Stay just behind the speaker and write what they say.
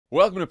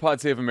Welcome to Pod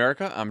Save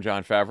America. I'm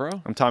Jon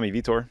Favreau. I'm Tommy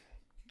Vietor.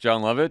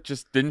 Jon Lovett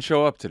just didn't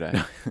show up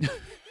today.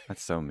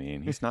 That's so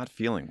mean. He's not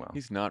feeling well.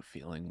 He's not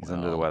feeling well. He's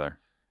under the weather.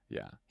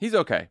 Yeah. He's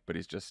okay, but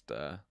he's just,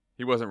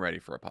 he wasn't ready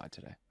for a pod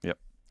today. Yep.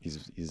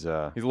 He's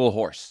a little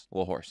hoarse. A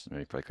little hoarse.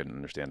 You probably couldn't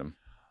understand him.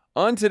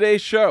 On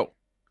today's show,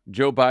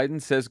 Joe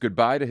Biden says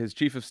goodbye to his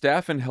chief of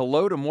staff and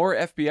hello to more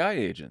FBI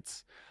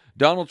agents.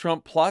 Donald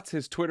Trump plots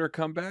his Twitter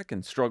comeback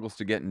and struggles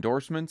to get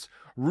endorsements.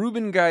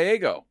 Ruben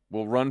Gallego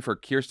will run for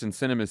Kyrsten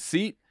Sinema's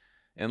seat.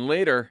 And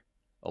later,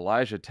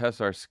 Elijah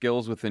tests our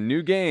skills with a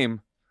new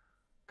game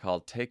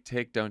called Take,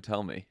 Take, Don't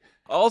Tell Me.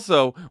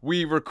 Also,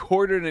 we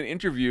recorded an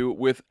interview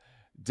with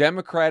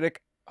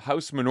Democratic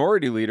House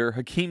Minority Leader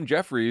Hakeem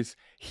Jeffries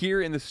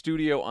here in the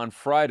studio on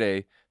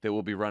Friday that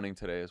will be running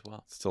today as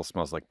well. Still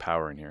smells like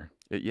power in here.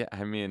 Yeah,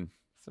 I mean,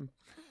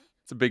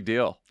 it's a big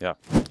deal. Yeah.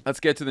 Let's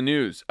get to the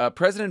news.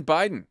 President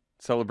Biden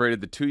celebrated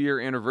the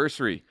 2-year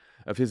anniversary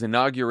of his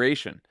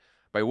inauguration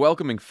by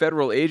welcoming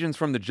federal agents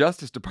from the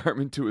Justice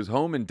Department to his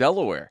home in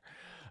Delaware,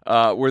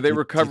 where they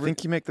recovered. Do you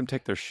think you make them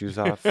take their shoes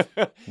off?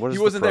 He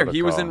wasn't there.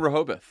 He was in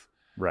Rehoboth.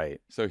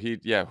 Right. So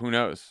who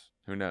knows?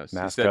 Who knows?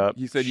 Mask up.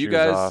 He said, shoes you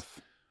guys off.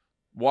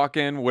 Walk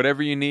in,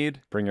 whatever you need.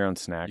 Bring your own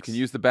snacks. You can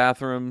use the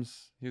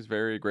bathrooms. He was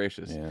very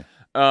gracious.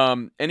 Yeah.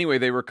 Anyway,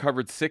 they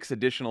recovered 6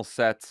 additional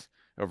sets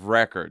of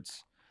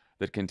records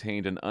that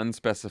contained an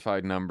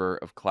unspecified number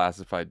of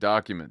classified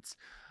documents.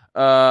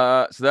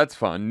 So that's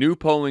fun. New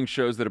polling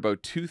shows that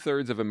about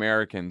 2/3 of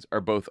Americans are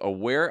both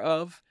aware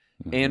of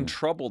and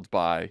troubled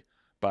by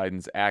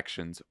Biden's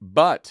actions.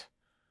 But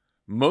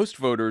most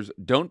voters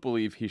don't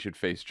believe he should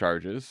face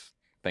charges.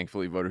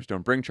 Thankfully, voters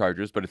don't bring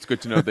charges, but it's good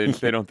to know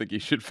they don't think he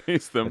should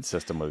face them. That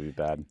system would be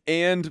bad.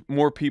 And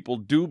more people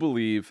do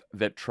believe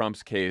that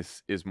Trump's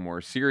case is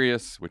more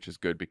serious, which is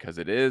good because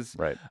it is.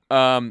 Right.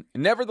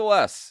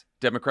 Nevertheless,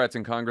 Democrats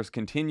in Congress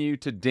continue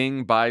to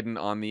ding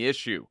Biden on the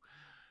issue.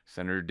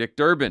 Senator Dick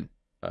Durbin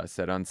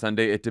said on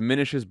Sunday it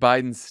diminishes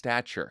Biden's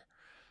stature,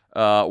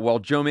 while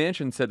Joe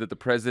Manchin said that the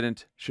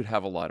president should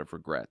have a lot of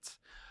regrets.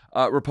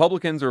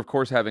 Republicans are, of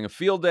course, having a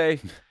field day.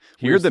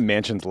 Weird that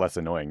Manchin's less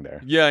annoying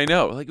there. Yeah, I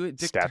know. Like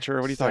stature?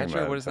 What are you talking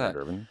about? What is that?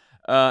 Durbin?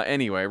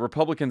 Anyway,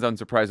 Republicans,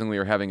 unsurprisingly,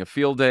 are having a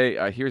field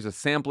day. Here's a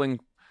sampling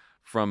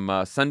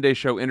from Sunday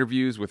show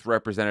interviews with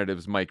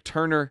Representatives Mike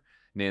Turner,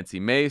 Nancy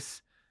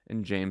Mace,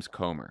 and James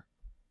Comer.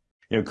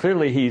 You know,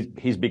 clearly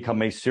he's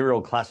become a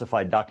serial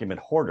classified document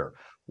hoarder.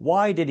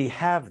 Why did he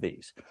have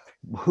these?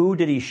 Who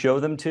did he show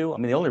them to? I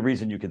mean, the only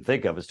reason you can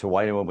think of as to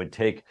why anyone would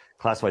take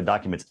classified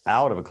documents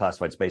out of a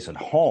classified space at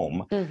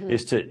home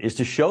is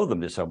to show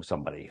them to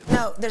somebody.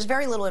 No, there's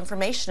very little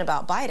information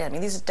about Biden. I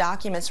mean, these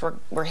documents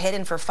were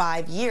hidden for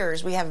 5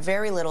 years. We have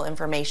very little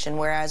information,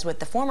 whereas with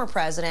the former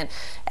president,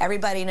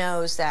 everybody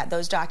knows that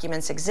those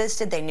documents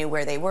existed. They knew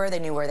where they were. They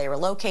knew where they were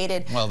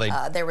located. Well,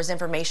 there was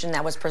information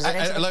that was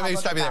presented to the let me public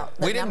stop you there. about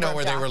We didn't know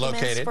where they were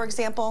located. For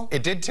example.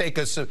 It did take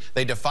us,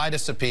 they defied a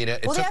subpoena.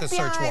 It Well, took the a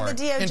search FBI, warrant.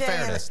 the DOJ, In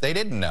fairness, they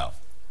didn't know.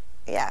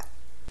 Yeah.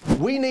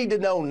 We need to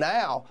know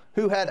now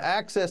who had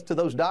access to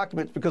those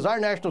documents because our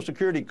national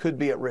security could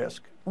be at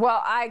risk.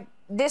 Well,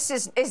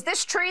 is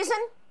this treason?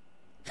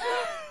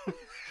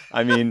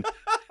 I mean,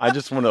 I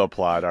just want to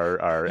applaud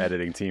our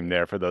editing team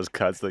there for those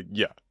cuts. Like,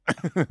 yeah,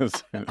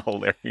 it's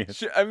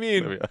hilarious. I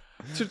mean,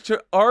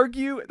 to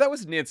argue, that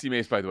was Nancy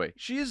Mace, by the way.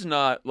 She is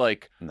not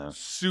like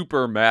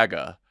super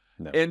MAGA.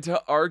 No. And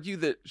to argue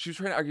that she was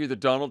trying to argue that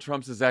Donald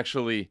Trump's is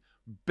actually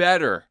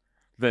better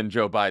than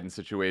Joe Biden's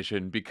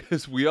situation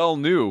because we all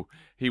knew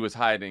he was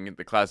hiding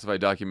the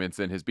classified documents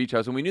in his beach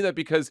house. And we knew that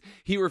because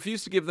he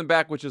refused to give them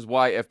back, which is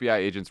why FBI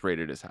agents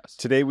raided his house.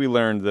 Today we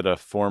learned that a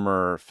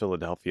former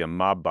Philadelphia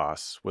mob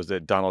boss was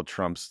at Donald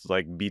Trump's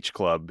beach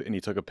club and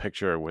he took a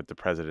picture with the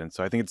president.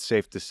 So I think it's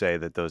safe to say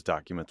that those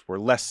documents were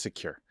less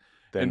secure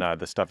than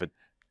the stuff at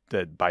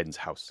Biden's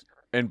house.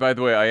 And by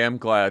the way, I am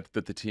glad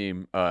that the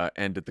team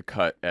ended the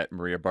cut at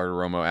Maria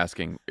Bartiromo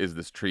asking, is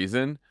this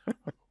treason?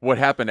 What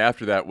happened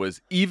after that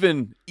was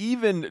even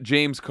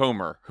James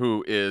Comer,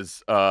 who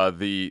is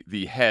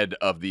the head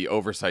of the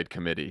Oversight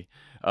Committee,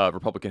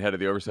 Republican head of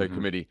the Oversight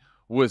Committee,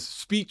 was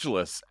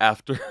speechless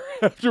after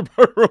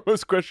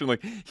Bartiromo's question.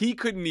 Like, he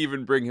couldn't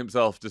even bring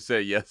himself to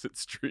say, yes,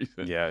 it's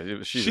treason. Yeah,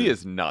 she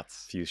is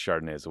nuts. A few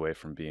Chardonnays away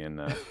from being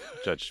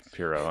Judge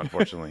Pirro,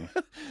 unfortunately.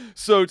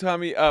 So,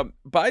 Tommy,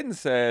 Biden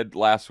said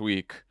last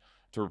week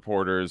to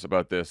reporters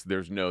about this,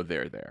 there's no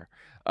there.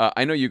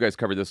 I know you guys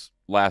covered this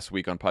last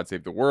week on Pod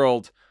Save the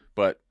World,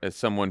 but as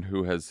someone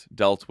who has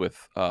dealt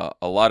with a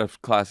lot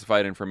of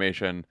classified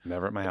information,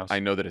 never at my house.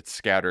 I know that it's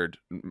scattered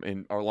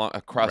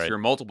across your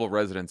multiple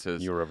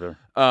residences. You were over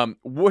there.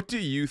 What do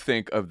you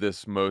think of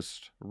this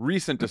most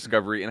recent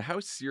discovery, and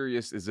how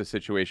serious is this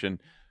situation?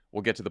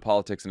 We'll get to the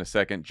politics in a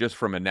second, just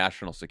from a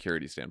national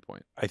security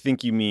standpoint. I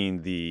think you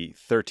mean the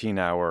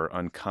 13-hour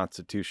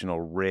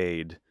unconstitutional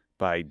raid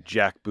by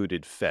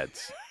jackbooted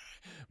feds.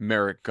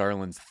 Merrick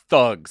Garland's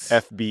thugs.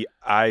 FBI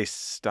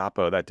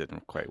Stapo. That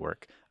didn't quite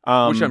work.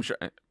 Which I'm sure.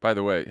 By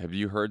the way, have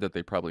you heard that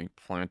they probably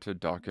planted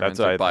documents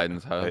at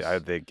Biden's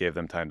house? They gave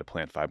them time to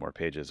plant 5 more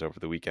pages over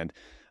the weekend.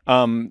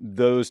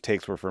 Those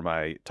takes were for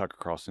my Tucker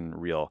Carlson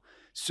reel.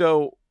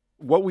 So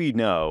what we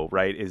know,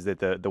 right, is that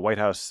the White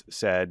House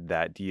said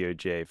that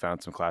DOJ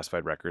found some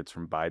classified records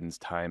from Biden's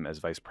time as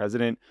vice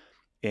president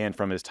and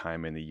from his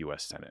time in the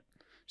U.S. Senate.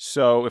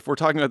 So if we're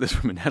talking about this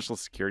from a national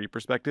security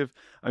perspective,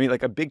 I mean,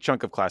 like a big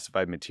chunk of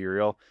classified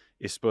material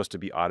is supposed to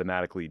be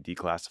automatically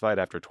declassified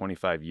after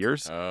 25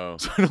 years. Oh,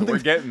 so we're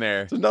getting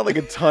there. There's not like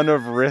a ton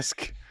of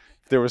risk.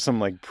 There was some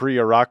like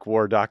pre-Iraq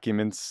war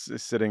documents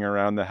sitting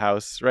around the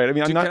house, right? I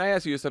mean, Can I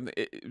ask you something?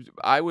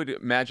 I would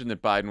imagine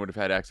that Biden would have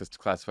had access to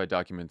classified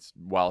documents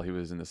while he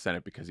was in the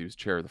Senate because he was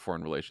chair of the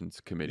Foreign Relations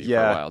Committee for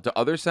a while. Do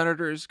other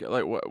senators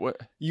like what?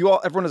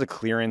 Everyone has a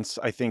clearance.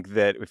 I think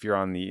that if you're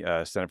on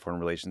the Senate Foreign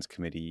Relations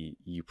Committee,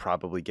 you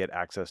probably get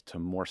access to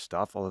more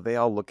stuff. Although they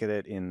all look at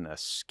it in a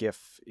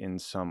skiff in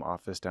some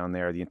office down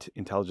there. The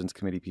Intelligence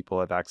Committee people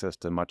have access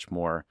to much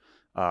more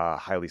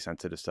highly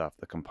sensitive stuff,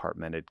 the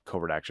compartmented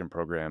covert action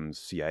programs,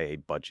 CIA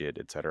budget,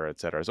 et cetera, et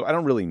cetera. So I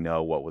don't really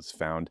know what was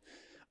found.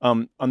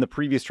 On the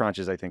previous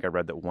tranches, I think I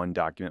read that one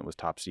document was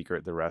top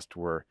secret. The rest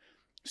were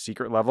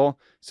secret level.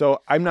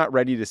 So I'm not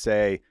ready to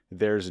say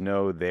there's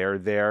no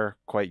there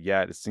quite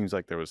yet. It seems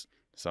like there was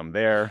some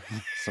there,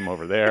 some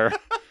over there, a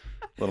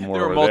little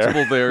more over there. There were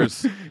multiple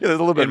there's. Yeah, there's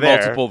a little bit and there.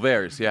 multiple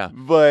there's, yeah.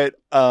 But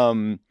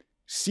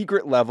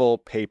secret level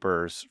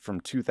papers from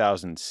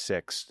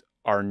 2006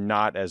 are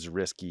not as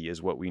risky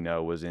as what we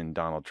know was in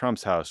Donald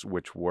Trump's house,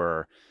 which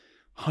were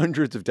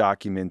hundreds of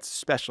documents,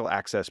 special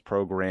access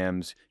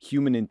programs,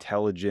 human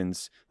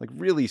intelligence, like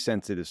really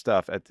sensitive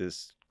stuff at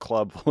this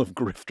club full of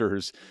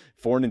grifters.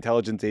 Foreign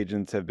intelligence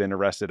agents have been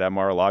arrested at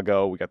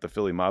Mar-a-Lago. We got the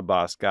Philly mob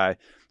boss guy.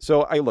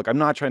 So I'm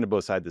not trying to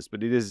both side this,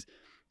 but it is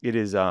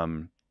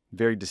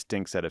very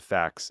distinct set of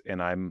facts.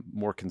 And I'm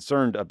more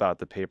concerned about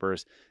the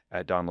papers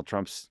at Donald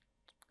Trump's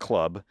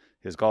club,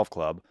 his golf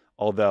club.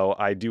 Although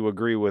I do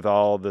agree with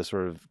all the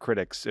sort of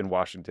critics in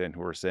Washington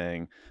who are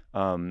saying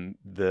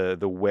the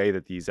way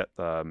that these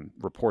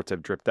reports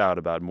have dripped out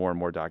about more and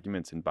more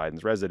documents in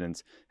Biden's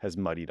residence has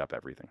muddied up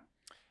everything.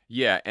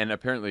 Yeah, and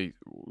apparently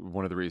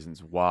one of the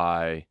reasons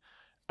why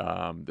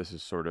this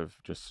is sort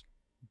of just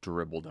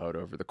dribbled out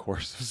over the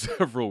course of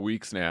several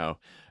weeks now,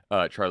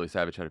 Charlie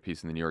Savage had a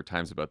piece in the New York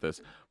Times about this.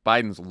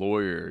 Biden's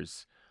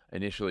lawyers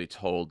initially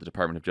told the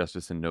Department of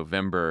Justice in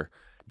November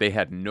they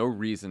had no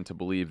reason to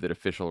believe that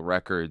official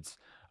records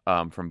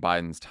from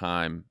Biden's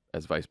time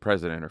as vice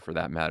president, or for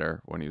that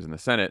matter, when he was in the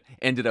Senate,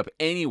 ended up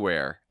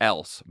anywhere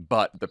else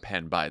but the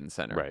Penn Biden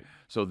Center. Right.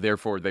 So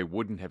therefore, they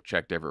wouldn't have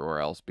checked everywhere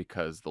else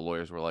because the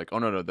lawyers were like, oh,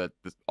 no,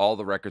 all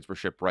the records were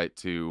shipped right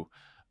to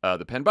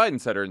the Penn Biden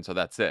Center, and so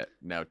that's it.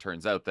 Now, it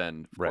turns out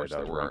then, of course,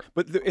 there were.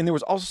 And there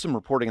was also some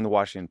reporting in the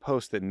Washington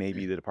Post that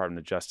maybe the Department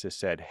of Justice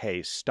said,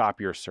 hey, stop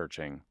your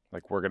searching.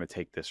 Like, we're going to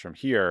take this from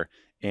here.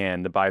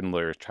 And the Biden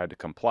lawyers tried to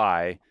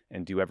comply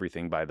and do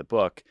everything by the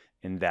book.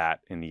 And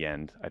that, in the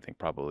end, I think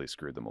probably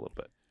screwed them a little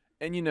bit.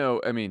 And,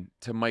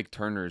 to Mike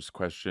Turner's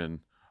question,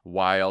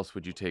 why else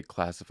would you take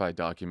classified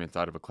documents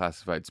out of a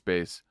classified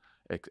space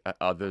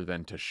other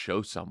than to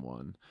show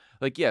someone?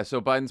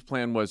 So Biden's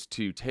plan was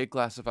to take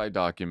classified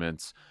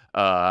documents,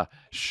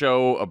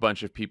 show a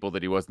bunch of people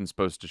that he wasn't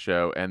supposed to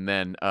show, and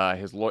then have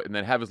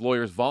his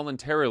lawyers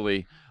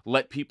voluntarily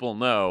let people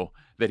know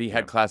that he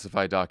had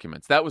classified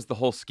documents. That was the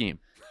whole scheme.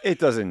 It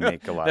doesn't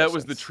make a lot of sense. That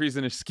was the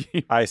treasonous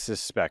scheme. I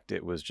suspect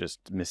it was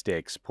just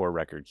mistakes, poor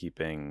record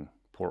keeping,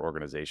 poor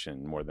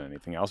organization more than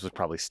anything else. It was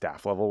probably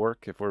staff level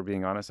work, if we're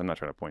being honest. I'm not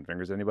trying to point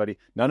fingers at anybody.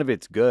 None of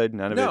it's good.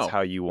 None of it's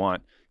how you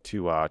want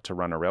to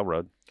run a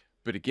railroad.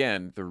 But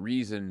again, the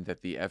reason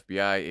that the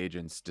FBI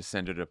agents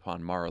descended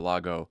upon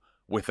Mar-a-Lago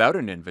without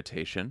an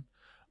invitation,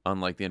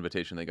 unlike the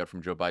invitation they got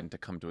from Joe Biden to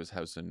come to his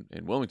house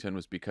in Wilmington,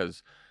 was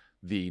because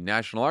the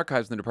National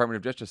Archives and the Department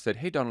of Justice said,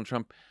 hey, Donald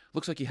Trump,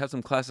 looks like you have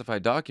some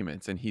classified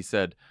documents. And he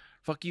said,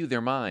 fuck you,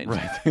 they're mine.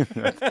 Right.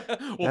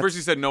 First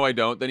he said, no, I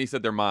don't. Then he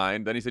said, they're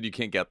mine. Then he said, you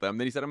can't get them.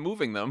 Then he said, I'm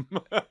moving them.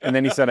 And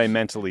then he said, I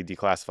mentally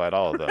declassified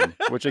all of them,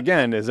 which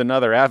again is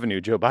another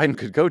avenue Joe Biden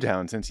could go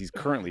down since he's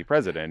currently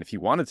president. If he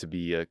wanted to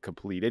be a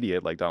complete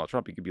idiot like Donald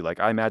Trump, he could be like,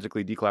 I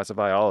magically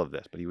declassify all of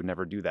this. But he would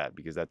never do that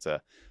because that's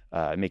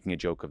making a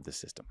joke of the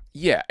system.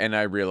 Yeah, and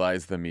I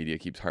realize the media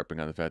keeps harping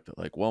on the fact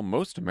that,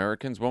 most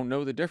Americans won't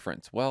know the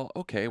difference. Well,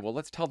 okay,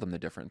 let's tell them the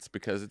difference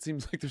because it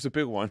seems like there's a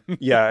big one.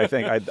 Yeah, I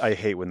think I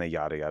hate when they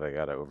yada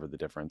over the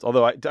difference.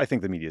 Although I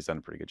think the media's done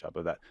a pretty good job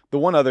of that. The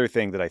one other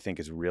thing that I think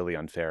is really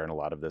unfair in a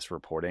lot of this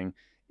reporting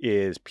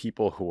is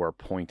people who are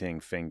pointing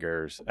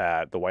fingers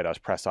at the White House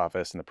press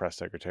office and the press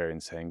secretary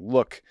and saying,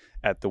 look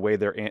at the way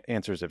their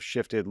answers have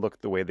shifted. Look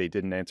at the way they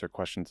didn't answer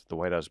questions at the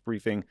White House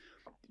briefing.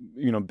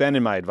 Ben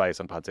and my advice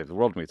on Pod Save the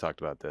World when we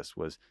talked about this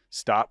was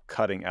stop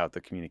cutting out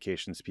the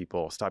communications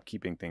people, stop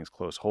keeping things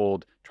close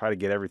hold, try to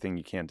get everything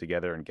you can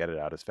together and get it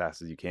out as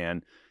fast as you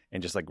can.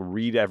 And just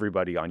read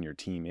everybody on your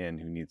team in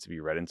who needs to be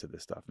read into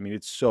this stuff. I mean,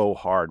 it's so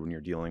hard when you're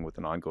dealing with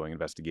an ongoing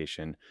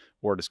investigation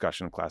or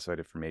discussion of classified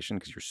information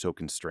because you're so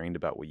constrained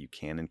about what you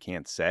can and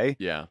can't say.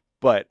 Yeah.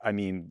 But I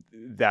mean,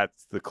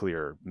 that's the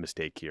clear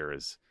mistake here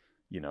is,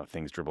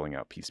 things dribbling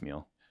out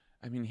piecemeal.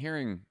 I mean,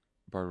 hearing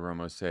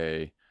Bartiromo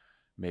say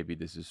maybe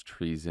this is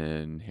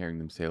treason, hearing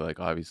them say, like,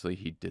 obviously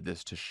he did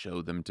this to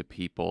show them to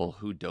people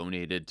who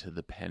donated to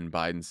the Penn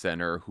Biden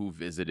Center, who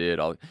visited.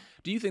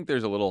 Do you think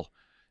there's a little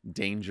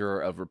danger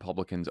of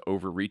Republicans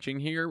overreaching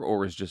here,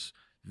 or is just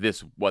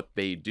this what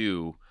they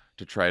do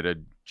to try to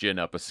gin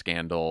up a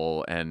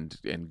scandal and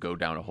go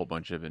down a whole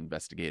bunch of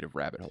investigative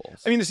rabbit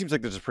holes? I mean, it seems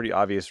like there's a pretty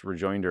obvious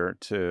rejoinder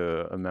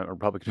to a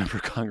Republican member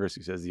of Congress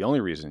who says the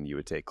only reason you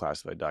would take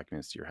classified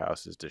documents to your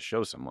house is to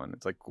show someone.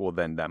 It's like, well,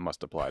 then that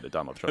must apply to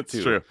Donald Trump That's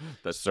too. true.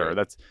 That's true.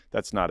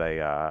 That's not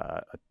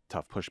a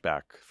tough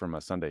pushback from a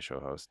Sunday show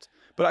host.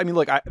 But I mean,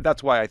 look,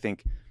 that's why I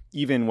think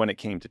even when it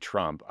came to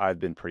Trump, I've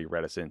been pretty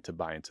reticent to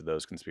buy into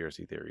those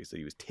conspiracy theories that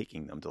he was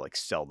taking them to like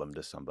sell them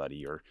to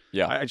somebody. Or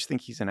I just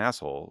think he's an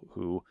asshole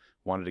who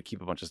wanted to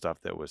keep a bunch of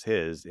stuff that was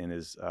his and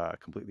is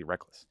completely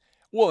reckless.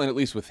 Well, and at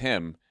least with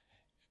him,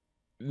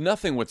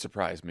 nothing would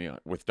surprise me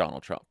with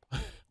Donald Trump,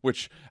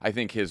 which I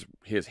think his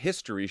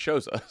history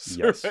shows us.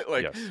 Yes,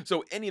 right? yes.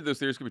 So any of those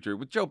theories could be true.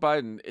 With Joe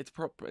Biden,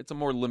 it's a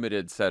more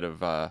limited set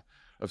of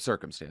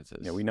circumstances.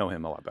 Yeah, we know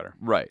him a lot better.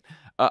 Right.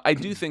 I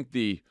do think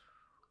the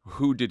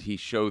who did he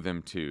show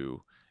them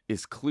to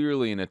is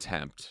clearly an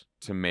attempt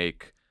to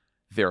make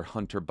their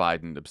Hunter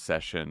Biden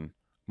obsession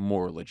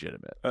more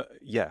legitimate.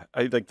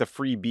 I like the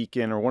Free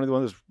Beacon or one of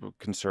those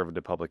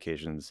conservative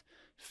publications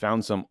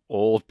found some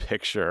old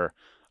picture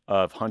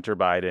of Hunter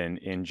Biden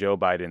in Joe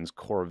Biden's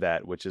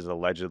Corvette, which is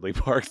allegedly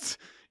parked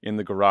in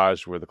the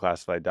garage where the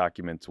classified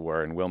documents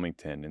were in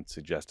Wilmington, and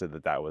suggested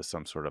that was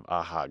some sort of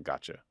aha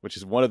gotcha, which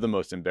is one of the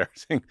most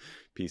embarrassing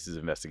pieces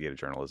of investigative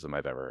journalism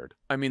I've ever heard.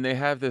 I mean, they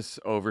have this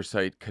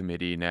oversight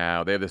committee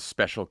now. They have this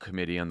special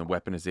committee on the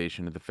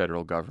weaponization of the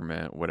federal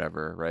government,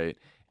 whatever, right?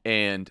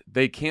 And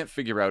they can't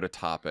figure out a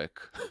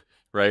topic,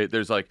 right?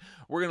 There's like,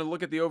 we're going to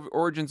look at the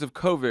origins of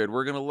COVID.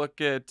 We're going to look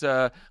at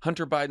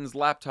Hunter Biden's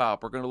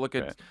laptop. We're going to look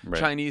at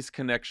Chinese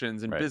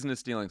connections and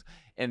business dealings.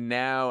 And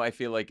now I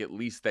feel like at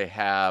least they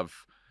have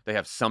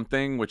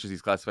something, which is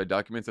these classified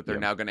documents that they're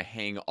now going to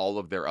hang all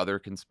of their other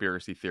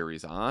conspiracy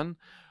theories on.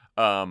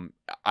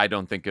 I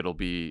don't think they'll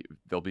be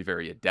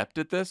very adept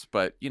at this,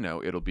 but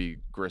it'll be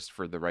grist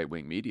for the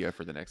right-wing media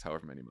for the next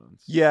however many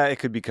months. Yeah, it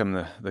could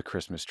become the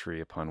Christmas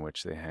tree upon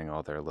which they hang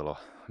all their little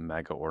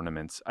MAGA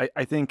ornaments.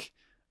 I think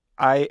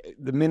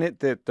the minute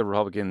that the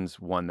Republicans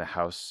won the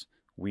House,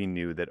 we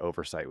knew that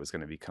oversight was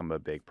going to become a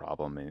big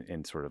problem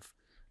in sort of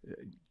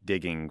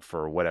digging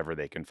for whatever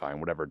they can find,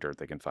 whatever dirt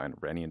they can find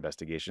for any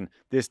investigation.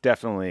 This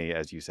definitely,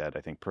 as you said, I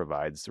think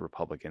provides the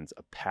Republicans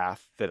a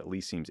path that at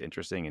least seems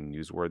interesting and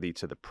newsworthy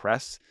to the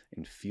press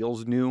and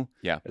feels new,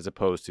 as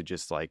opposed to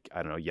just like,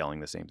 I don't know, yelling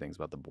the same things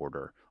about the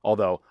border.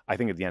 Although I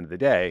think at the end of the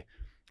day,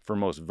 for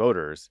most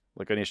voters,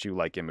 like an issue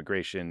like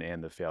immigration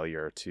and the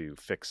failure to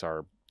fix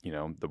our,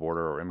 the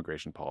border or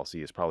immigration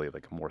policy is probably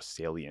like a more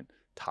salient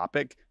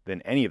topic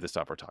than any of the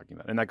stuff we're talking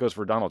about. And that goes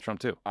for Donald Trump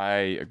too. I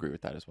agree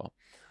with that as well.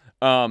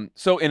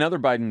 So in other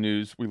Biden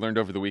news, we learned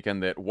over the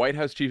weekend that White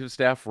House Chief of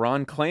Staff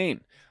Ron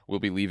Klain will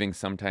be leaving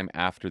sometime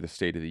after the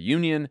State of the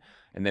Union,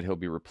 and that he'll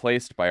be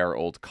replaced by our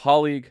old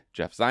colleague,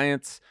 Jeff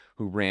Zients,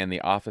 who ran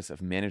the Office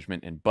of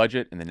Management and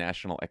Budget in the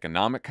National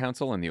Economic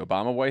Council in the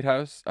Obama White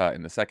House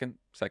in the second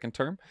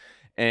term,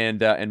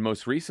 and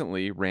most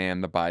recently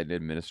ran the Biden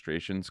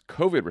administration's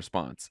COVID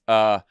response.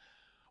 What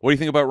do you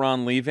think about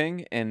Ron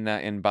leaving and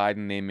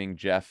Biden naming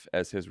Jeff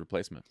as his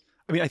replacement?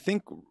 I mean, I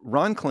think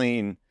Ron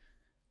Klain,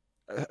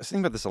 I was thinking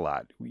about this a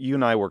lot. You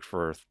and I worked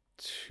for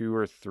 2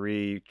 or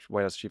 3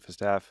 White House Chief of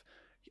Staff.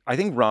 I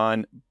think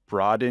Ron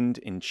broadened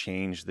and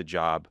changed the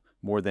job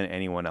more than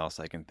anyone else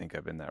I can think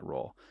of in that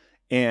role.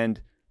 And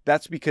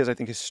that's because I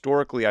think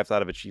historically I've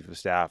thought of a Chief of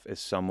Staff as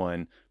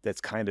someone that's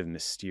kind of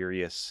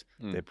mysterious,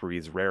 that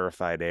breathes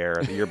rarefied air,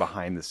 that you're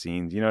behind the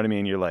scenes. You know what I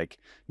mean? You're like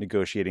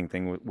negotiating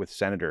thing with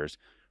senators.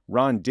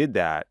 Ron did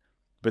that,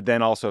 but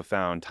then also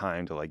found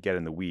time to like get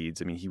in the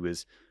weeds. I mean, he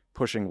was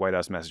pushing White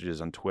House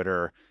messages on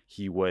Twitter.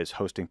 He was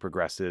hosting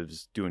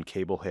progressives, doing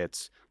cable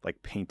hits,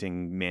 like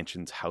painting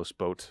Manchin's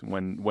houseboat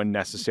when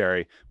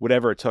necessary,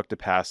 whatever it took to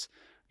pass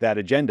that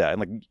agenda. And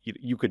like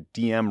you could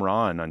DM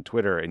Ron on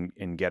Twitter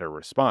and get a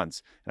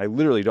response. And I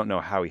literally don't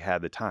know how he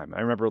had the time. I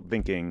remember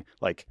thinking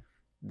like,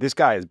 this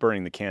guy is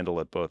burning the candle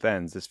at both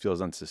ends. This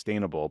feels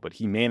unsustainable, but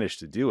he managed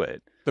to do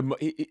it.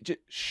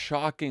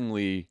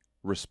 Shockingly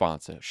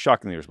responsive.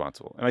 Shockingly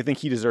responsible. And I think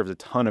he deserves a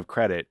ton of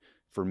credit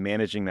for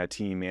managing that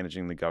team,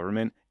 managing the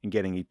government, and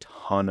getting a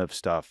ton of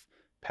stuff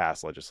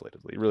passed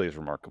legislatively. It really is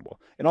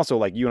remarkable. And also,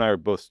 like you and I are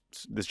both,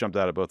 this jumped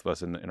out of both of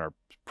us in our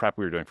prep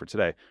we were doing for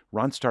today.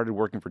 Ron started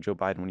working for Joe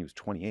Biden when he was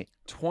 28.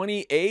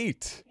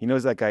 28? He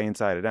knows that guy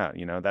inside and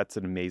out. That's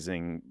an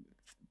amazing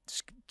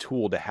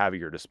tool to have at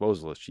your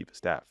disposal as Chief of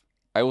Staff.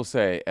 I will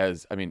say,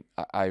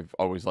 I've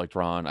always liked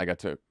Ron. I got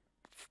to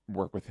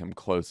work with him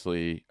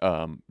closely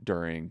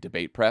during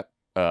debate prep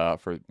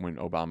for when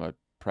Obama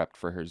prepped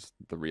for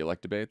the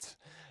re-elect debates.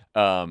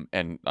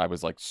 And I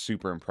was like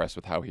super impressed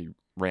with how he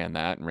ran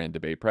that and ran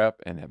debate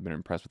prep, and have been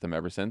impressed with him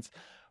ever since.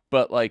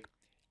 But like,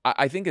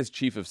 I think as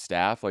Chief of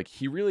Staff, like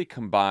he really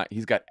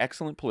he's got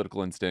excellent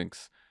political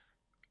instincts,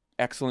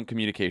 excellent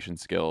communication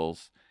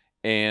skills,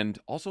 and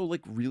also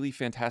like really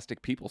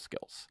fantastic people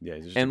skills. Yeah,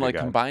 he's just and a good like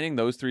guy. combining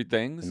those three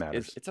things,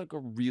 matters. it's like a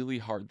really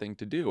hard thing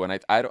to do. And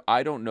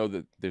I don't know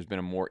that there's been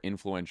a more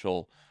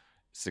influential,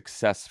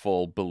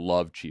 successful,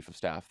 beloved chief of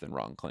staff than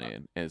Ron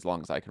Klain, as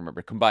long as I can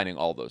remember, combining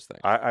all those things.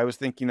 I was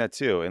thinking that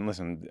too. And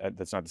listen,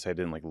 that's not to say I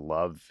didn't like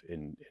love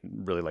and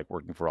really like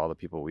working for all the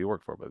people we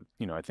worked for. But,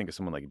 you know, I think of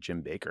someone like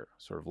Jim Baker,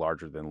 sort of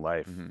larger than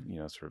life, you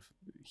know, sort of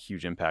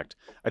huge impact.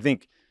 I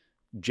think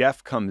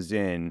Jeff comes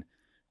in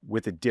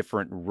with a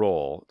different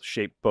role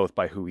shaped both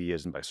by who he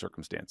is and by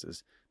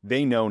circumstances.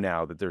 They know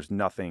now that there's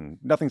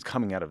nothing's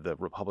coming out of the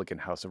Republican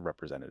House of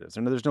Representatives.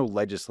 And there's no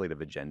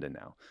legislative agenda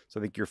now. So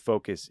I think your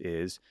focus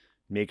is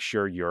make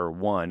sure you're,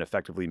 one,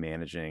 effectively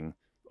managing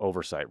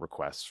oversight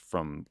requests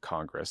from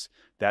Congress.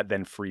 That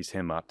then frees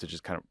him up to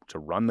just kind of to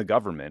run the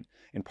government.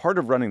 And part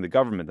of running the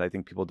government that I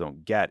think people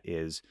don't get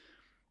is,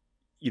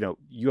 you know,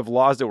 you have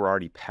laws that were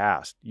already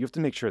passed. You have to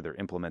make sure they're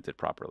implemented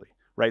properly,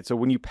 right? So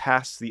when you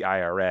pass the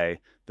IRA,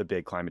 the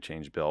big climate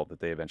change bill that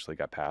they eventually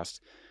got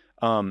passed,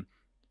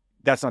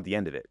 that's not the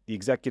end of it. The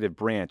executive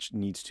branch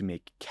needs to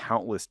make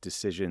countless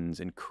decisions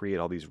and create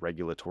all these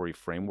regulatory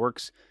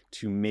frameworks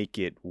to make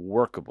it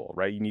workable,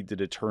 right? You need to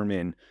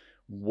determine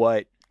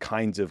what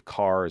kinds of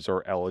cars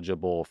are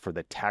eligible for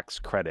the tax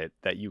credit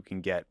that you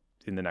can get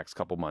in the next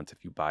couple months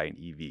if you buy an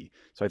EV.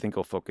 So I think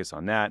he'll focus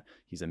on that.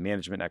 He's a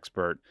management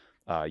expert.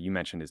 You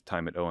mentioned his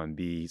time at OMB.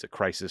 He's a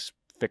crisis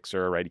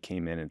fixer, right? He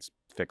came in and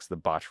fixed the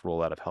botched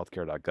rollout of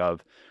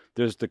healthcare.gov.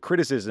 There's the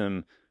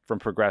criticism from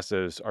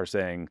progressives are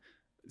saying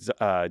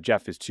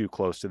Jeff is too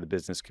close to the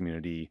business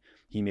community.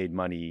 He made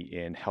money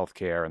in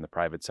healthcare and the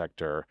private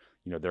sector.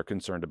 You know, they're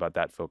concerned about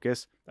that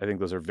focus. I think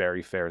those are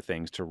very fair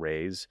things to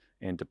raise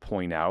and to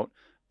point out.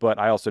 But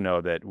I also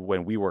know that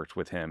when we worked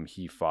with him,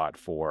 he fought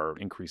for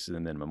increases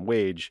in minimum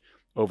wage,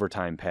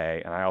 overtime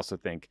pay. And I also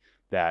think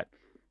that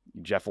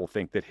Jeff will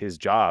think that his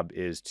job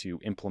is to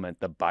implement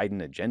the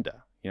Biden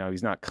agenda. You know,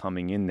 he's not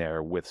coming in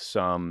there with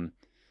some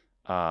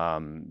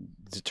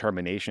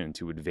determination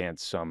to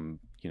advance some,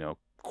 you know,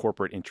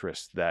 corporate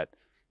interest that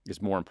is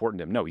more important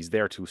to him. No, he's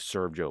there to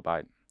serve Joe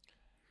Biden.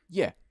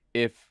 Yeah.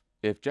 If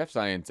Jeff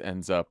Zients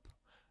ends up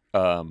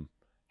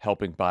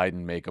helping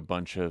Biden make a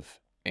bunch of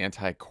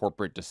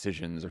anti-corporate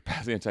decisions or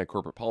pass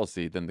anti-corporate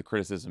policy, then the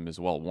criticism is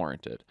well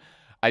warranted.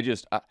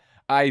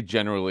 I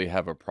generally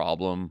have a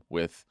problem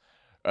with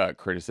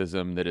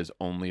criticism that is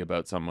only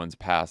about someone's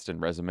past and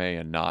resume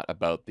and not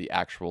about the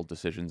actual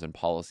decisions and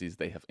policies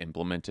they have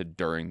implemented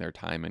during their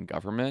time in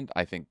government.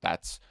 I think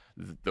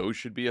those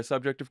should be a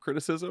subject of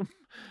criticism.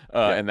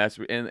 And that's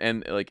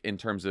and like in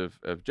terms of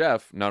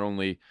Jeff, not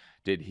only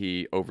did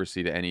he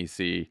oversee the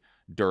NEC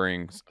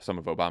during some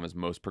of Obama's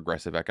most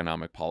progressive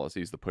economic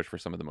policies, the push for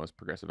some of the most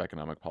progressive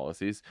economic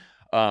policies.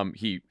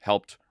 He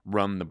helped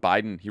ran the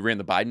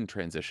Biden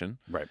transition,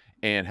 right,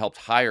 and helped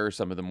hire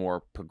some of the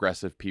more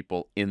progressive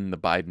people in the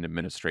Biden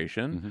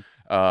administration.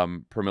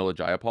 Pramila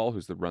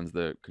Jayapal, runs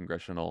the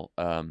Congressional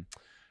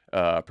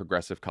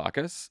Progressive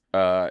Caucus,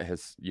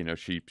 has, you know,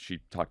 she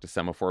talked to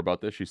Semaphore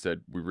about this. She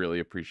said, we really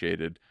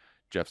appreciated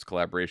Jeff's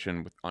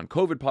collaboration on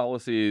COVID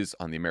policies,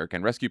 on the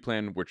American Rescue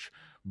Plan, which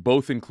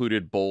both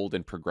included bold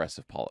and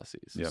progressive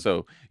policies. Yep.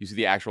 So you see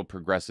the actual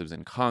progressives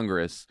in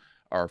Congress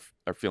are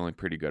feeling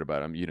pretty good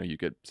about him. You know, you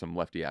get some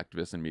lefty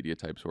activists and media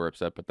types who are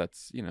upset, but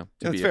that's, you know,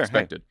 to be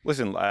expected. Hey,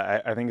 listen,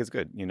 I think it's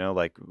good, you know,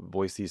 like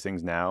voice these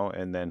things now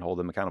and then hold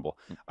them accountable.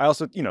 I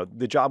also, you know,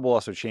 the job will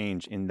also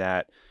change in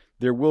that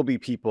there will be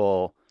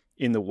people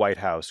in the White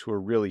House who are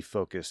really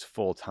focused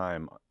full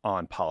time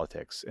on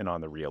politics and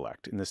on the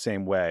reelect. In the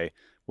same way,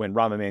 when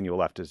Rahm Emanuel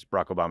left as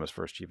Barack Obama's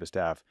first chief of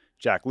staff,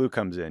 Jack Lew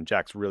comes in.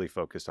 Jack's really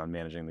focused on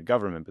managing the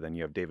government, but then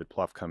you have David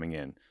Plouffe coming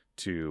in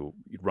to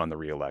run the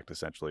reelect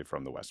essentially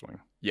from the West Wing.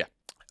 Yeah.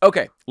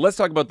 Okay, let's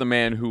talk about the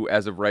man who,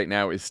 as of right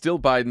now, is still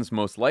Biden's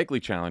most likely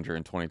challenger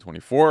in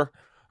 2024,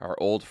 our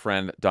old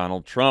friend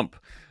Donald Trump.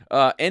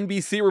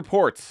 NBC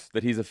reports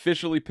that he's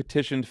officially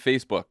petitioned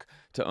Facebook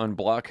to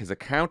unblock his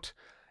account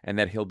and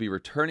that he'll be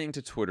returning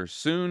to Twitter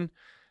soon.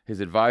 His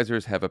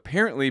advisors have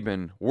apparently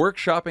been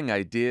workshopping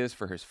ideas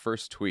for his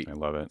first tweet. I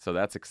love it. So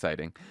that's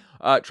exciting.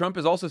 Trump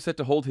is also set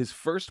to hold his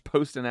first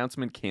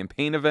post-announcement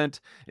campaign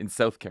event in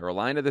South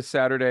Carolina this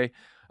Saturday,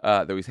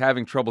 though he's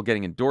having trouble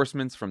getting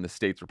endorsements from the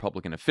state's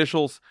Republican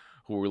officials,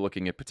 who were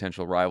looking at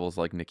potential rivals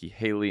like Nikki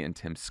Haley and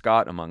Tim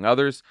Scott, among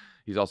others.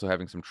 He's also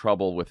having some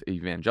trouble with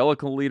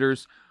evangelical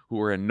leaders who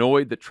were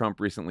annoyed that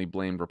Trump recently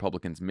blamed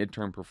Republicans'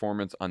 midterm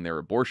performance on their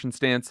abortion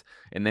stance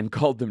and then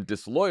called them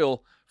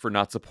disloyal for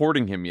not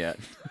supporting him yet.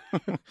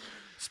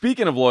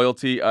 Speaking of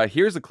loyalty,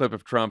 here's a clip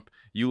of Trump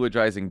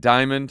eulogizing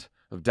Diamond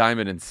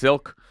and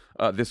Silk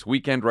this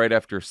weekend, right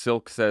after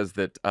Silk says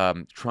that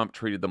Trump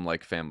treated them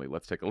like family.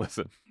 Let's take a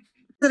listen.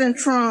 President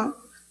Trump,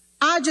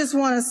 I just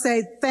want to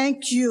say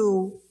thank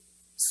you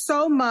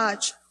so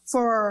much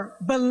for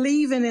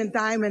believing in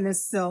Diamond and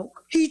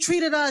Silk. He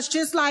treated us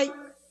just like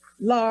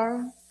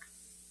Laura.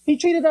 He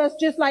treated us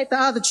just like the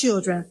other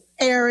children,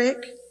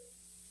 Eric,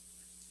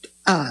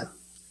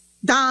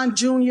 Don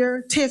Jr.,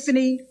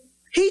 Tiffany.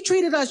 He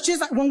treated us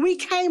just like when we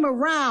came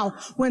around,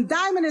 when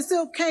Diamond and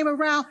Silk came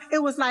around,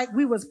 it was like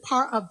we was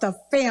part of the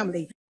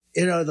family.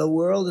 You know, the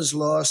world has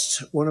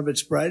lost one of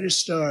its brightest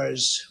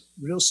stars,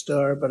 real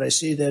star, but I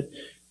see that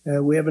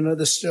we have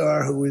another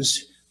star who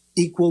is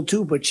equal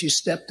to, but she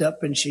stepped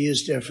up and she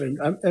is different.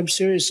 I'm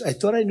serious. I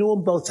thought I knew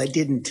them both. I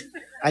didn't.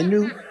 I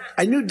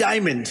knew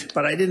Diamond,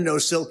 but I didn't know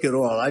Silk at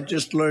all. I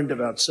just learned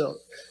about Silk.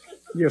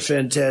 You're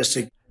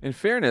fantastic. In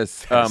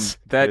fairness,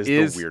 that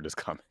is the weirdest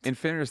comment. In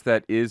fairness,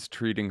 that is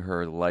treating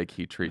her like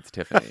he treats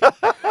Tiffany.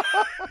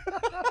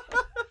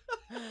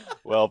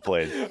 Well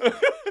played.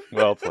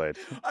 Well played.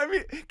 I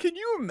mean, can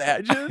you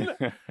imagine?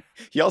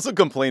 He also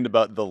complained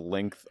about the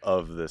length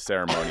of the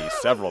ceremony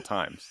several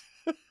times.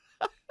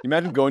 You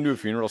imagine going to a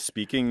funeral,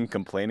 speaking,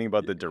 complaining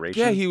about the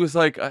duration? Yeah, he was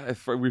like,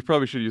 we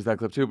probably should use that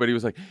clip too, but he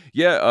was like,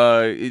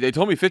 yeah, they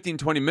told me 15,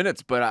 20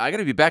 minutes, but I got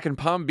to be back in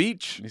Palm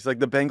Beach. He's like,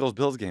 the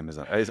Bengals-Bills game is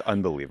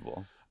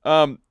unbelievable.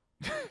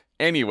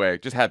 Anyway,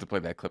 just had to play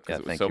that clip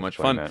because it was so much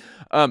fun.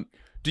 That.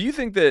 Do you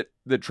think that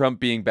Trump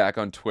being back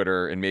on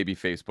Twitter and maybe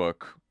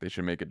Facebook, they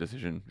should make a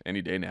decision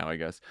any day now, I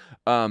guess,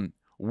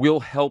 will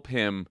help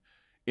him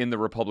in the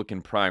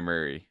Republican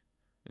primary?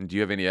 And do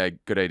you have any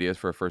good ideas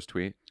for a first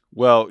tweet?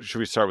 Well, should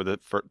we start with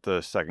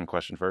the second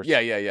question first?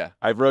 Yeah.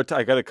 I got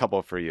a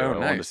couple for you. Oh, I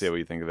wanted to see what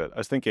you think of it. I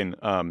was thinking,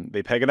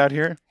 they peg it out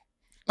here?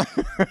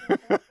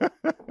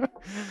 It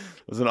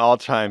was an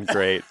all-time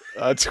great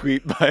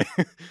tweet by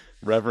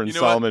Reverend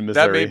Solomon,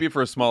 Missouri. That may be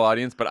for a small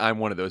audience, but I'm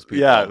one of those people.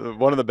 Yeah,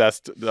 one of the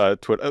best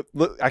Twitter.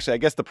 Actually, I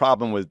guess the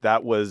problem was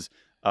that was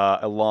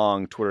a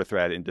long Twitter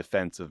thread in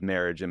defense of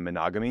marriage and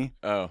monogamy.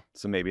 Oh,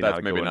 so maybe that's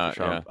not maybe go not.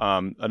 for Trump.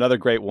 Yeah. Another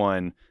great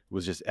one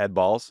was just Ed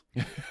Balls,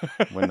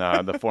 when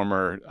the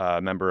former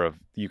member of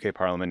the UK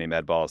Parliament named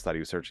Ed Balls thought he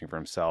was searching for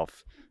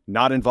himself.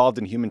 Not involved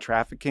in human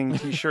trafficking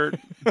T-shirt.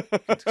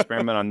 Let's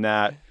experiment on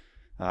that.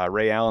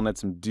 Ray Allen had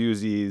some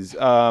doozies.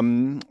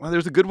 Well,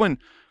 there's a good one.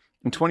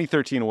 In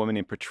 2013, a woman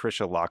named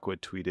Patricia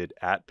Lockwood tweeted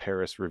at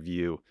Paris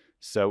Review,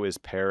 "So is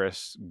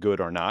Paris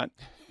good or not?"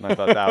 And I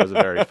thought that was a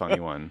very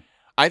funny one.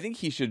 I think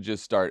he should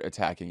just start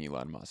attacking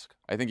Elon Musk.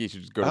 I think he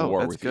should just go to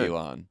war with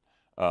Elon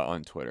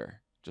on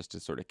Twitter, just to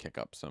sort of kick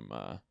up some.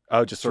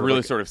 Just sort of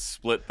really sort of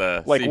split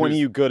the. Like when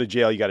you go to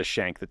jail, you got to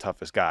shank the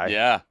toughest guy.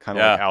 Yeah, kind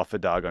of like Alpha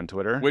Dog on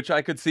Twitter, which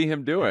I could see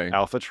him doing.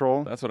 Alpha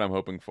Troll. That's what I'm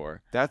hoping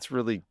for. That's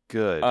really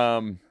good.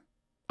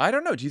 I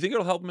don't know. Do you think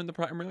it'll help him in the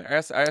primary? I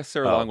asked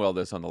Sarah Longwell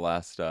this on the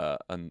last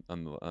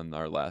on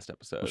our last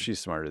episode. Well, she's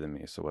smarter than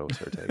me, so what was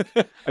her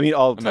take? I mean,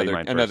 I'll tell you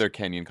mine first. Another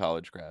Kenyon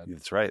College grad.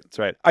 That's right. That's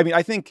right. I mean,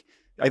 I think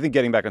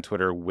getting back on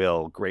Twitter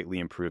will greatly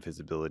improve his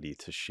ability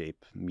to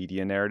shape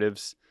media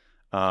narratives,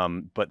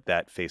 but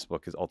that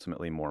Facebook is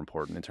ultimately more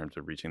important in terms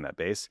of reaching that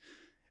base.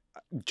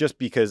 Just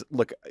because,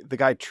 look, the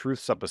guy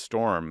truths up a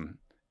storm,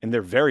 and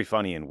they're very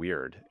funny and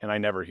weird, and I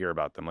never hear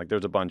about them. Like,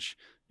 there's a bunch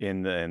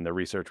in the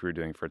research we were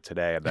doing for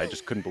today that I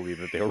just couldn't believe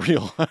that they were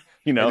real.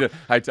 You know,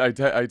 I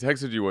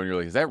texted you when you're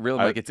like, "Is that real?"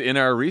 I'm like, it's in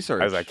our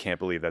research. I was like, I can't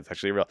believe that's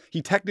actually real.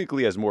 He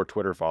technically has more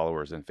Twitter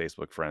followers than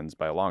Facebook friends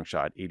by a long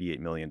shot, 88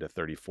 million to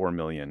 34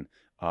 million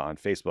on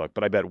Facebook.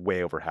 But I bet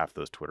way over half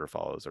those Twitter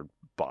follows are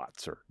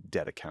bots or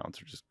dead accounts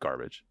or just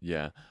garbage.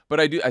 Yeah, but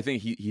I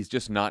think he's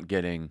just not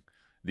getting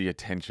the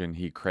attention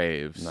he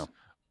craves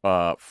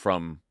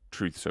from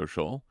Truth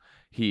Social.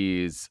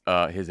 His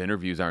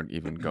interviews aren't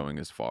even going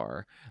as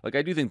far. Like,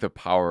 I do think the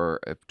power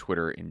of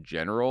Twitter in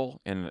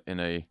general in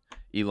a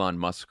Elon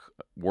Musk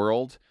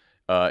world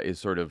is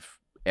sort of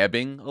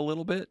ebbing a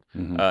little bit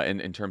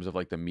in terms of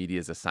like the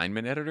media's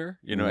assignment editor.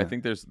 You know, I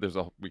think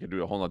we could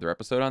do a whole other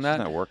episode on that.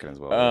 It's not working as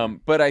well.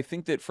 But I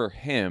think that for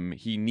him,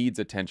 he needs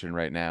attention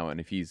right now. And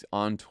if he's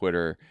on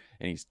Twitter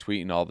and he's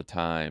tweeting all the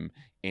time,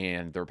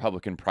 and the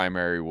Republican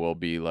primary will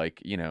be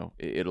like, you know,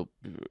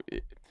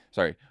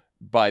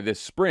 by this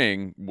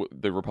spring,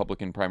 the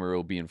Republican primary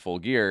will be in full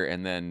gear,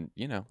 and then,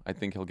 you know, I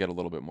think he'll get a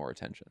little bit more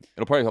attention.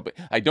 It'll probably help.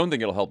 I don't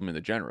think it'll help him in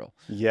the general.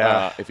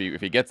 Yeah. If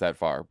he gets that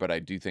far, but I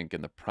do think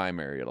in the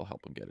primary it'll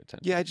help him get attention.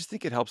 Yeah, I just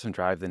think it helps him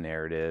drive the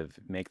narrative,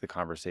 make the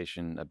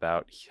conversation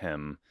about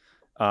him.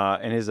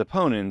 And his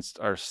opponents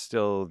are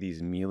still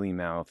these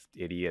mealy-mouthed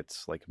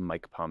idiots like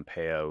Mike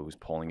Pompeo, who's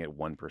polling at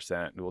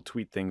 1%, who will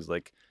tweet things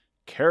like,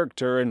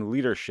 "Character and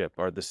leadership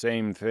are the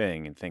same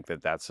thing," and think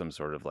that that's some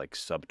sort of like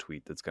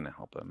subtweet that's going to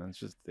help him. And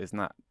it's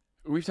not.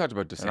 We've talked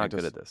about DeSantis. They're not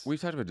good at this.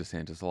 We've talked about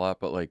DeSantis a lot,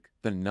 but like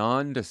the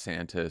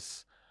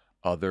non-DeSantis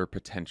other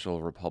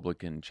potential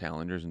Republican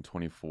challengers in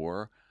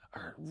 24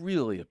 are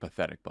really a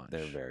pathetic bunch.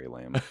 They're very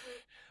lame.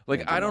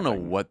 Like, I don't know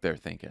what they're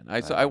thinking.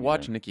 I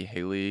watched Nikki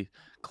Haley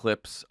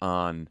clips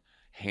on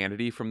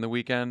Hannity from the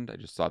weekend. I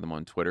just saw them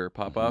on Twitter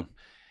pop up,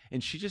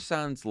 and she just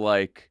sounds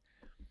like.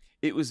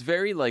 It was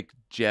very like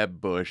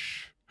Jeb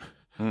Bush,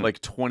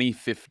 like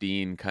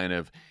 2015 kind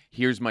of,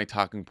 here's my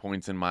talking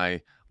points and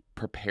my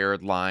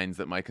prepared lines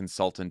that my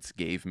consultants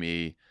gave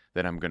me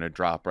that I'm going to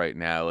drop right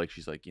now. Like,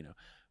 she's like, you know,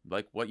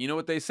 like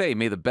what they say,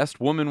 may the best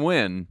woman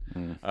win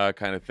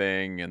kind of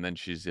thing. And then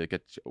she's like,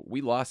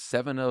 we lost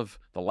 7 of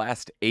the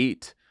last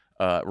 8.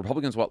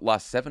 Republicans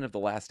lost 7 of the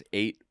last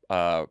 8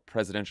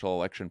 presidential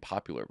election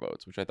popular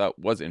votes, which I thought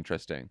was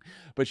interesting.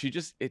 But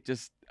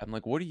I'm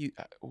like,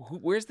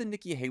 where's the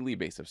Nikki Haley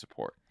base of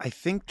support? I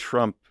think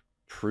Trump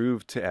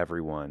proved to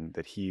everyone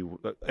that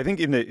I think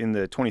in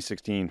the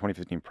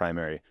 2015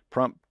 primary,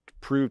 Trump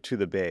proved to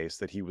the base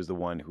that he was the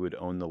one who would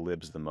own the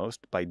libs the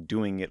most by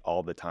doing it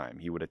all the time.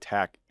 He would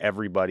attack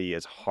everybody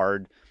as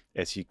hard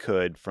as he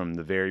could from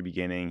the very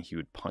beginning. He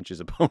would punch his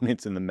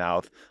opponents in the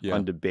mouth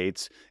on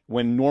debates,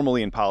 when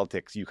normally in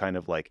politics you kind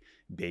of like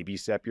baby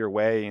step your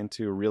way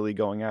into really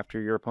going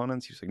after your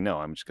opponents. He was like, no,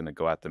 I'm just going to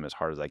go at them as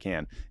hard as I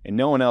can. And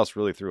no one else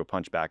really threw a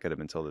punch back at him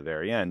until the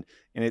very end.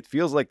 And it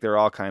feels like they're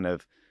all kind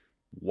of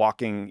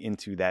walking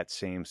into that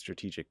same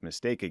strategic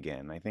mistake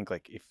again. I think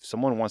like if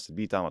someone wants to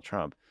beat Donald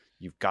Trump,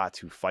 you've got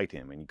to fight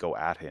him and go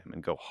at him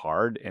and go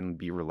hard and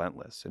be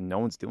relentless. And no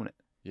one's doing it.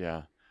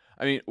 Yeah.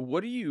 I mean,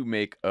 what do you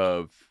make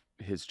of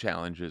his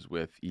challenges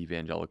with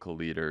evangelical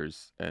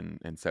leaders and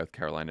South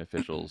Carolina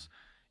officials?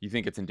 You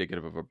think it's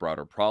indicative of a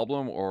broader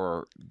problem,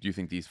 or do you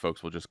think these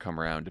folks will just come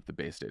around if the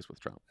base stays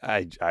with Trump?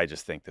 I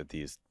just think that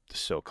these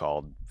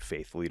so-called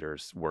faith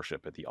leaders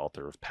worship at the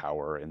altar of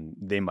power, and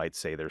they might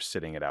say they're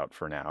sitting it out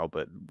for now,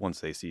 but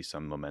once they see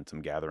some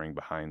momentum gathering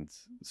behind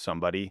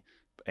somebody,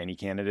 any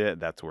candidate,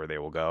 that's where they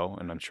will go.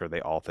 And I'm sure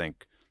they all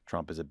think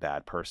Trump is a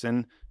bad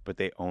person, but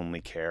they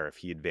only care if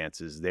he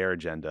advances their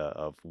agenda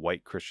of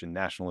white Christian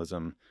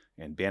nationalism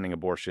and banning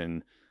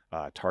abortion,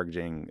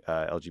 targeting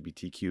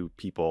LGBTQ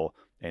people,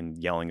 and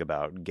yelling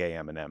about gay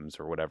M&Ms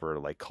or whatever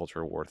like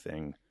culture war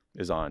thing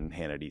is on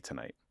Hannity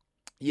tonight.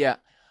 Yeah,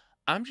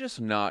 I'm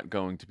just not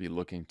going to be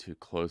looking too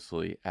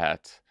closely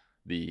at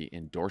the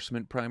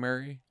endorsement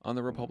primary on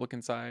the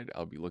Republican side.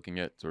 I'll be looking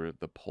at sort of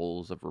the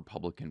polls of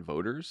Republican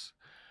voters.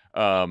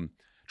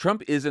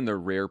 Trump is in the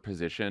rare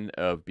position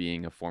of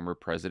being a former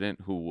president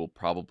who will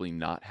probably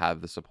not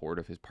have the support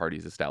of his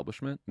party's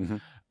establishment.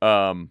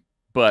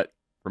 But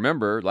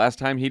remember, last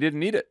time he didn't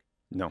need it.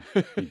 No,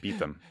 he beat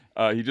them.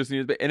 He just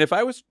needed, and if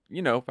I was,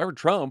 if I were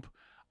Trump,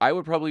 I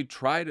would probably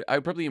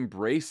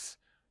embrace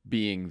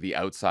being the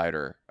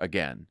outsider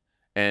again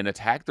and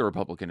attack the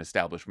Republican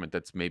establishment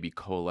that's maybe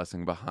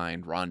coalescing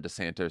behind Ron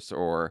DeSantis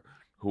or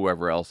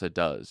whoever else it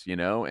does,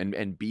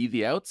 and be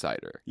the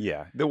outsider.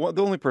 Yeah. The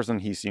only person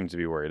he seems to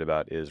be worried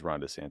about is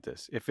Ron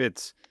DeSantis. If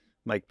it's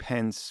Mike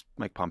Pence,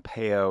 Mike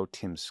Pompeo,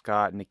 Tim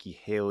Scott, Nikki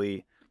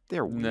Haley,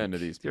 they're weak. None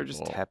of these people. They're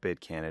just tepid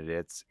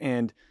candidates.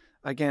 And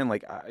again,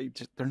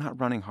 they're not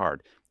running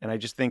hard. And I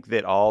just think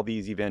that all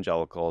these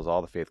evangelicals,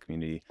 all the faith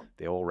community,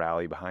 they will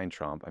rally behind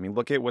Trump. I mean,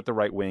 look at what the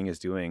right wing is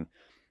doing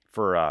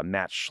for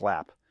Matt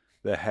Schlapp,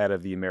 the head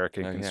of the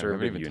American Conservative Union.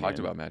 We haven't even talked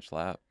about Matt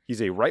Schlapp.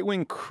 He's a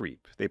right-wing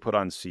creep they put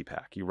on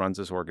CPAC. He runs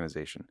this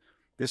organization.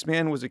 This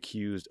man was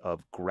accused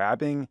of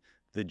grabbing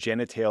the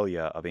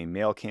genitalia of a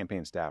male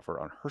campaign staffer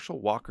on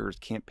Herschel Walker's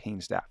campaign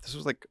staff. This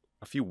was like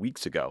a few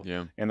weeks ago.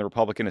 Yeah. And the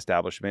Republican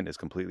establishment is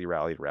completely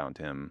rallied around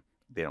him.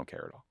 They don't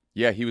care at all.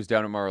 Yeah, he was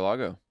down at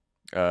Mar-a-Lago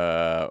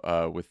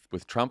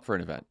with Trump for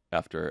an event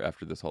after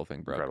this whole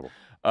thing broke.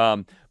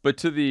 Incredible. But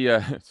to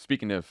the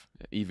speaking of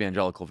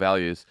evangelical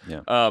values,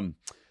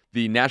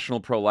 the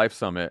National Pro-Life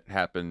Summit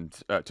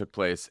took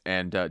place,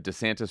 and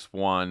DeSantis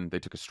won. They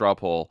took a straw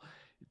poll.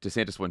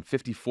 DeSantis won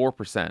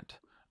 54%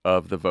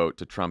 of the vote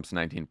to Trump's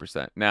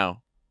 19%.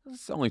 Now,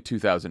 it's only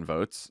 2,000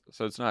 votes,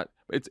 so it's not.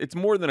 It's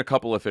more than a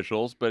couple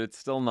officials, but it's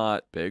still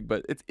not big.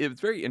 But it's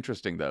very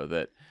interesting though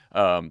that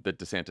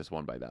DeSantis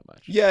won by that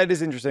much. Yeah, it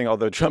is interesting.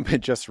 Although Trump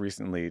had just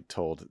recently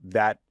told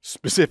that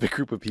specific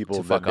group of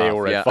people that they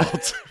were at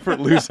fault for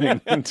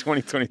losing in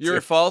 2022. You're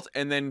at fault,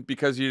 and then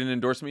because you didn't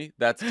endorse me,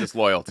 that's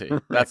disloyalty.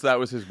 Right. That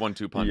was his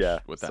 1-2 punch.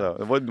 With that. So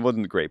it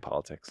wasn't great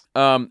politics.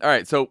 All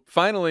right. So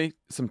finally,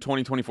 some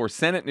 2024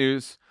 Senate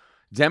news.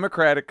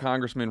 Democratic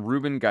Congressman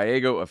Ruben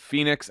Gallego of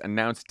Phoenix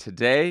announced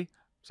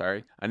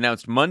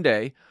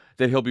Monday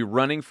that he'll be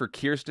running for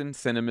Kyrsten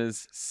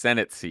Sinema's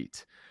Senate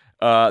seat.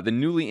 The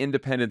newly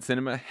independent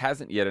Sinema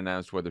hasn't yet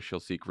announced whether she'll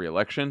seek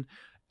re-election,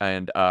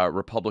 and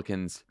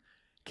Republicans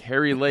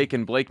Carrie Lake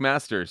and Blake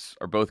Masters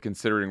are both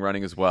considering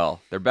running as well.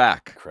 They're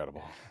back.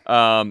 Incredible.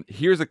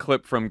 Here's a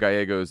clip from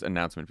Gallego's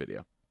announcement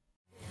video.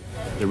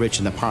 The rich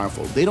and the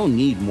powerful, they don't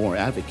need more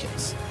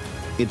advocates.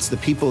 It's the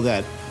people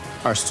that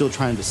are still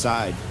trying to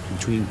decide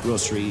between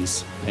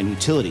groceries and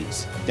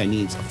utilities that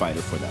needs a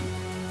fighter for them.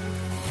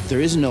 There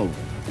is no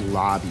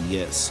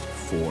lobbyist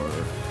for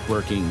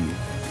working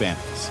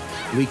families.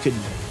 We could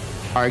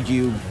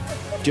argue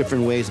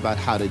different ways about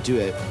how to do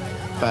it,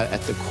 but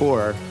at the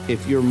core,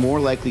 if you're more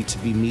likely to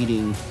be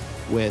meeting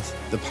with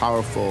the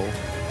powerful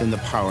than the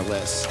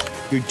powerless,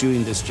 you're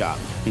doing this job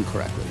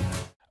incorrectly.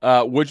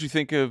 What'd you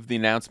think of the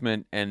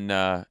announcement and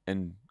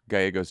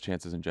Gallego's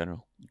chances in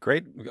general?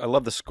 Great. I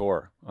love the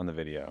score on the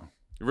video.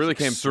 It really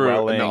came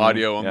through in the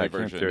audio-only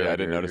version. I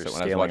didn't notice it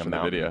when I was watching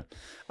the video.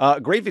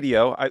 Great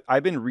video.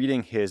 I've been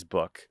reading his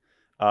book,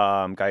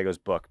 Gallego's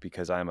book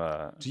because I'm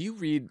a. Do you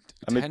read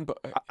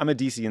I'm a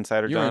DC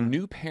insider, You're John. a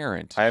new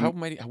parent.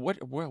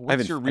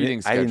 What's your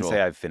reading schedule? I didn't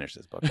say I've finished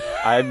this book.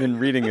 I've been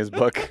reading his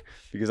book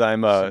because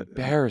I'm a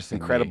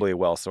incredibly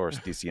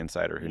well-sourced DC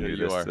insider who knew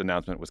this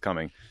announcement was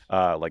coming,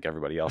 like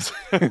everybody else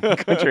in the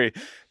country.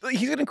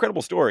 He's an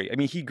incredible story. I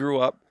mean, he grew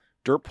up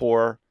dirt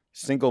poor,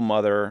 single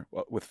mother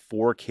with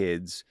 4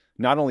 kids,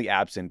 not only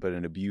absent, but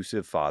an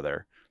abusive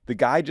father. The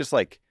guy just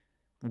like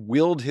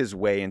willed his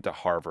way into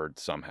Harvard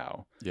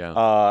somehow.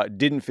 Yeah.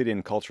 Didn't fit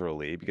in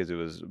culturally because it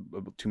was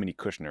too many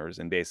Kushners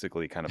and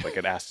basically kind of like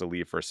got asked to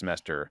leave for a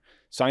semester.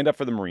 Signed up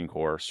for the Marine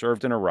Corps,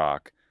 served in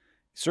Iraq,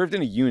 served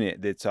in a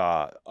unit that's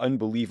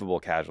unbelievable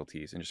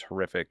casualties and just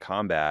horrific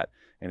combat,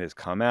 and has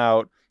come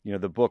out. You know,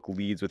 the book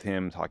leads with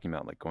him talking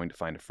about like going to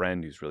find a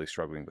friend who's really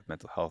struggling with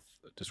mental health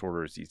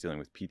disorders. He's dealing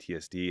with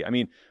PTSD. I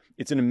mean,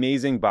 it's an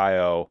amazing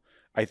bio.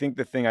 I think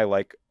the thing I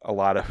like a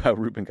lot about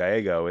Ruben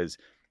Gallego is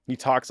he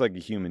talks like a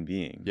human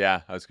being.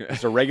 Yeah, I was gonna...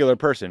 Just a regular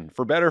person,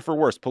 for better or for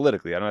worse,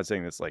 politically. I'm not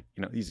saying this like,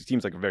 you know, he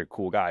seems like a very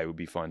cool guy who would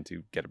be fun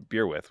to get a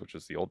beer with, which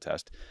was the old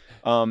test.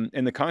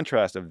 And the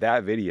contrast of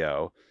that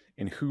video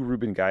and who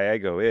Ruben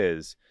Gallego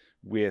is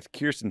with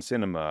Kirsten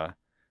Sinema,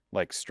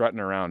 like strutting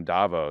around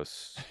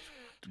Davos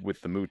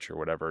with the mooch or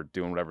whatever,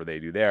 doing whatever they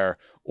do there,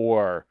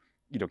 or,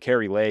 you know,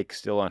 Carrie Lake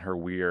still on her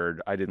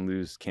weird I didn't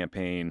lose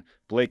campaign,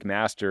 Blake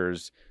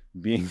Masters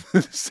being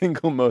the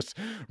single most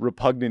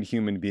repugnant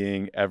human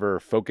being ever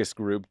focus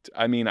grouped.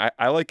 I mean,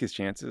 I like his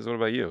chances. What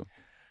about you?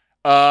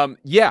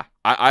 Yeah,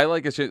 I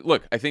like his chances.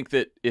 Look, I think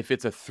that if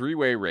it's a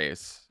 3-way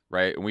race,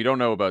 right, and we don't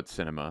know about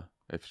Sinema,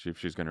 if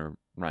she's going to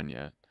run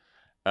yet,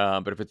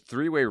 but if it's a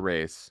 3-way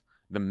race,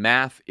 the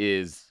math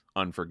is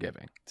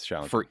unforgiving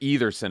for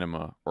either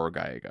Sinema or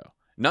Gallego.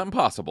 Not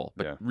impossible,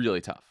 but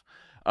really tough.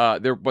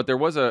 There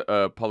was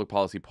a public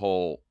policy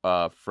poll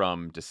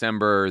from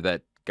December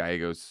that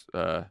Gallego's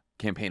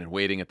campaign and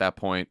waiting at that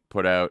point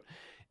put out,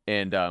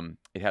 and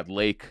it had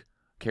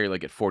Carrie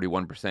Lake at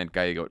 41%,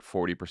 Gallego at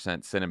 40%,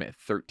 Sinema at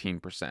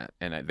 13%,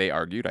 and they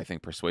argued, I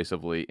think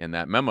persuasively in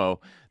that memo,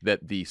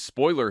 that the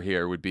spoiler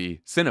here would be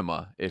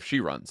Sinema if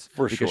she runs,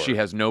 because she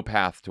has no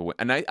path to win.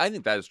 And I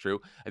think that is true.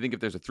 I think if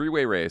there's a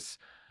 3-way race,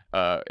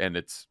 and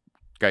it's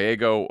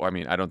Gallego, I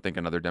mean, I don't think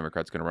another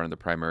Democrat's going to run in the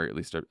primary, at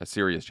least a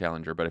serious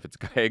challenger. But if it's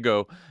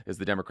Gallego as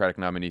the Democratic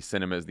nominee,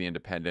 Sinema as the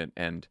independent,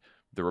 and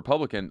the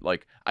Republican,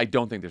 like, I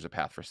don't think there's a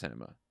path for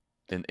Sinema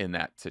in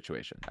that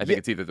situation. I think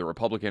it's either the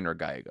Republican or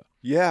Gallego.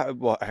 Yeah,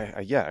 well,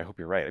 I hope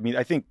you're right. I mean,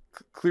 I think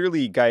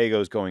clearly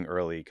Gallego's going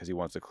early because he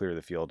wants to clear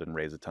the field and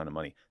raise a ton of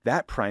money.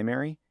 That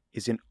primary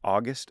is in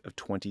August of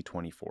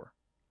 2024.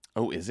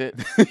 Oh, is it?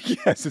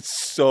 Yes, it's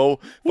so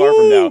far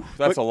from now.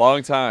 That's a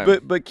long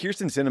time. But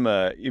Kirsten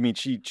Sinema, I mean,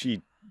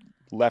 she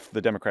left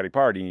the Democratic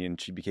Party and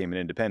she became an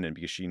independent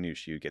because she knew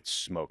she would get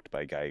smoked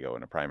by Gallego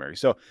in a primary.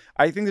 So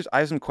I think I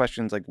have some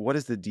questions like, what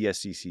does the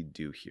DSCC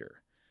do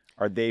here?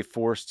 Are they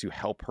forced to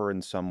help her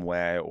in some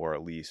way, or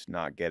at least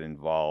not get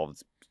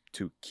involved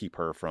to keep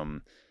her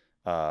from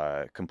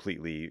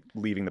completely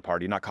leaving the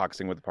party, not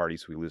caucusing with the party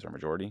so we lose our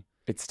majority?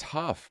 It's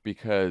tough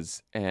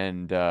because,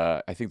 and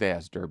I think they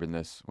asked Durbin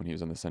this when he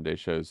was on the Sunday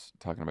shows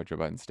talking about Joe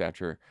Biden's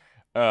stature.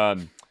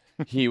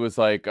 He was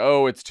like,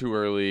 oh, it's too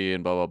early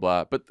and blah, blah,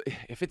 blah. But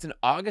if it's in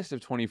August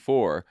of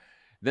 24,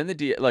 then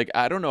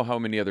I don't know how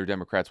many other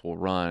Democrats will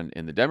run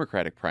in the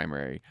Democratic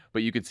primary,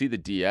 but you could see the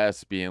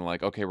DS being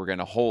like, okay, we're going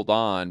to hold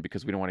on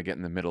because we don't want to get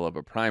in the middle of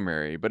a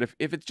primary. But if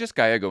it's just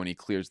Gallego and he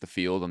clears the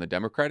field on the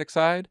Democratic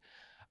side,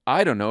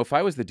 I don't know. If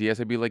I was the DS,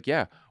 I'd be like,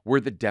 yeah, we're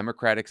the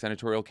Democratic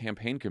Senatorial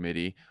Campaign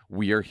Committee.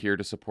 We are here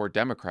to support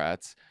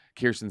Democrats.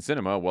 Kirsten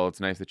Sinema, well,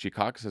 it's nice that she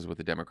caucuses with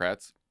the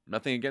Democrats.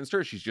 Nothing against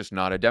her. She's just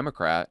not a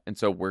Democrat. And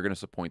so we're going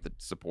to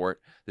support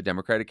the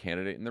Democratic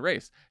candidate in the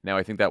race. Now,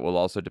 I think that will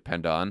also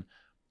depend on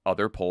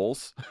other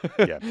polls.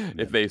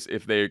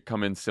 If they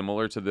come in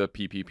similar to the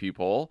PPP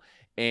poll,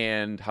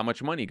 and how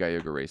much money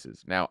Gallego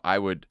raises. Now,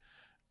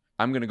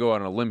 I'm going to go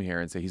out on a limb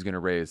here and say he's going to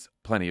raise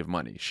plenty of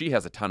money. She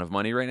has a ton of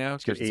money right now.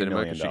 Kirsten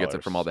Sinema, because she gets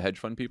it from all the hedge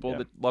fund people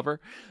that love her.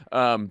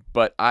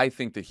 But I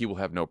think that he will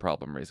have no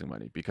problem raising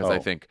money because I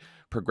think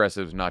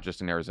progressives, not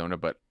just in Arizona,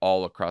 but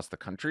all across the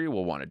country,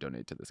 will want to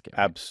donate to this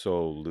campaign.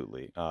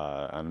 Absolutely.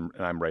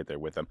 I'm right there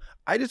with them.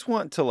 I just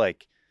want to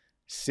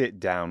sit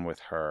down with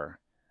her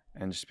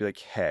and just be like,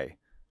 hey,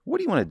 what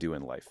do you want to do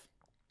in life?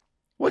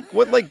 What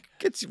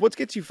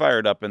gets you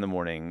fired up in the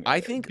morning? I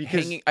think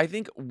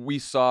we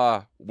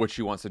saw what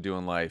she wants to do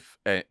in life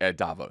at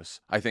Davos.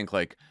 I think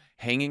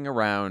hanging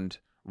around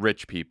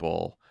rich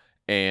people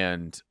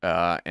and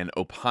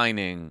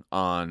opining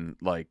on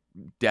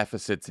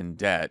deficits and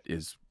debt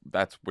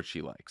that's what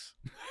she likes.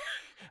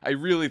 I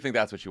really think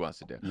that's what she wants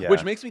to do. Yeah.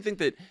 Which makes me think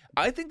that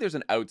I think there's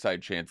an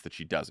outside chance that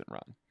she doesn't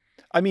run.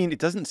 I mean, it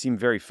doesn't seem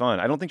very fun.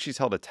 I don't think she's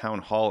held a town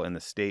hall in the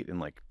state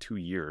in 2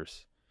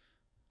 years.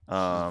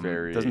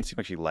 Doesn't seem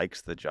like she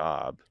likes the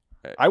job.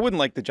 I wouldn't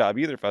like the job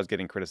either if I was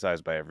getting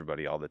criticized by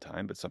everybody all the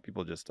time, but some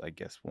people just, I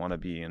guess, want to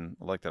be in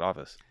elected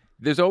office.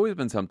 There's always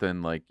been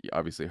something like,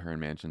 obviously her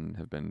and Manchin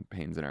have been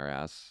pains in our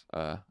ass,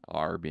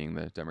 our being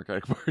the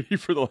Democratic Party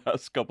for the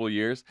last couple of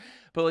years.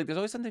 But like, there's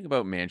always something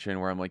about Manchin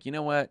where I'm like, you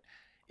know what?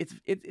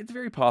 It's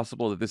very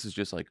possible that this is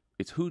just like,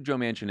 it's who Joe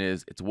Manchin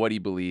is. It's what he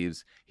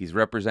believes. He's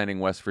representing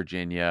West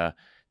Virginia.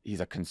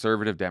 He's a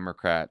conservative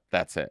Democrat.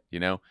 That's it, you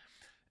know?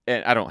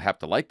 And I don't have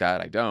to like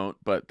that. I don't.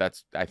 But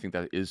I think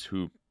that is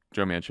who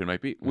Joe Manchin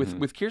might be.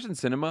 With Kyrsten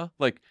Sinema,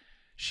 like,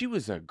 she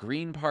was a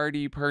Green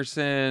Party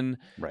person.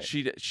 Right.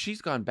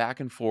 She's gone back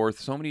and forth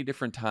so many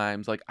different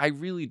times. Like, I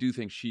really do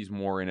think she's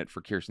more in it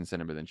for Kyrsten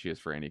Sinema than she is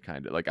for any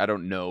kind of, like, I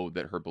don't know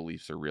that her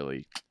beliefs are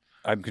really.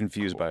 I'm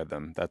confused by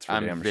them. That's for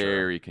damn sure. I'm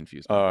very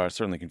confused. By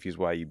certainly confused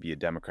why you'd be a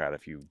Democrat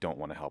if you don't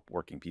want to help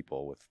working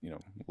people with,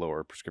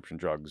 lower prescription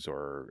drugs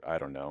or, I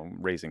don't know,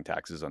 raising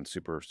taxes on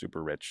super,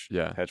 super rich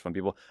hedge fund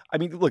people. I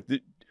mean, look,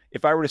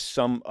 if I were to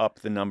sum up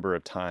the number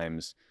of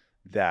times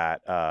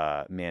that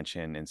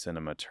Manchin and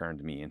Sinema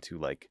turned me into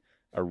like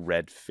a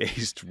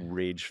red-faced,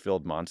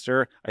 rage-filled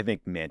monster, I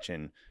think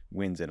Manchin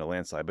wins in a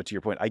landslide. But to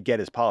your point, I get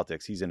his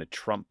politics. He's in a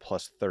Trump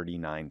plus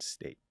 39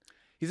 state.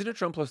 He's in a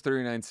Trump plus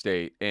 39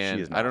 state,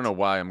 and I don't know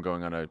why I'm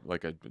going on a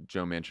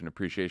Joe Manchin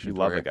appreciation. You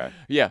love the guy.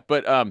 Yeah,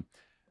 but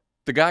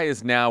the guy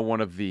is now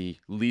one of the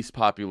least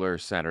popular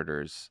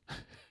senators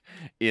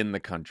in the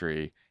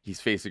country.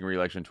 He's facing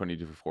re-election in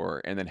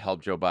 2024, and then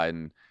helped Joe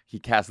Biden. He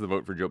cast the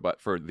vote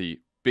for the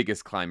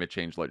biggest climate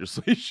change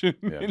legislation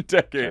in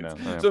decades.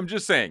 I know. So I'm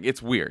just saying,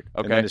 it's weird.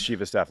 Okay, and then his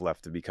chief of staff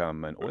left to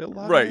become an oil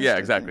lobbyist. Right? Yeah,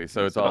 exactly.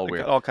 So it's all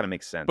weird. It all kind of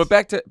makes sense. But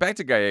back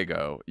to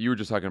Gallego, you were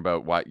just talking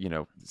about why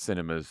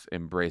Sinema's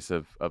embrace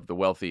of the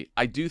wealthy.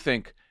 I do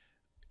think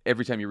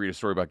every time you read a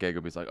story about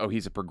Gallego, it's like, oh,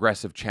 he's a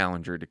progressive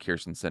challenger to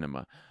Kyrsten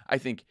Sinema. I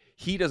think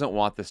he doesn't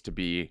want this to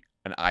be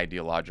an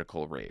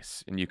ideological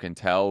race, and you can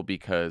tell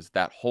because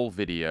that whole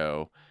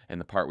video and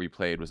the part we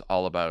played was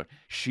all about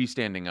she's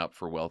standing up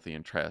for wealthy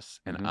interests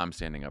and I'm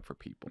standing up for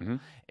people.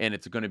 And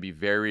it's going to be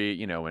very,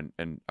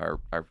 and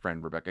our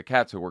friend Rebecca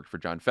Katz, who worked for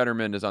John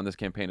Fetterman, is on this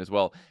campaign as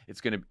well.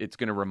 It's going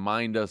to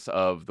remind us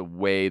of the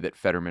way that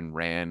Fetterman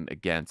ran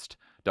against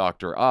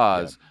Dr.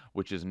 Oz,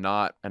 which is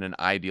not in an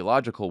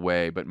ideological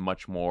way, but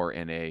much more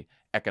in a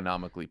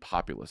economically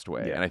populist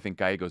way. And I think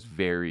Gallego's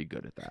very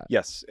good at that.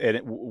 Yes,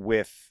 and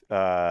with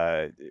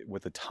a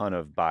ton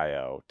of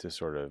bio to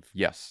sort of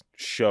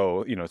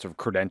show, sort of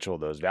credential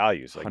those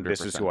values. Like 100%.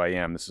 This is who I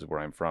am, this is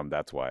where I'm from,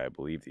 that's why I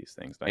believe these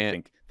things. And I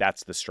think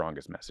that's the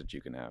strongest message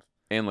you can have.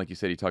 And like you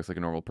said, he talks like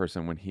a normal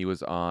person. When he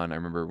was on, I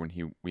remember when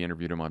we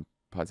interviewed him on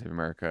Pod Save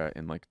America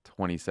in like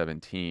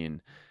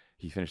 2017.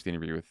 He finished the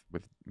interview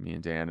with me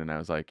and Dan, and I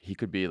was like, he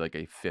could be like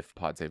a 5th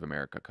Pod Save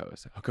America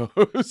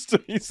co-host.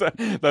 He said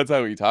that's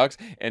how he talks,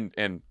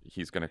 and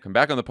he's going to come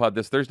back on the pod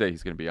this Thursday.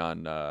 He's going to be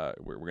on.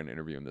 We're going to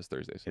interview him this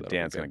Thursday. So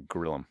Dan's going to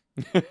grill him.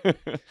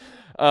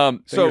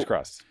 Fingers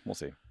crossed. We'll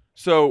see.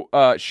 So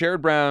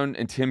Sherrod Brown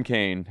and Tim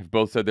Kaine have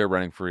both said they're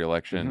running for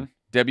re-election.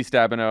 Debbie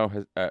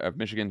Stabenow of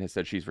Michigan has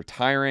said she's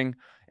retiring,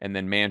 and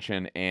then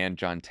Manchin and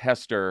John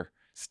Tester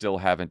still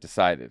haven't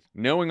decided.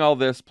 Knowing all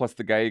this, plus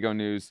the Gallego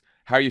news,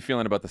 how are you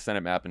feeling about the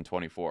Senate map in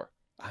 24?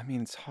 I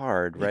mean, it's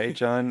hard, right,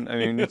 John? I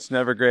mean, it's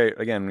never great.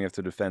 Again, we have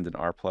to defend an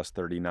R plus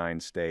 39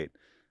 state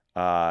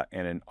and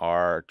an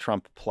R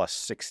Trump plus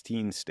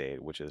 16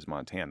 state, which is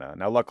Montana.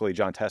 Now, luckily,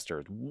 John Tester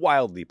is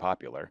wildly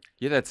popular.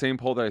 Yeah, that same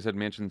poll that I said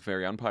Manchin's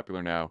very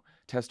unpopular now.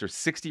 Tester,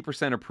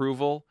 60%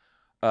 approval,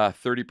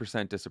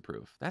 30%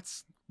 disapprove.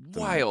 That's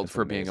wild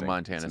for being a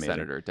Montana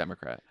senator,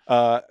 Democrat.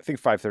 I think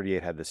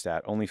 538 had the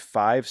stat. Only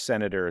 5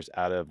 senators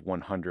out of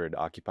 100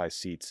 occupy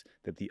seats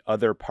that the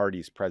other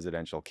party's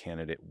presidential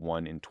candidate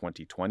won in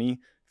 2020.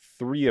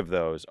 3 of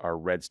those are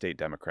red state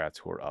Democrats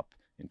who are up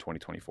in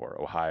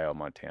 2024, Ohio,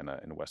 Montana,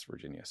 and West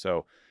Virginia.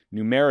 So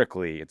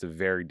numerically, it's a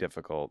very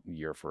difficult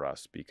year for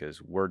us because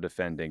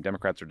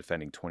Democrats are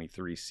defending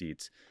 23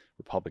 seats.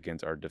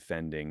 Republicans are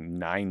defending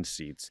 9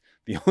 seats.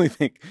 The only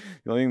thing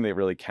that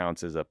really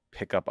counts as a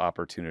pickup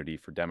opportunity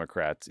for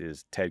Democrats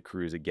is Ted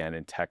Cruz again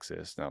in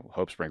Texas. Now,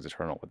 hope springs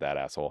eternal with that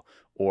asshole.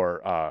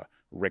 Or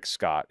Rick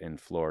Scott in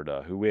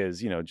Florida, who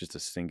is, just a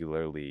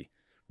singularly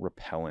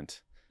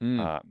repellent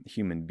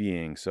human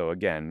being. So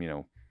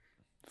again,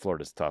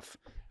 Florida's tough.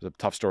 It was a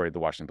tough story at the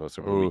Washington Post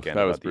over the weekend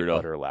about the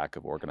utter lack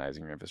of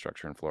organizing your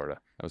infrastructure in Florida.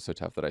 That was so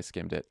tough that I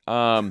skimmed it.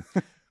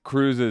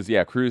 Cruz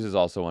is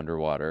also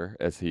underwater,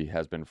 as he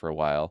has been for a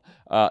while.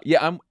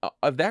 I'm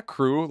of that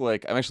crew.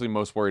 Like, I'm actually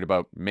most worried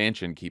about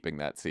Manchin keeping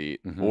that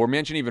seat, or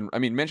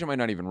Manchin might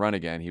not even run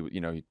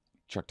again.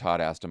 Chuck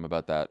Todd asked him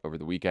about that over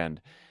the weekend,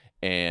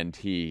 and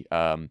he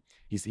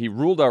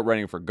ruled out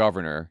running for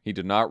governor. He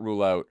did not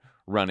rule out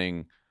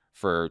running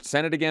for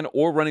Senate again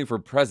or running for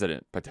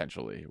president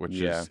potentially, which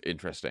is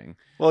interesting.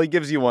 Well, he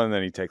gives you one and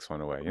then he takes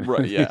one away.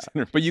 Right, yeah.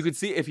 But you could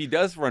see if he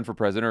does run for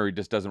president or he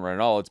just doesn't run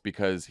at all, it's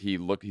because he's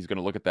going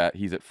to look at that.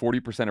 He's at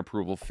 40%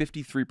 approval,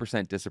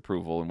 53%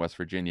 disapproval in West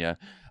Virginia.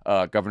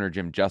 Governor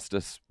Jim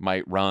Justice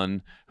might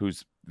run,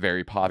 who's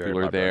very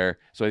popular there.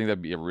 So I think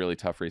that'd be a really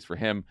tough race for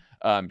him.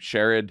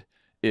 Sherrod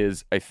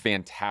is a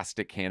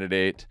fantastic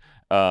candidate.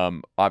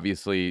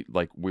 Obviously,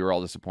 like, we were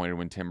all disappointed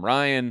when Tim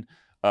Ryan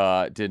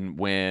didn't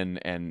win,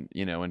 and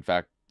in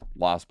fact,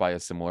 lost by a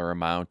similar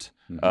amount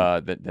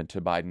than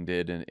to Biden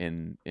did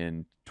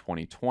in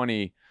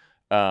 2020.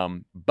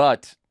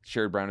 But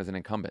Sherrod Brown is an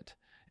incumbent,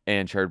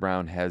 and Sherrod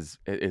Brown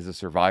is a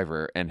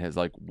survivor and has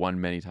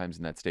won many times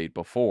in that state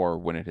before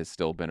when it has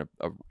still been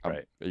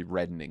a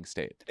reddening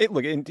state.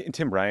 Look, in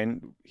Tim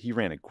Ryan, he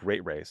ran a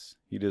great race.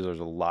 He deserves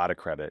a lot of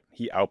credit.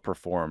 He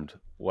outperformed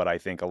what I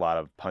think a lot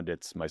of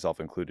pundits, myself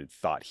included,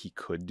 thought he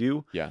could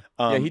do. Yeah,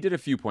 he did a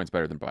few points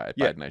better than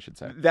Biden, I should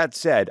say. That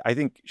said, I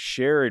think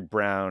Sherrod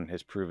Brown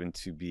has proven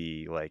to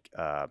be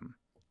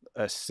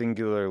a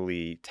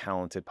singularly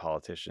talented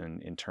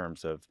politician in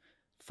terms of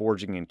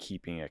forging and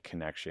keeping a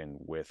connection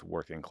with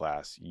working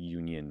class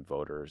union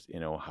voters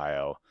in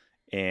Ohio.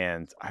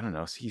 And I don't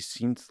know, he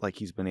seems like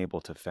he's been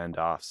able to fend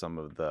off some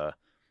of the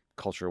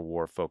culture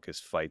war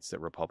focused fights that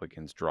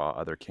Republicans draw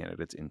other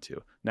candidates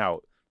into.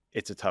 Now,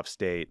 it's a tough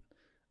state.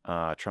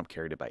 Trump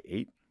carried it by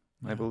 8,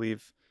 I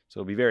believe.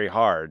 So it'll be very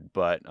hard,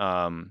 but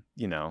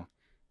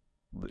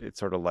it's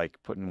sort of like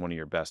putting one of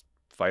your best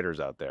fighters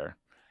out there.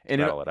 And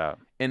battle it out.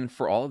 And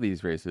for all of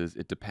these races,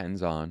 it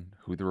depends on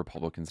who the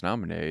Republicans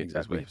nominate,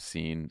 as we've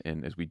seen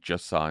and as we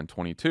just saw in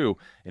 22,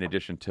 in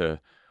addition to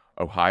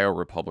Ohio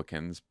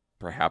Republicans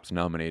perhaps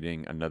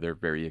nominating another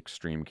very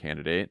extreme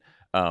candidate.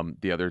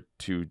 The other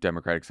 2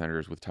 Democratic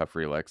senators with tough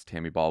reelects,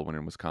 Tammy Baldwin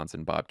in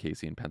Wisconsin, Bob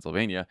Casey in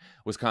Pennsylvania.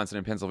 Wisconsin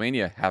and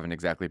Pennsylvania haven't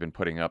exactly been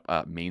putting up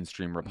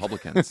mainstream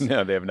Republicans.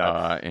 No, they have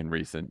not. In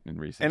recent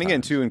and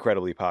again, times. 2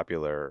 incredibly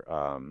popular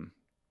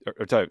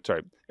sorry,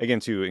 again,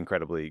 2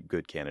 incredibly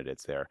good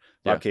candidates there.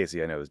 Bob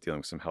Casey, I know, is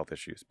dealing with some health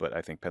issues, but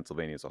I think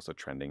Pennsylvania is also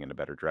trending in a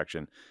better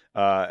direction.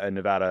 In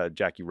Nevada,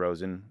 Jackie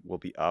Rosen will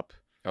be up.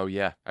 Oh,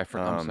 yeah. I'm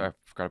sorry, I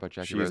forgot about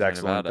Jackie Rosen. She's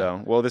excellent,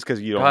 though. Well, this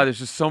because you don't... God, there's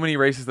just so many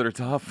races that are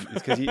tough.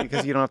 It's because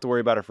you don't have to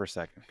worry about her for a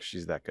second.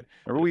 She's that good.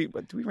 Remember, we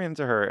ran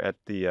into her at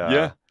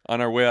the...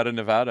 on our way out of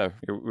Nevada.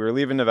 We were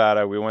leaving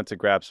Nevada. We went to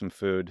grab some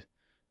food.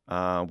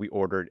 We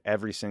ordered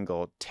every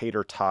single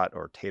tater tot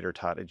or tater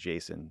tot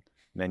adjacent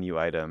menu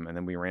item, and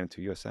then we ran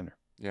into U.S. Senator.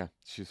 Yeah,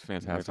 she's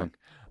fantastic.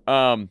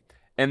 And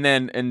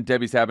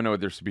Debbie Sabino,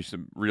 there should be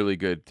some really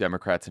good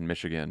Democrats in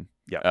Michigan.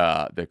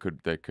 That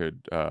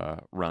could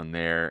run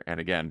there. And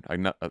again,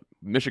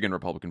 Michigan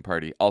Republican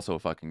Party also a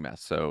fucking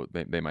mess, so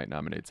they might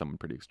nominate someone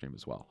pretty extreme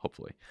as well.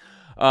 Hopefully.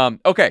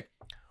 Okay,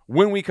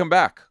 when we come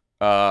back,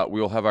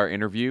 we will have our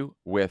interview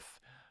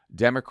with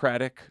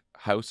Democratic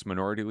House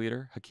Minority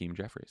Leader Hakeem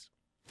Jeffries.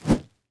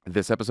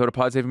 This episode of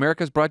Pod Save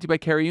America is brought to you by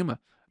Cariuma,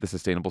 the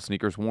sustainable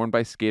sneakers worn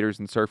by skaters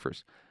and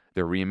surfers.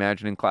 They're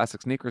reimagining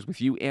classic sneakers with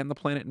you and the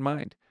planet in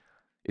mind.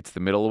 It's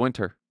the middle of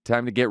winter.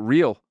 Time to get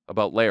real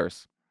about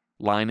layers,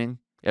 lining,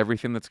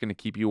 everything that's going to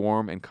keep you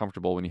warm and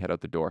comfortable when you head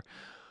out the door.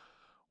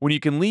 When you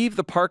can leave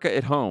the parka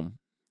at home,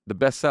 the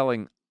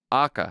best-selling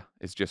Aka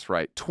is just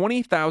right.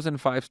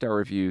 20,000 5-star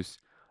reviews,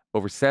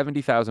 over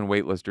 70,000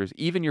 waitlisters.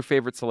 Even your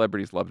favorite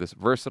celebrities love this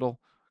versatile,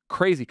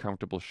 crazy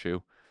comfortable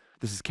shoe.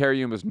 This is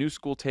Cariuma's new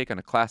school take on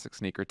a classic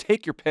sneaker.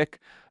 Take your pick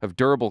of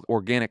durable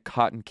organic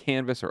cotton,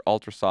 canvas, or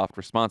ultra-soft,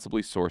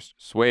 responsibly sourced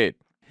suede.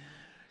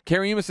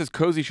 Cariuma says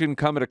cozy shouldn't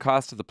come at a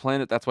cost to the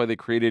planet. That's why they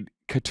created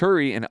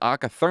Katuri and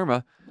Aka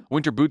Therma,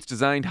 winter boots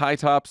designed high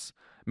tops,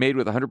 made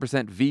with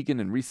 100% vegan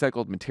and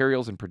recycled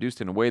materials and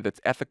produced in a way that's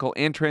ethical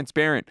and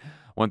transparent.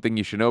 One thing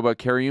you should know about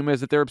Cariuma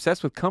is that they're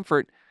obsessed with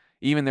comfort.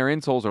 Even their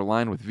insoles are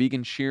lined with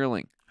vegan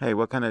shearling. Hey,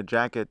 what kind of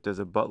jacket does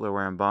a butler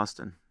wear in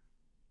Boston?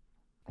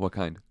 What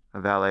kind? A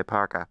valet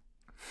parka.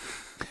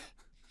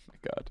 My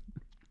God.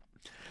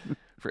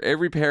 For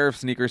every pair of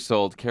sneakers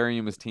sold,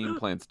 Cariuma's team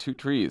plants 2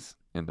 trees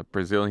in the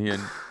Brazilian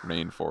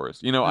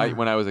rainforest.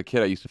 When I was a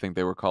kid, I used to think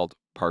they were called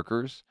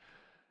Parkers,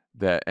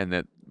 because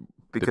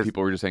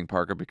people were just saying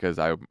Parker because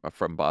I'm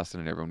from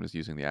Boston and everyone was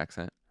using the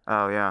accent.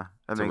 Oh, yeah.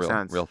 That makes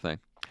sense. Real thing.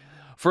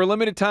 For a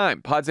limited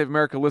time, Pod Save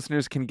America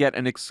listeners can get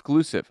an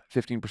exclusive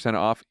 15%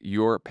 off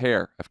your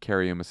pair of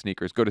Cariuma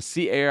sneakers. Go to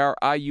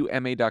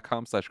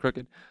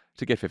cariuma.com/crooked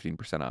to get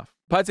 15% off.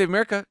 Pod Save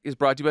America is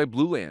brought to you by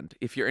Blue Land.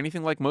 If you're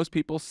anything like most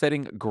people,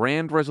 setting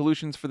grand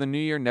resolutions for the new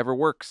year never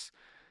works.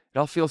 It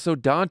all feels so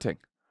daunting.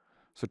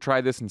 So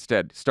try this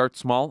instead. Start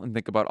small and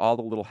think about all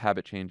the little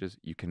habit changes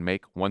you can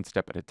make one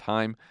step at a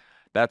time.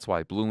 That's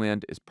why Blue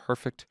Land is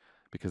perfect,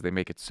 because they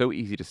make it so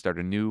easy to start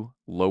a new,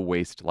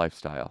 low-waste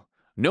lifestyle.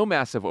 No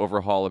massive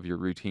overhaul of your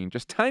routine,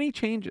 just tiny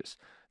changes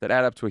that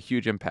add up to a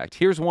huge impact.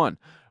 Here's one.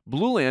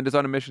 Blue Land is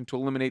on a mission to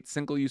eliminate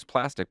single-use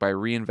plastic by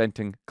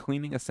reinventing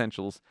cleaning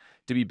essentials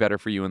to be better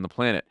for you and the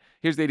planet.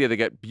 Here's the idea. They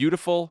get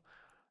beautiful,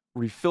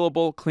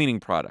 refillable cleaning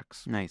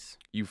products. Nice.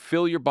 You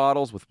fill your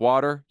bottles with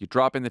water, you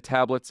drop in the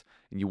tablets,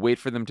 and you wait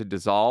for them to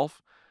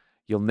dissolve.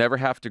 You'll never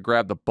have to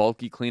grab the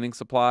bulky cleaning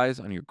supplies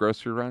on your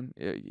grocery run.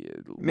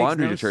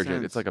 Laundry detergent,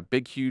 sense. It's like a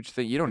big, huge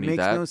thing. You don't need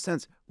Makes that. no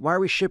sense. Why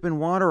are we shipping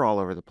water all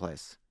over the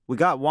place? We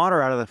got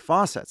water out of the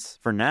faucets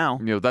for now.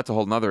 That's a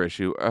whole nother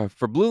issue.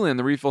 For Blue Land,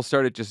 the refill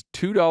start at just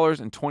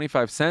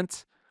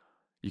 $2.25.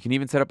 You can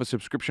even set up a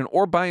subscription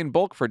or buy in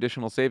bulk for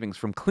additional savings.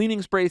 From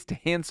cleaning sprays to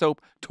hand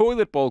soap,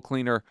 toilet bowl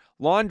cleaner,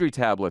 laundry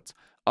tablets,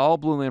 All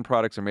Blue Land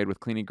products are made with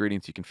clean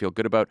ingredients you can feel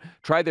good about.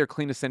 Try their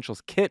Clean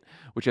Essentials kit,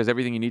 which has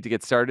everything you need to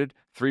get started.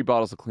 3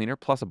 bottles of cleaner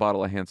plus a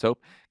bottle of hand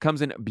soap.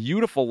 Comes in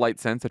beautiful light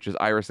scents such as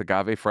iris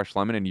agave, fresh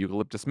lemon, and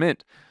eucalyptus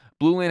mint.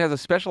 Blue Land has a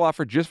special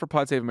offer just for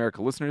Pod Save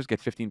America listeners. Get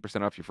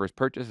 15% off your first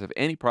purchase of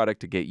any product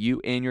to get you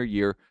and your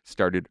year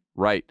started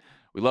right.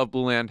 We love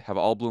Blue Land, have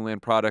all Blue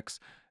Land products.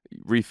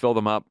 Refill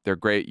them up. They're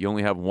great. You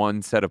only have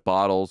one set of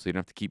bottles, so you don't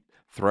have to keep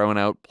throwing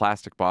out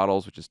plastic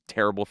bottles, which is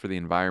terrible for the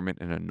environment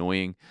and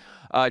annoying.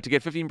 To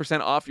get 15%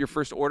 off your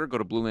first order, go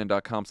to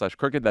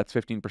blueland.com/crooked. That's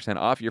 15%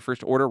 off your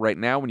first order right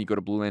now when you go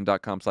to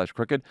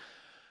blueland.com/crooked.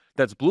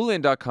 That's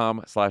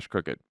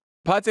blueland.com/crooked.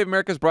 Pod Save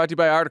America is brought to you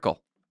by Article.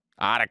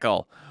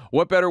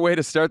 What better way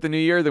to start the new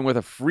year than with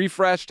a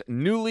refreshed,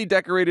 newly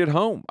decorated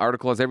home?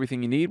 Article has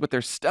everything you need with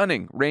their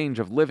stunning range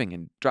of living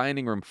and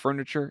dining room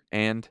furniture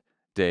and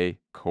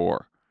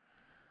decor.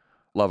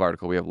 Love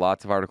Article. We have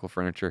lots of Article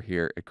furniture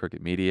here at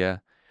Crooked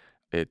Media.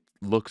 It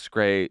looks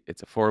great.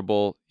 It's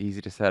affordable,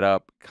 easy to set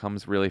up,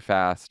 comes really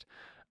fast.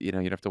 You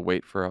don't have to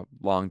wait for a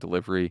long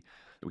delivery.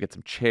 We get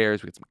some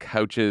chairs, we get some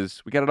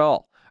couches, we got it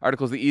all.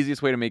 Article is the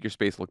easiest way to make your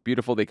space look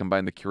beautiful. They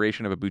combine the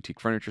curation of a boutique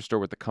furniture store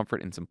with the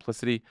comfort and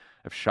simplicity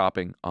of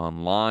shopping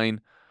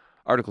online.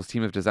 Article's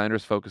team of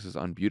designers focuses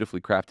on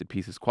beautifully crafted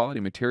pieces, quality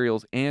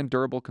materials, and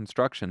durable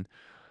construction.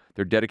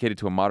 They're dedicated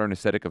to a modern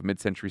aesthetic of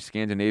mid-century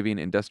Scandinavian,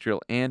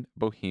 industrial, and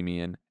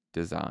bohemian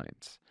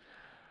designs.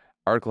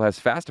 Article has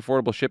fast,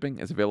 affordable shipping,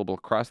 is available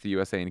across the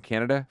USA and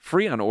Canada,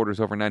 free on orders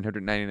over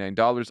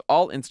 $999.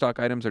 All in-stock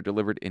items are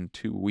delivered in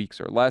 2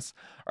 weeks or less.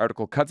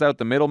 Article cuts out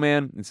the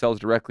middleman and sells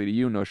directly to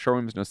you. No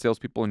showrooms, no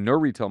salespeople, and no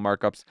retail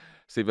markups.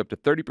 Save up to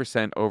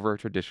 30% over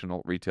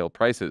traditional retail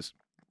prices.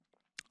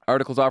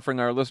 Article's offering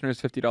our listeners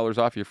 $50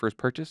 off your first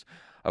purchase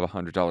of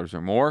 $100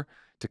 or more.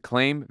 To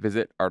claim,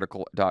 visit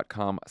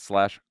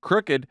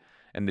article.com/crooked,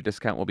 and the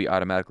discount will be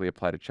automatically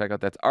applied at checkout.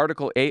 That's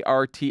Article,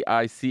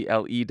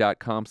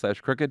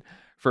 ARTICLE.com/crooked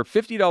for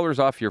 $50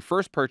 off your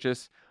first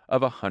purchase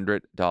of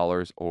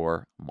 $100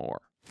 or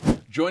more.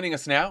 Joining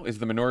us now is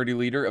the minority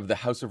leader of the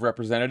House of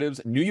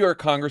Representatives, New York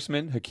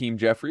Congressman Hakeem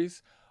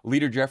Jeffries.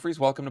 Leader Jeffries,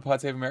 welcome to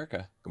Pod Save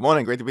America. Good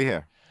morning. Great to be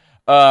here.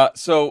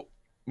 So,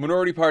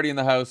 minority party in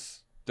the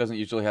House doesn't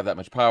usually have that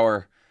much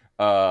power.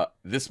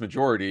 This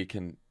majority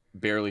can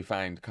barely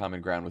find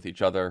common ground with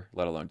each other,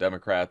 let alone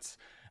Democrats.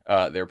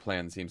 Their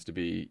plan seems to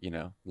be,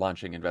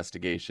 launching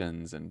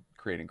investigations and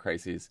creating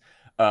crises.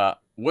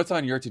 What's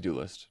on your to-do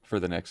list for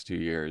the next 2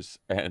 years?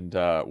 And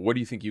what do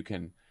you think you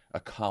can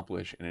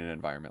accomplish in an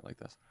environment like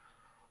this?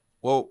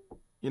 Well,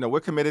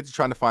 we're committed to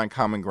trying to find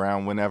common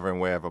ground whenever and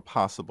wherever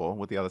possible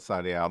with the other side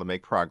of the aisle to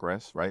make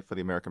progress, right, for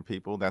the American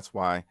people. That's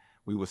why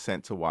we were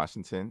sent to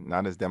Washington,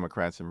 not as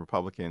Democrats and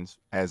Republicans,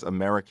 as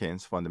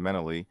Americans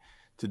fundamentally,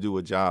 to do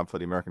a job for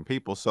the American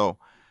people. So,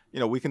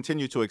 we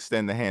continue to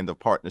extend the hand of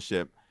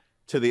partnership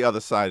to the other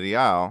side of the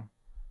aisle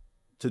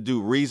to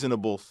do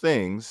reasonable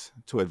things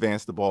to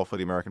advance the ball for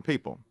the American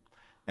people.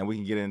 And we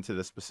can get into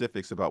the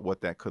specifics about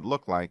what that could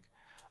look like.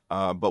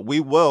 But we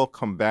will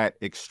combat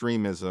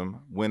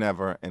extremism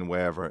whenever and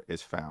wherever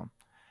it's found.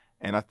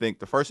 And I think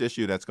the first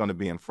issue that's going to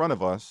be in front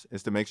of us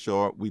is to make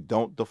sure we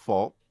don't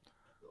default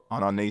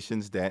on our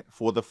nation's debt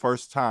for the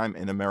first time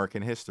in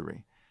American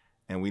history.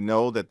 And we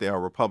know that there are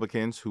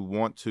Republicans who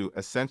want to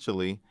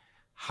essentially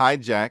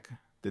hijack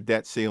the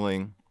debt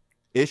ceiling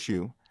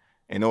issue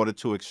in order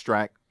to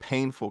extract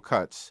painful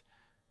cuts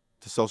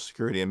to Social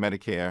Security and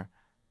Medicare.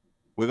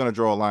 We're going to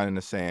draw a line in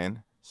the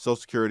sand. Social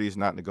Security is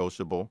not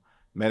negotiable.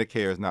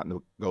 Medicare is not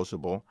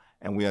negotiable.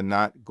 And we are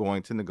not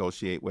going to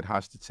negotiate with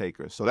hostage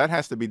takers. So that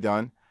has to be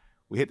done.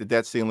 We hit the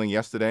debt ceiling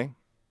yesterday.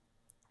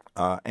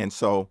 And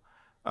so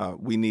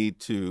we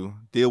need to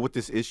deal with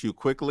this issue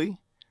quickly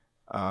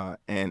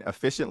and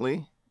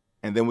efficiently,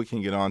 and then we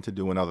can get on to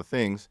doing other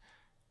things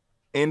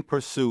in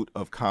pursuit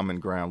of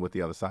common ground with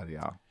the other side of the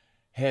aisle.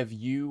 Have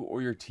you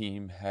or your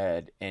team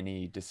had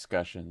any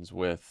discussions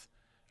with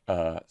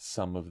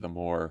some of the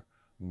more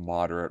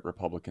moderate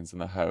Republicans in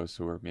the House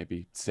who are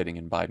maybe sitting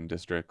in Biden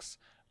districts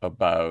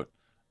about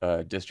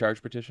a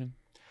discharge petition?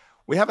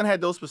 We haven't had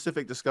those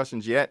specific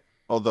discussions yet,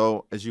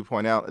 although, as you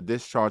point out, a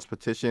discharge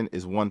petition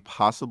is one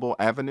possible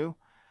avenue.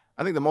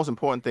 I think the most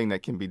important thing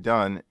that can be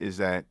done is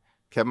that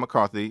Kevin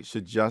McCarthy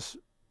should just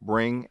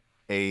bring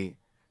a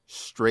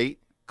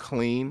straight,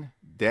 clean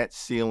debt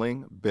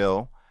ceiling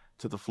bill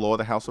to the floor of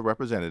the House of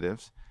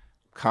Representatives,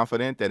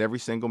 confident that every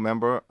single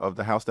member of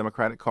the House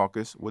Democratic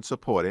Caucus would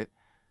support it,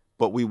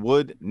 but we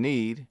would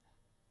need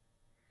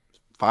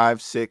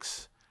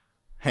 5-6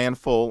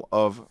 handful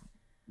of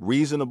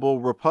reasonable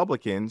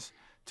Republicans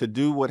to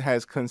do what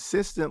has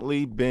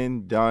consistently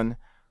been done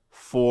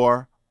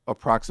for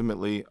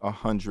approximately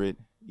 100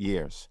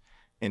 years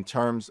in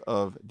terms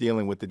of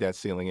dealing with the debt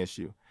ceiling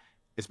issue.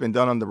 It's been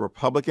done under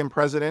Republican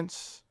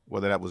presidents,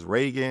 whether that was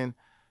Reagan,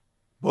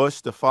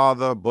 Bush the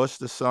father, Bush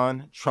the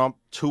son, Trump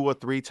 2 or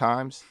 3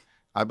 times.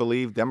 I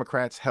believe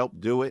Democrats helped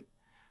do it.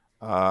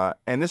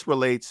 And this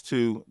relates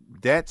to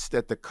debts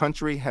that the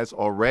country has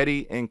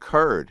already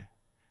incurred.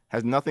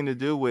 Has nothing to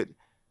do with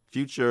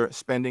future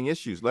spending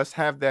issues. Let's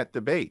have that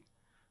debate.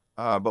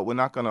 but we're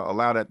not going to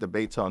allow that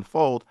debate to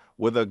unfold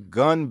with a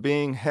gun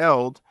being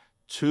held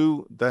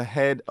to the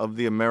head of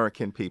the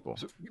American people.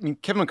 So, I mean,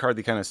 Kevin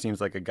McCarthy kind of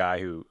seems like a guy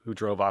who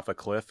drove off a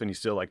cliff and he's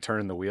still like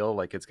turning the wheel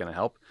like it's going to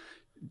help.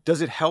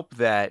 Does it help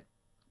that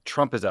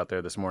Trump is out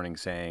there this morning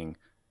saying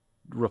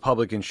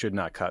Republicans should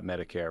not cut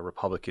Medicare,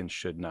 Republicans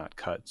should not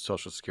cut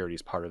Social Security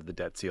as part of the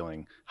debt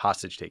ceiling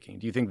hostage taking?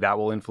 Do you think that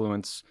will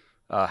influence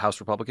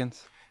House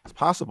Republicans? It's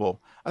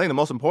possible. I think the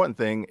most important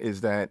thing is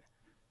that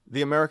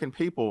the American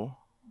people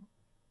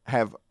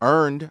have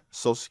earned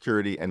Social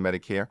Security and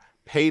Medicare,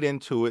 paid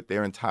into it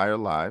their entire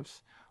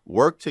lives,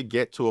 worked to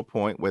get to a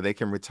point where they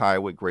can retire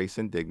with grace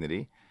and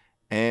dignity.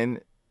 And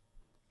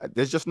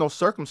there's just no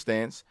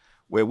circumstance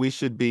where we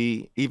should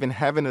be even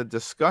having a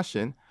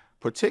discussion,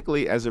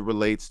 particularly as it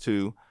relates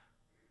to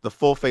the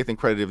full faith and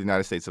credit of the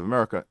United States of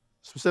America.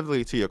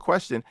 Specifically to your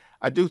question,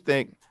 I do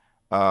think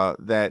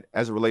that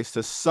as it relates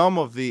to some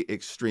of the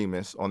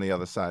extremists on the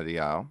other side of the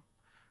aisle,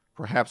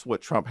 perhaps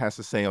what Trump has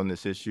to say on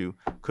this issue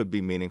could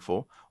be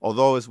meaningful.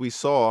 Although, as we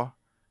saw,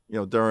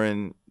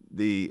 during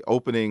the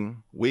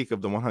opening week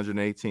of the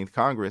 118th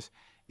Congress,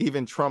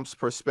 even Trump's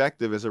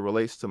perspective as it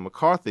relates to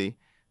McCarthy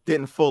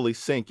didn't fully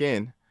sink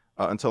in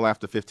until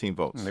after 15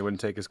 votes. And they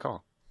wouldn't take his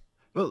call.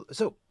 Well,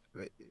 so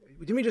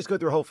didn't we just go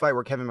through a whole fight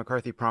where Kevin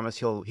McCarthy promised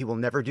he will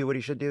never do what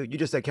he should do? You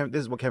just said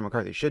this is what Kevin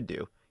McCarthy should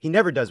do. He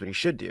never does what he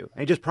should do,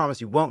 and he just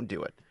promised he won't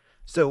do it.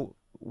 So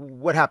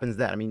what happens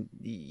then? I mean,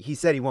 he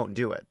said he won't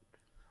do it.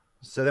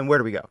 So then where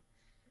do we go?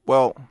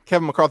 Well,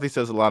 Kevin McCarthy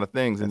says a lot of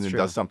things and That's then true.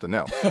 does something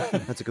else.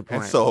 That's a good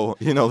point. And so,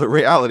 the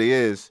reality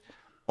is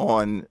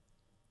on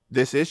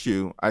this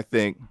issue, I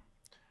think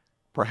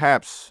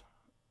perhaps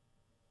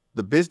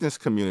the business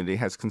community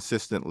has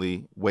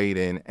consistently weighed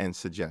in and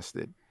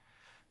suggested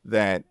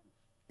that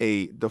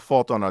a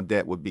default on our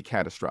debt would be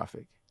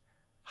catastrophic,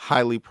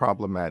 highly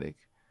problematic,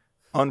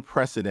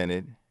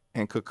 unprecedented,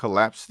 and could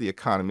collapse the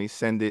economy,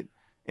 send it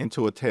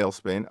into a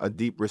tailspin, a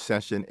deep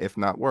recession, if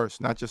not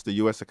worse, not just the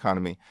U.S.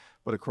 economy,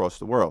 but across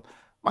the world.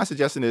 My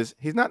suggestion is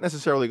he's not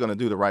necessarily going to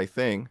do the right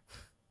thing,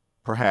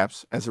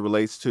 perhaps, as it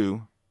relates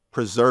to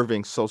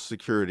preserving Social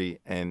Security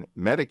and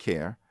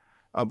Medicare,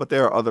 but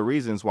there are other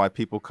reasons why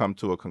people come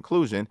to a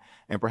conclusion,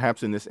 and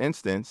perhaps in this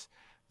instance,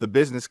 the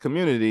business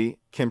community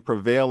can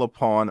prevail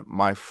upon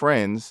my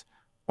friends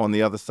on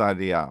the other side of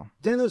the aisle.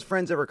 Didn't those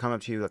friends ever come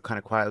up to you kind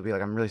of quietly, be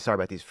like, "I'm really sorry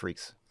about these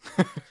freaks"?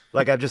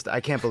 Like, I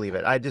can't believe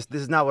it. This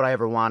is not what I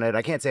ever wanted.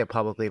 I can't say it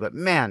publicly, but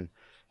man,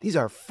 these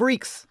are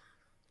freaks.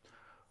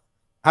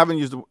 I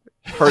haven't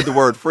heard the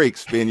word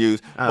freaks being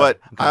used, but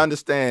okay. I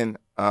understand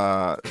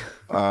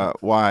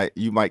why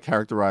you might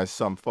characterize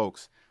some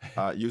folks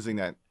using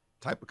that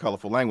type of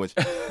colorful language.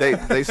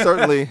 They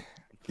certainly,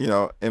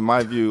 in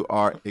my view,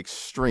 are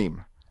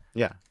extreme.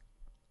 Yeah.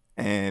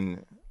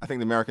 And I think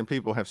the American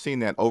people have seen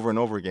that over and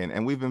over again,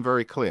 and we've been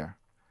very clear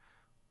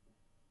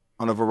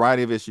on a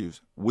variety of issues.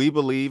 We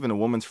believe in a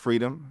woman's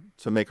freedom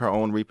to make her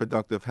own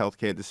reproductive health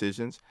care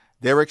decisions.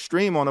 They're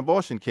extreme on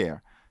abortion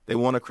care. They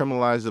want to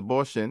criminalize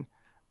abortion,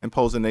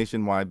 impose a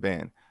nationwide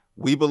ban.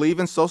 We believe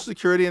in Social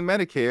Security and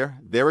Medicare.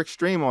 They're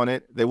extreme on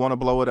it. They want to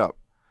blow it up.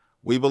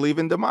 We believe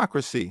in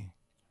democracy.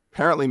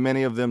 Apparently,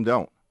 many of them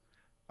don't.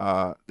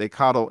 They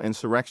coddle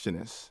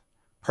insurrectionists,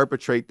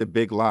 perpetrate the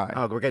big lie.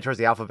 Oh, we're getting towards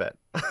the alphabet.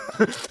 I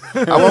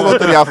won't go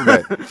through the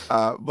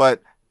alphabet.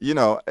 But,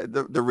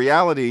 the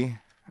reality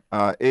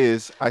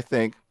is, I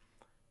think,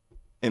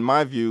 in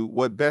my view,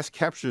 what best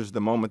captures the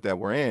moment that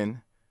we're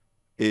in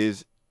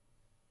is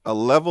a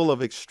level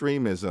of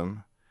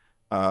extremism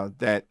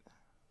that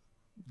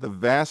the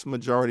vast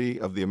majority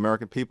of the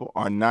American people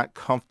are not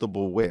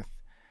comfortable with.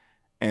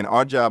 And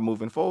our job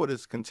moving forward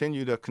is to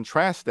continue to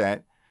contrast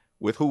that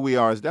with who we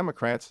are as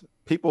Democrats,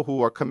 people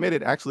who are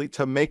committed actually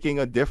to making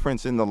a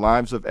difference in the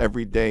lives of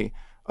everyday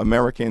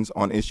Americans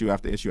on issue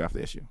after issue after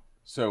issue.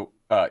 So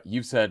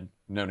you've said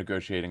no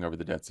negotiating over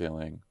the debt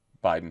ceiling.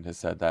 Biden has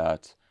said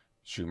that.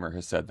 Schumer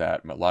has said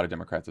that. A lot of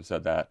Democrats have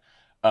said that.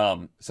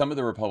 Some of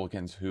the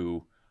Republicans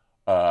who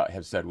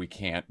have said we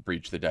can't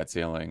breach the debt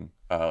ceiling,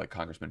 like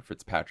Congressman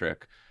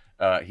Fitzpatrick,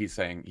 he's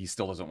saying he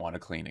still doesn't want a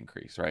clean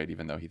increase, right?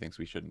 Even though he thinks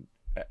we shouldn't.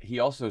 He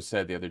also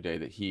said the other day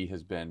that he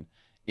has been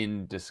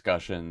in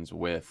discussions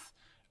with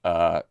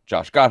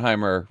Josh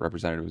Gottheimer,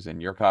 representative who's in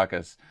your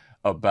caucus,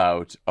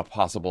 about a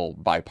possible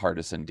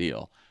bipartisan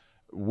deal.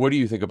 What do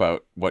you think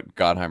about what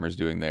Gottheimer's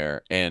doing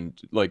there?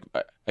 And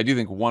I do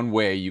think one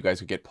way you guys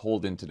could get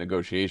pulled into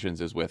negotiations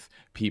is with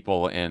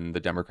people in the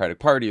Democratic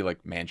Party,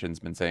 like Manchin's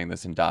been saying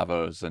this in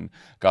Davos, and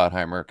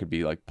Gottheimer could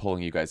be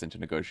pulling you guys into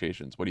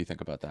negotiations. What do you think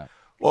about that?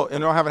 Well,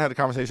 I haven't had a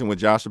conversation with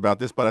Josh about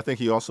this, but I think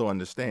he also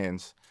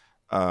understands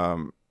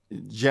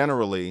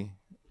generally,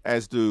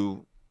 as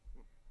do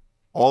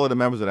all of the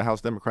members of the House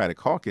Democratic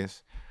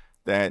Caucus,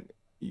 that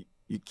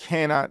you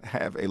cannot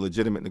have a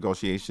legitimate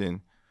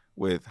negotiation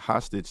with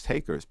hostage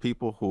takers,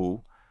 people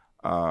who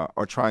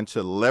are trying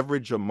to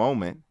leverage a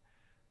moment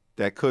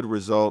that could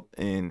result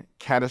in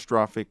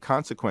catastrophic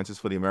consequences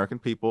for the American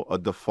people, a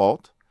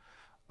default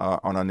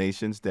on our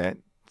nation's debt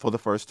for the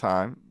first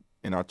time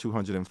in our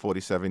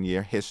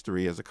 247-year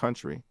history as a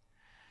country.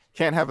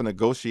 can't have a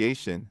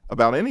negotiation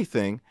about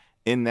anything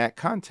in that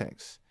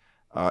context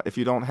if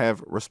you don't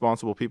have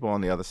responsible people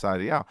on the other side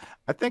of the aisle.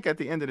 I think at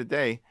the end of the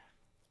day,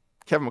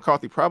 Kevin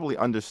McCarthy probably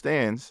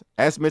understands,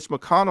 as Mitch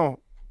McConnell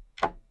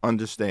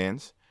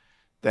understands,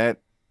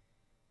 that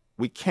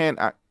we can't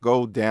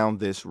go down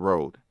this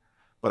road.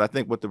 But I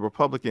think what the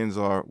Republicans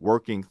are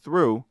working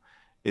through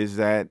is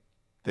that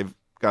they've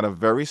got a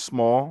very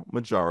small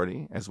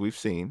majority, as we've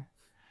seen,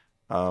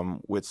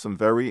 with some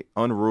very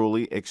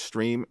unruly,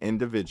 extreme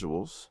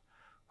individuals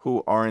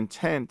who are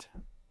intent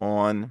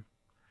on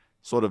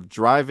sort of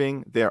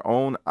driving their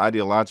own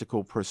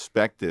ideological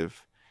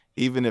perspective,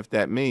 even if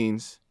that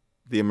means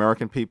the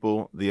American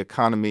people, the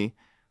economy,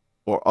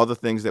 or other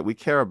things that we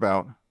care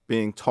about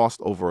being tossed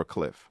over a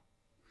cliff.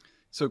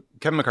 So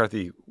Kevin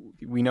McCarthy,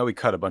 we know he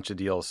cut a bunch of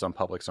deals, some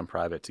public, some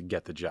private, to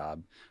get the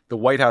job. The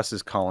White House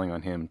is calling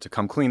on him to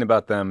come clean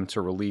about them,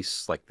 to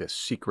release like this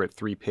secret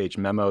 3-page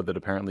memo that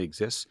apparently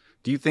exists.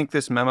 Do you think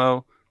this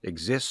memo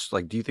exists?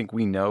 Like, do you think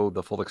we know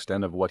the full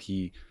extent of what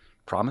he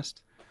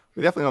promised?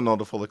 We definitely don't know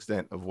the full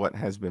extent of what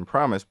has been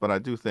promised, but I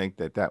do think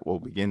that that will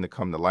begin to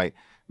come to light.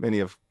 Many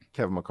of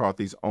Kevin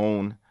McCarthy's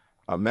own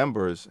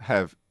members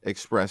have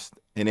expressed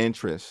an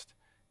interest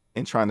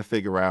in trying to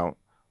figure out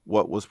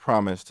what was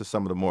promised to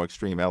some of the more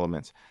extreme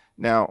elements.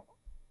 Now,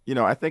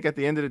 I think at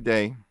the end of the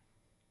day,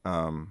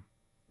 the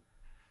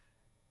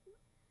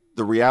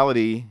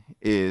reality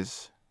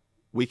is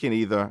we can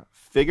either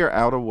figure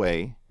out a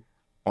way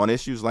on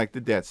issues like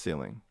the debt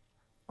ceiling,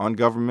 on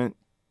government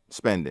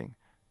spending,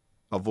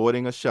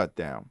 avoiding a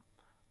shutdown,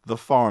 the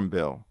Farm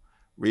Bill,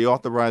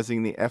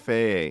 reauthorizing the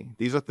FAA.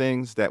 These are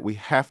things that we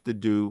have to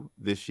do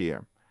this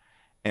year,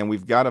 and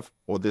we've got to,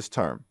 or this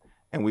term,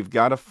 and we've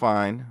got to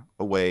find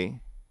a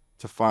way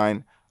to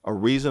find a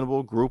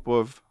reasonable group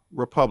of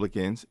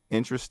Republicans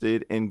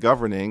interested in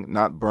governing,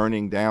 not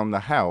burning down the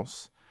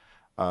House,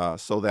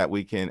 so that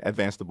we can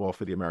advance the ball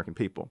for the American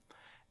people.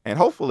 And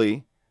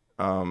hopefully,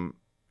 Kevin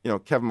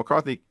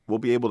McCarthy will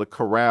be able to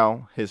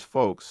corral his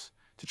folks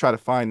to try to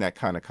find that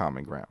kind of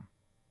common ground.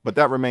 But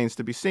that remains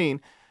to be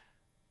seen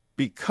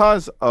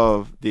because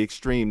of the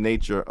extreme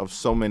nature of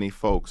so many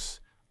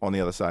folks on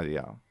the other side of the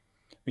aisle.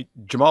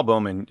 Jamal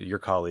Bowman, your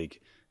colleague,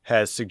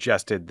 has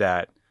suggested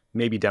that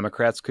maybe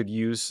Democrats could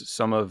use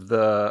some of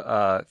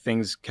the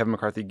things Kevin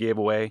McCarthy gave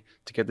away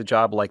to get the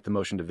job, like the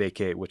motion to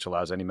vacate, which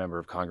allows any member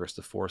of Congress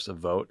to force a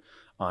vote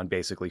on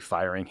basically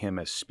firing him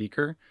as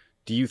Speaker.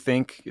 Do you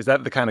think, is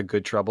that the kind of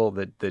good trouble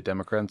that the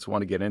Democrats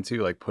want to get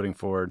into, like putting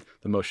forward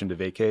the motion to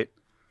vacate?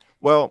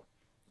 Well,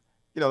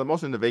 the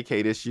motion to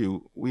vacate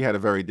issue, we had a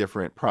very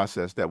different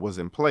process that was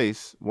in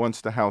place.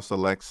 Once the House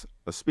elects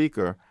a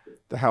Speaker,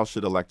 the House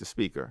should elect a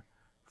Speaker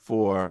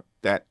for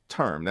that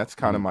term. That's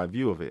kind of my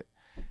view of it.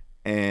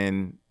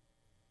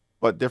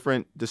 But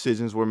different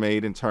decisions were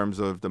made in terms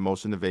of the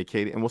motion to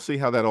vacate, and we'll see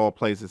how that all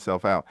plays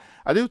itself out.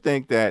 I do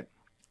think that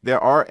there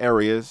are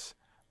areas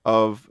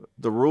of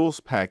the rules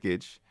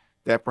package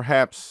that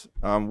perhaps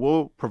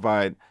will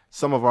provide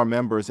some of our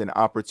members an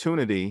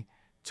opportunity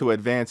to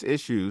advance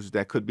issues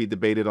that could be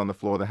debated on the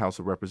floor of the House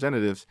of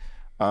Representatives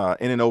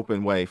in an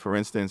open way. For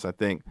instance, I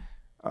think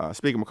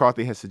Speaker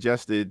McCarthy has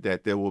suggested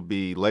that there will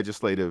be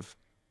legislative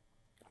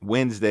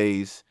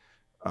Wednesdays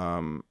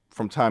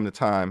from time to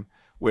time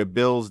where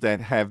bills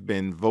that have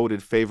been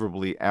voted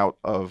favorably out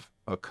of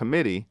a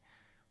committee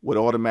would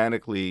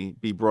automatically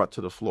be brought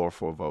to the floor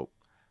for a vote.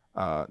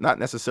 Not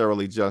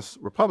necessarily just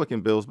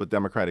Republican bills, but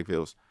Democratic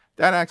bills.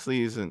 That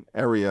actually is an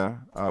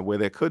area where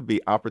there could be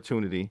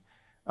opportunity,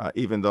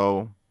 even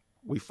though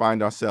we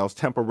find ourselves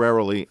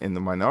temporarily in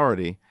the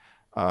minority,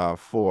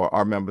 for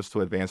our members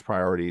to advance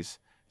priorities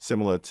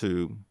similar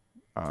to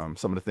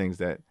some of the things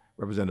that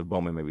Representative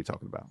Bowman may be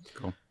talking about.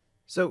 Cool.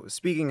 So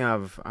speaking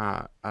of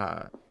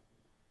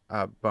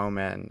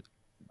Bowman,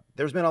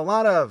 there's been a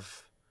lot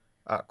of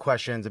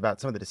questions about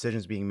some of the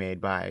decisions being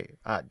made by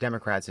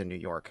Democrats in New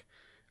York.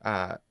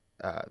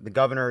 The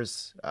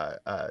governor's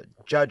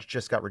judge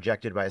just got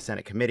rejected by a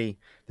Senate committee.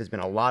 There's been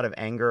a lot of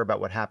anger about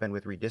what happened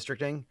with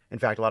redistricting. In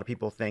fact, a lot of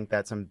people think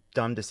that some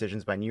dumb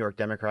decisions by New York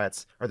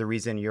Democrats are the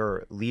reason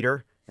you're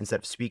leader instead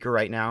of speaker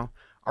right now.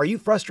 Are you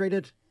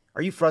frustrated?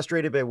 Are you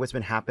frustrated by what's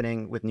been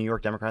happening with New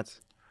York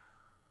Democrats?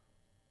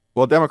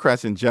 Well,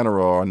 Democrats in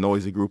general are a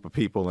noisy group of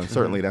people, and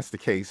certainly that's the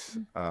case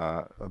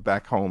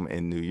back home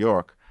in New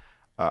York.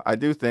 I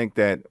do think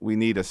that we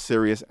need a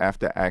serious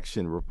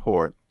after-action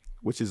report,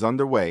 which is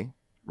underway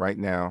right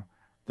now.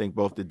 I think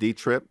both the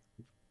DCCC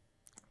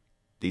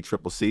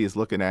is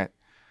looking at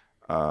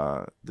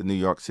the New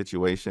York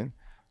situation,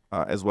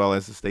 as well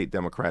as the State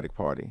Democratic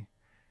Party.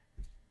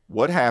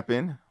 What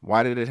happened?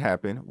 Why did it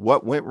happen?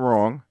 What went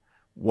wrong?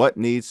 What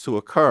needs to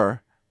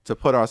occur to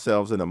put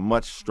ourselves in a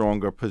much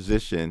stronger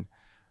position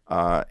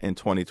in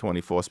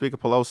 2024? Speaker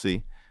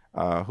Pelosi,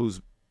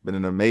 who's been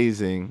an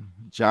amazing,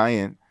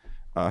 giant,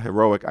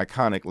 heroic,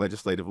 iconic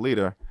legislative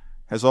leader,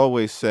 has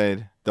always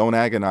said, don't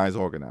agonize,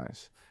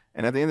 organize.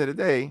 And at the end of the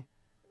day,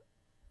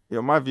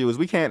 my view is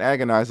we can't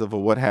agonize over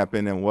what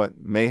happened and what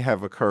may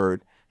have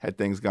occurred had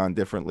things gone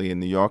differently in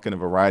New York, and a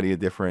variety of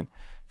different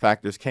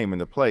factors came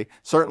into play.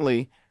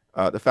 Certainly,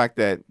 the fact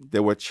that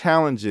there were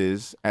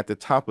challenges at the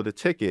top of the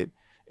ticket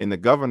in the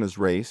governor's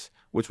race,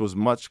 which was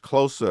much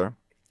closer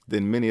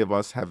than many of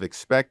us have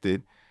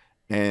expected,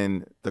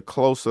 and the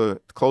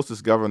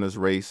closest governor's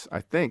race,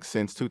 I think,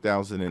 since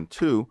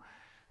 2002,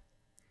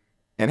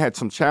 and had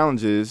some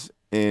challenges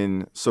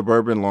in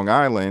suburban Long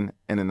Island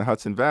and in the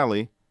Hudson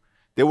Valley.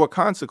 There were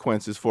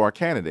consequences for our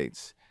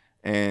candidates,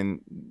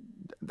 and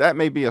that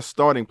may be a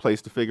starting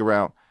place to figure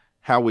out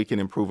how we can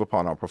improve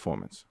upon our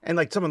performance. And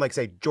like someone like,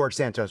 say, George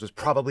Santos was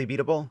probably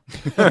beatable.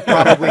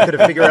 Probably could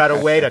have figured out a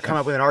way to come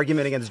up with an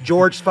argument against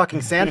George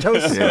fucking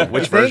Santos. Yeah,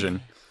 which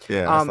version?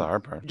 Yeah, that's the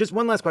hard part. Just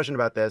one last question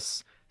about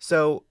this.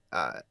 So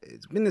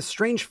it's been this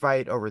strange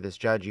fight over this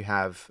judge. You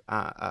have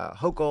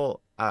Hochul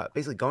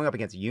basically going up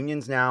against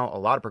unions now. A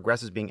lot of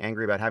progressives being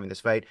angry about having this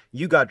fight.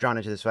 You got drawn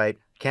into this fight.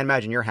 Can't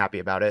imagine you're happy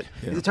about it.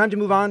 Yeah. Is it time to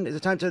move on? Is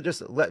it time to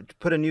just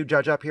put a new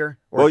judge up here?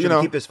 Or should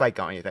we keep this fight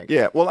going, you think?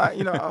 Yeah, well,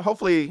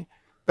 hopefully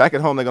back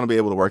at home they're going to be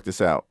able to work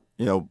this out.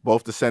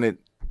 Both the Senate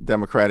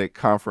Democratic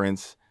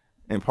Conference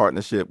in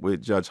partnership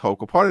with Judge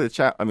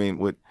Hochul,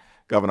 with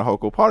Governor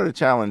Hochul, part of the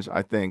challenge,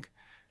 I think,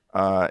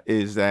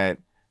 is that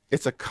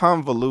it's a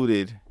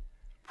convoluted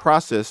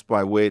process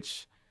by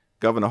which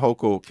Governor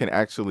Hochul can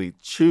actually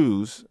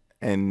choose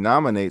and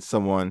nominate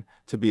someone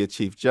to be a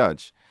chief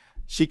judge.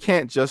 She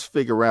can't just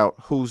figure out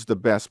who's the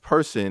best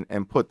person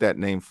and put that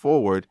name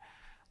forward.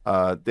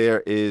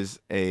 There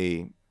is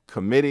a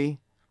committee.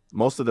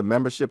 Most of the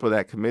membership of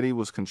that committee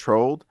was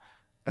controlled,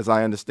 as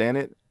I understand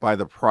it, by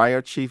the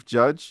prior chief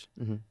judge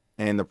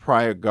and the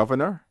prior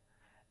governor.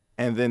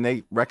 And then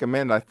they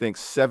recommend, I think,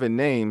 7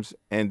 names.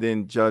 And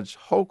then Judge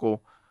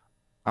Hochul,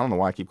 I don't know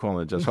why I keep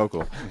calling it Judge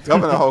Hochul,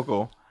 Governor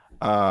Hochul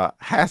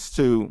has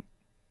to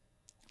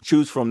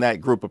choose from that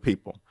group of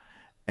people.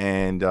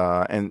 And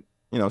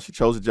she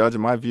chose a judge,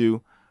 and my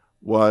view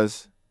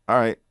was, all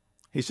right,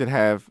 he should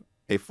have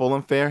a full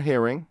and fair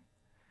hearing,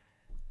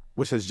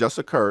 which has just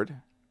occurred,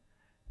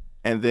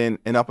 and then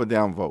an up or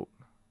down vote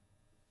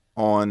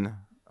on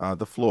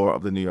the floor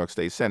of the New York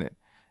State Senate.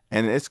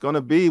 And it's going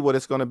to be what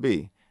it's going to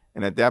be.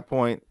 And at that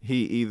point,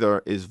 he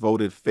either is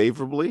voted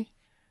favorably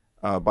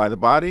by the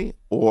body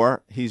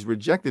or he's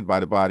rejected by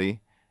the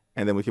body,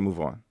 and then we can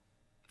move on.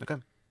 Okay.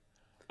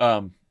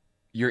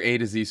 Your A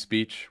to Z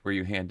speech where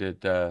you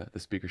handed the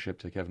speakership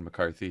to Kevin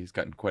McCarthy has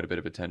gotten quite a bit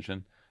of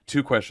attention.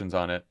 2 questions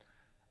on it.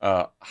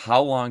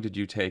 How long did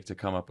you take to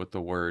come up with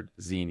the word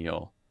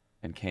xenial,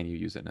 and can you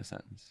use it in a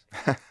sentence?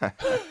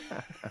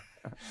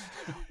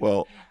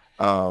 Well,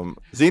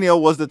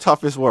 xenial was the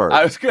toughest word.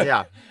 I was good.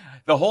 Yeah.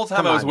 The whole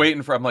time I was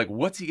waiting for, I'm like,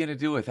 what's he going to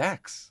do with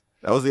X?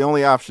 That was the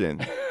only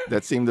option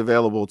that seemed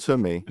available to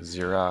me.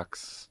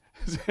 Xerox.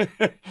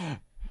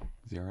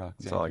 Xerox.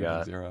 That's all I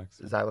got.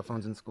 Xerox.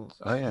 Xylophones in schools.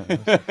 Oh, yeah.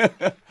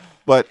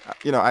 But,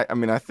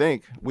 I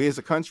think we as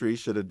a country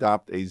should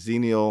adopt a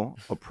xenial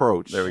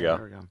approach. There we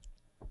go.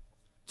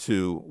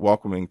 To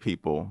welcoming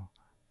people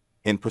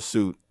in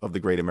pursuit of the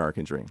great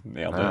American dream.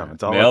 Nailed it.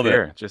 It's all Nailed up it.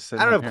 here. Just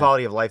I don't have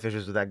quality of life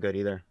issues with that good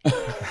either.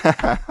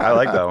 I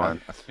like that one.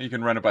 You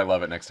can run it by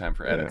Lovett next time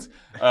for edits.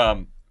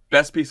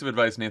 Best piece of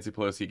advice Nancy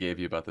Pelosi gave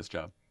you about this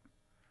job?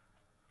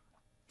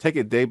 Take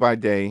it day by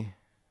day,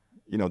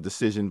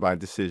 decision by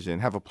decision.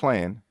 Have a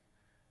plan.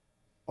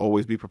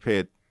 Always be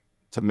prepared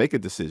to make a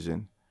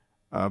decision,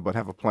 but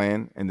have a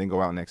plan and then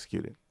go out and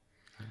execute it.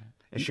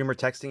 Is Schumer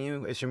texting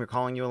you? Is Schumer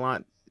calling you a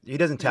lot? He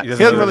doesn't text. He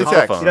doesn't really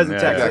text. He doesn't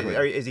text.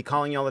 Exactly. Is he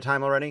calling you all the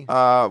time already?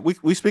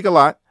 We speak a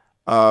lot,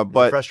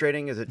 but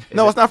frustrating?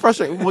 No, it's not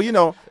frustrating. Well,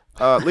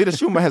 Leader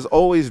Schumer has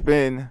always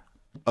been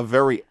a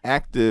very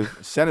active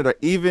senator,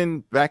 even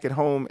back at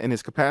home in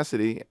his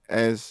capacity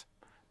as,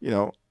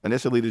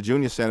 initially the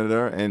junior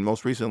senator and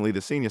most recently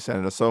the senior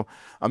senator. So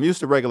I'm used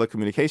to regular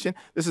communication.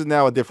 This is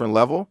now a different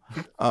level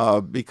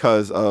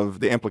because of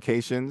the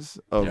implications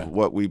of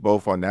what we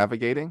both are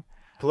navigating.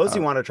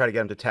 Pelosi wanted to try to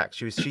get him to text.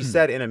 She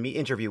said in an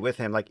interview with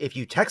him, like, if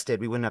you texted,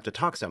 we wouldn't have to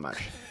talk so much.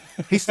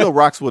 He still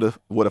rocks with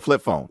a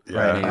flip phone.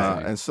 Yeah.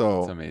 And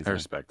so amazing. I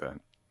respect that.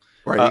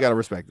 Right, you got to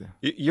respect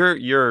it.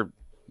 You're a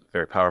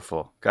very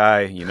powerful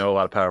guy. You know a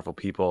lot of powerful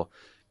people.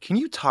 Can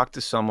you talk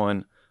to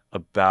someone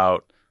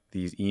about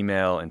these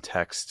email and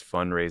text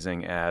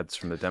fundraising ads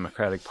from the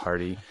Democratic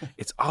Party?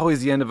 It's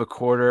always the end of a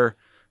quarter.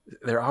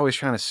 They're always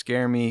trying to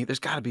scare me. There's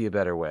got to be a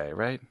better way,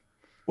 right?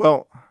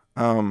 Well,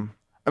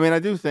 I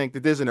do think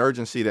that there's an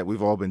urgency that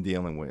we've all been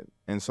dealing with.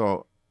 And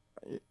so,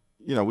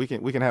 we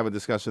can have a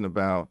discussion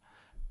about,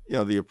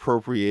 the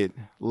appropriate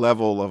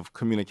level of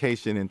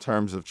communication in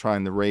terms of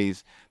trying to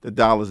raise the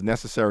dollars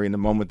necessary in the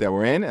moment that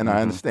we're in. And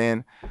I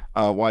understand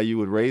why you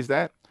would raise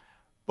that.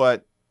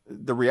 But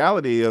the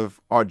reality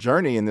of our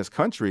journey in this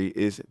country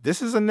is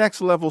this is a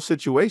next level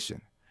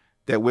situation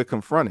that we're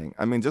confronting.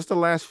 Just the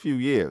last few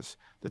years,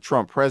 the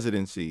Trump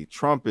presidency,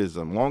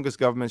 Trumpism, longest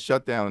government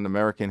shutdown in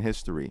American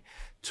history,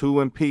 2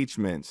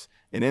 impeachments,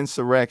 an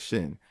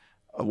insurrection,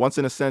 a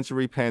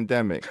once-in-a-century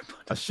pandemic,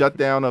 a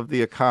shutdown of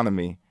the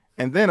economy,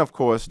 and then, of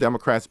course,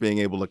 Democrats being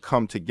able to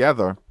come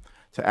together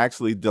to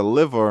actually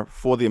deliver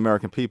for the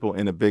American people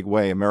in a big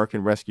way.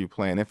 American Rescue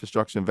Plan,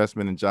 Infrastructure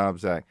Investment and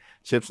Jobs Act,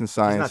 CHIPS and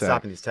Science He's not Act.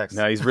 stopping these texts.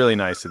 No, he's really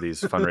nice to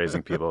these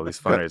fundraising people, these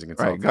fundraising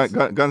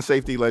consultants. Gun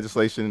safety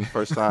legislation,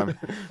 first time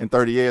in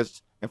 30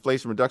 years.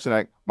 Inflation Reduction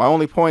Act. My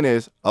only point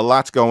is a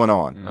lot's going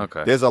on.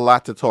 Okay. There's a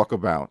lot to talk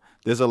about.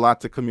 There's a lot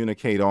to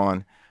communicate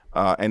on.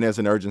 And there's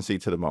an urgency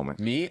to the moment.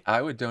 Me,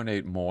 I would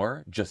donate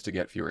more just to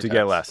get fewer To texts.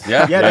 get less.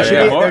 Yeah,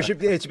 There should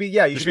be. It should be.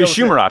 Yeah, you should be a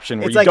Schumer option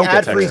where it's you like don't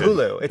get ad-free texted.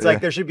 Hulu. It's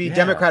like there should be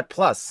Democrat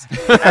Plus,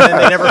 and then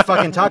they never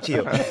fucking talk to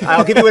you.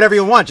 I'll give you whatever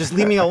you want. Just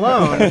leave me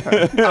alone.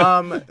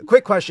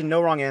 Quick question,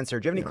 no wrong answer.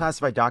 Do you have any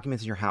classified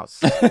documents in your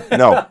house?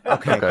 No.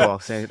 Okay, cool.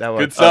 Say that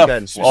Good stuff.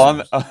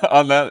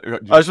 On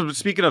that. So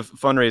speaking of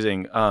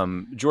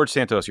fundraising, George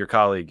Santos, your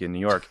colleague in New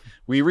York,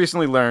 we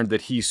recently learned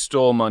that he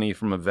stole money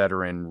from a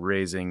veteran,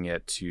 raising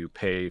it to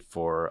pay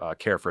for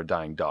care for a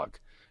dying dog.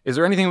 Is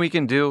there anything we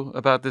can do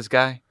about this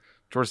guy,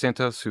 George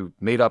Santos, who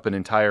made up an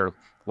entire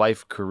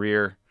life,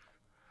 career,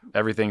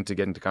 everything to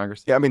get into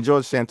Congress? Yeah, I mean,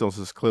 George Santos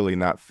is clearly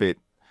not fit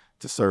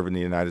to serve in the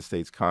United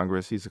States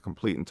Congress. He's a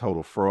complete and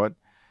total fraud.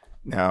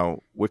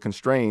 Now, we're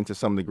constrained to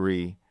some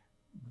degree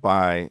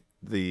by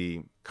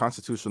the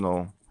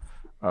constitutional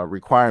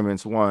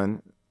requirements.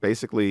 One,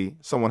 basically,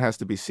 someone has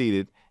to be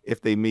seated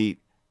if they meet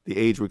the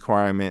age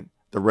requirement,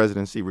 the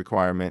residency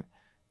requirement,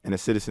 and a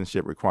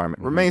citizenship requirement.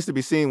 Mm-hmm. Remains to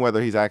be seen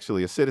whether he's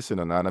actually a citizen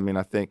or not. I mean,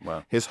 I think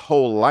his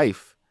whole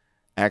life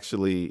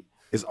actually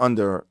is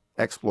under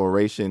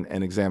exploration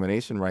and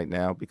examination right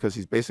now because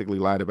he's basically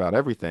lied about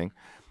everything.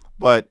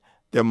 But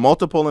there are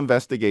multiple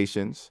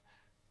investigations.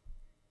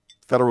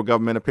 Federal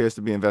government appears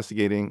to be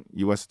investigating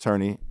U.S.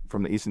 Attorney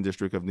from the Eastern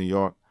District of New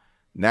York,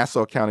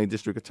 Nassau County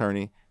District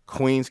Attorney,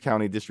 Queens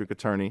County District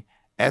Attorney,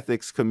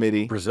 Ethics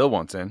Committee. Brazil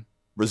wants in.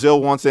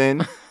 Brazil wants in.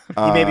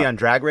 He may be on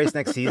Drag Race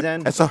next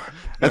season. And so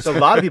a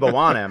lot of people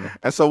want him.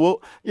 And so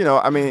we'll,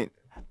 I mean,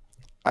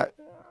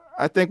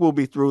 I think we'll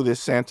be through this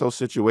Santos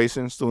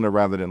situation sooner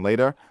rather than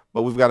later,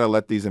 but we've got to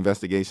let these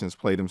investigations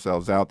play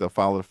themselves out. They'll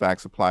follow the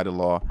facts, apply the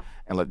law,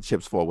 and let the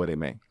chips fall where they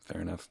may. Fair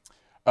enough.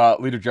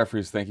 Leader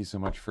Jeffries, thank you so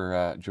much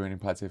for joining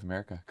Pod Save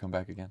America. Come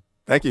back again.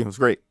 Thank you. It was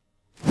great.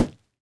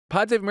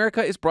 Pod Save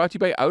America is brought to you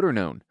by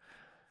Outerknown.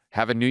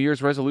 Have a New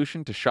Year's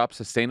resolution to shop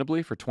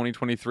sustainably for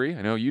 2023?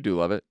 I know you do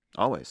love it.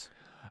 Always.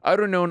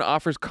 Outerknown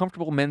offers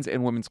comfortable men's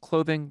and women's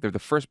clothing. They're the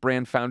first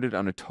brand founded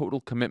on a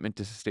total commitment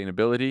to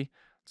sustainability.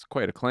 It's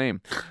quite a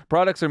claim.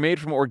 Products are made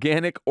from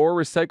organic or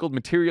recycled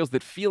materials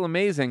that feel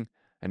amazing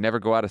and never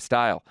go out of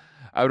style.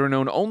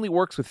 Outerknown only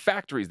works with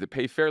factories that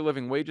pay fair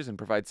living wages and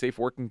provide safe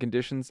working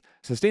conditions.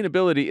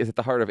 Sustainability is at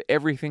the heart of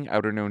everything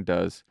Outerknown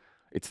does.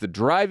 It's the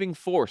driving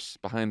force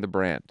behind the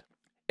brand.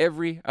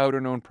 Every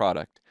Outerknown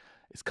product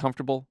is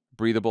comfortable,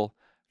 breathable,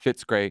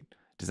 fits great,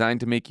 designed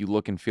to make you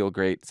look and feel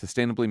great,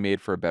 sustainably made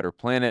for a better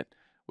planet.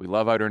 We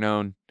love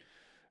Outerknown.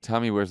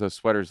 Tommy wears those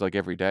sweaters like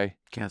every day.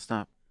 Can't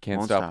stop. Can't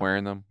Won't stop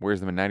wearing them. Wears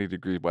them in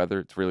 90-degree weather.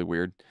 It's really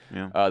weird.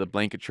 Yeah. The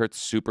blanket shirt's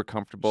super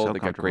comfortable. So They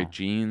got great comfortable.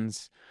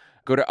 jeans.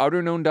 Go to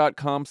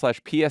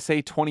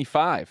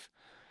outerknown.com/PSA25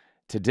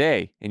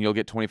 today, and you'll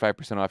get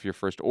 25% off your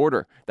first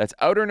order. That's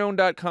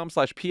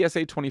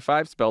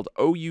outerknown.com/PSA25, spelled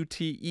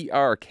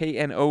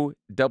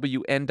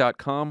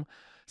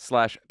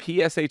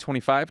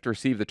outerknown.com/PSA25 to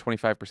receive the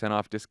 25%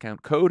 off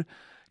discount code.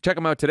 Check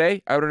them out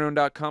today,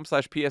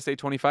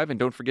 outerknown.com/PSA25, and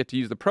don't forget to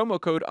use the promo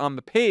code on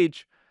the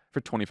page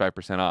for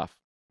 25% off.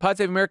 Pod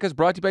Save America is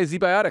brought to you by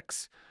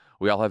ZBiotics.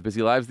 We all have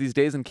busy lives these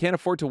days and can't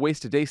afford to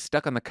waste a day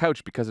stuck on the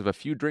couch because of a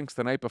few drinks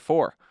the night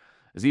before.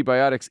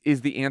 ZBiotics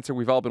is the answer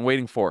we've all been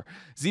waiting for.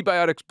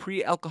 ZBiotics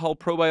Pre-Alcohol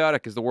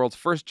Probiotic is the world's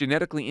first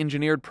genetically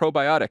engineered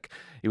probiotic.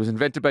 It was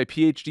invented by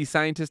PhD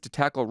scientists to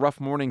tackle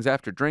rough mornings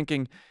after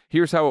drinking.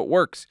 Here's how it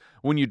works.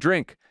 When you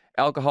drink,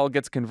 alcohol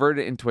gets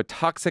converted into a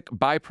toxic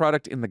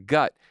byproduct in the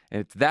gut, and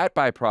it's that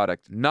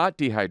byproduct, not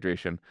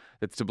dehydration,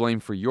 that's to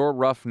blame for your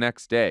rough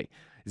next day.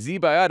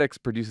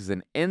 ZBiotics produces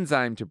an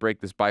enzyme to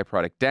break this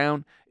byproduct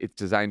down. It's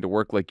designed to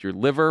work like your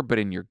liver, but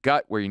in your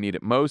gut where you need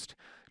it most.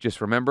 Just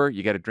remember,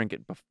 you got to drink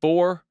it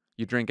before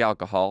you drink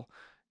alcohol.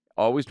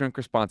 Always drink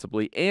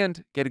responsibly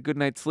and get a good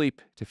night's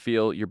sleep to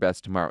feel your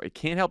best tomorrow. It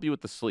can't help you with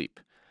the sleep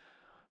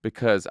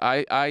because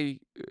I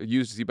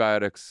used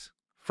ZBiotics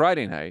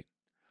Friday night.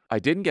 I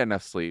didn't get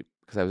enough sleep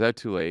because I was out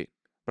too late,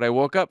 but I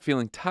woke up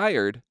feeling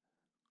tired,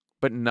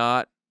 but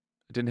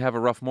didn't have a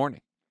rough morning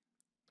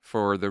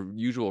for the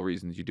usual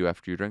reasons you do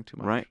after you drink too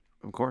much. Right,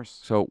 of course.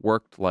 So it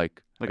worked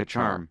like a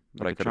charm.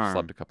 But Like I a could have charm.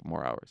 slept a couple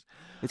more hours.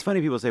 It's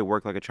funny people say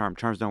work like a charm.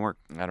 Charms don't work.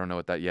 I don't know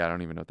what that, I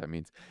don't even know what that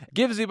means.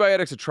 Give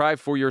ZBiotics a try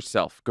for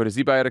yourself. Go to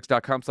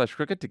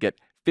zbiotics.com/crooked to get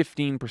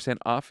 15%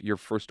 off your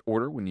first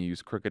order when you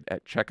use Crooked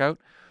at checkout.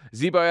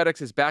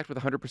 ZBiotics is backed with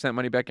a 100%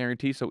 money back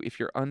guarantee, so if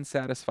you're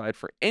unsatisfied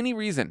for any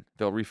reason,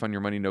 they'll refund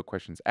your money, no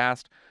questions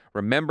asked.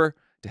 Remember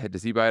to head to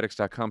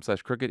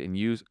zbiotics.com/crooked and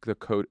use the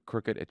code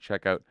Crooked at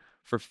checkout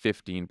for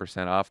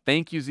 15% off.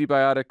 Thank you,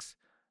 ZBiotics,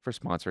 for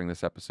sponsoring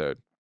this episode.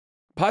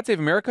 Pod Save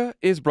America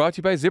is brought to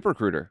you by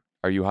ZipRecruiter.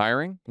 Are you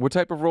hiring? What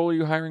type of role are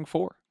you hiring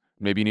for?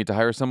 Maybe you need to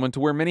hire someone to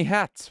wear many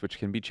hats, which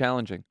can be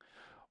challenging.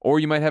 Or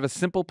you might have a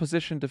simple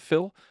position to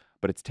fill,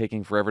 but it's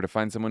taking forever to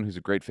find someone who's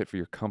a great fit for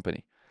your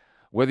company.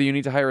 Whether you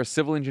need to hire a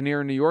civil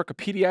engineer in New York, a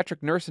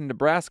pediatric nurse in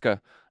Nebraska,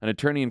 an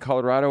attorney in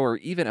Colorado, or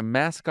even a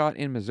mascot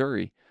in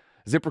Missouri,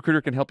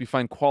 ZipRecruiter can help you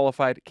find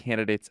qualified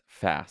candidates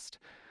fast.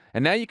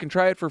 And now you can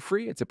try it for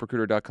free at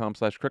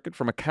ZipRecruiter.com/crooked.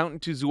 From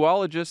accountant to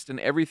zoologist and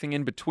everything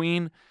in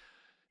between,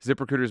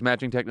 ZipRecruiter's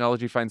matching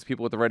technology finds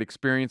people with the right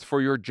experience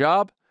for your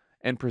job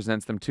and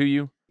presents them to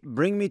you.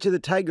 Bring me to the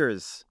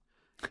tigers,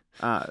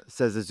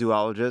 says the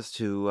zoologist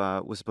who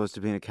was supposed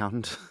to be an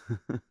accountant.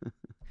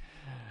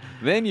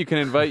 Then you can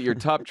invite your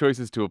top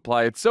choices to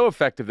apply. It's so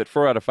effective that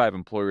 4 out of 5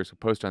 employers who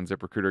post on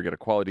ZipRecruiter get a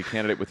quality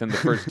candidate within the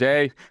first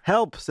day.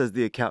 Help, says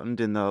the accountant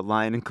in the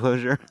lion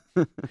enclosure.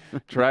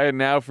 Try it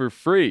now for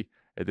free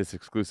at this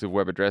exclusive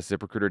web address,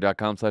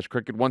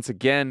 ZipRecruiter.com/crooked. Once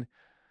again,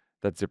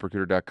 that's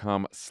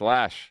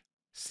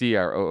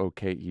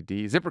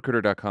ZipRecruiter.com/CROOKED.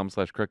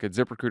 ZipRecruiter.com/crooked.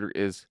 ZipRecruiter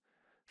is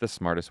the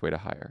smartest way to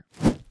hire.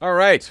 All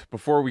right,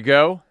 before we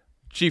go,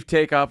 Chief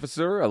Take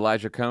Officer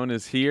Elijah Cohn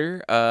is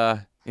here,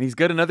 and he's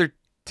got another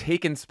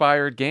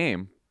Take-inspired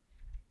game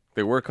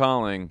that we're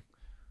calling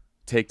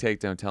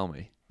Take, Don't Tell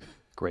Me.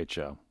 Great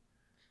show.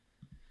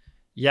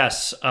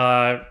 Yes.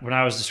 When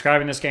I was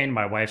describing this game to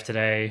my wife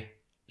today,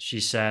 she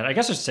said, I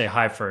guess I should say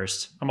hi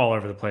first. I'm all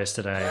over the place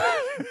today.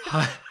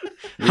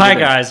 Hi,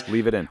 guys.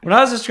 Leave it in. When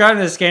I was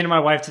describing this game to my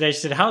wife today, she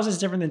said, how is this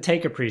different than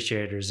Take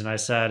Appreciators? And I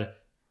said,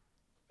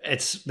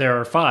 there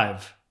are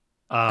 5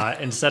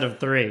 instead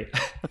of 3.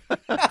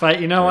 But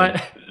you know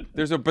what?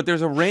 There's a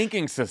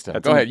ranking system.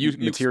 That's Go ahead. You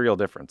material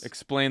difference.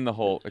 Explain the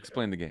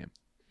game.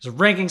 There's a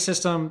ranking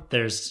system.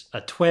 There's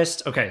a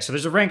twist. Okay, so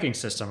there's a ranking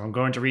system. I'm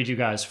going to read you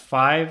guys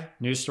 5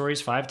 news stories,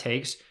 5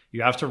 takes.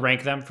 You have to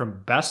rank them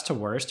from best to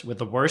worst, with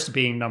the worst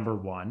being number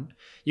 1.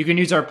 You can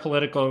use our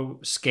political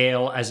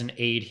scale as an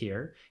aid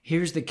here.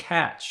 Here's the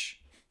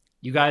catch.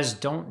 You guys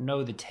don't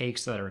know the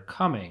takes that are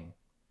coming,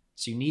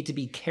 so you need to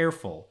be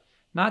careful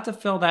not to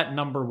fill that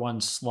number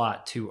 1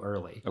 slot too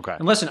early. Okay.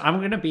 And listen, I'm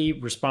going to be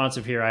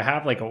responsive here. I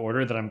have like an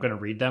order that I'm going to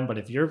read them, but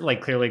if you're like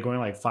clearly going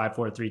like 5,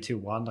 4, 3, 2,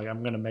 1, like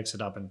I'm going to mix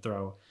it up and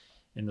throw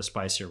in the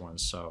spicier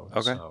ones. So,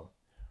 okay. So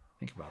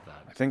think about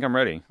that. I think I'm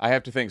ready. I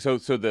have to think. So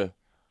the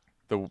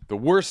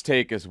worst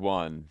take is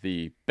 1.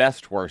 The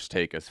best worst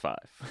take is 5.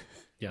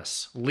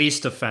 Yes.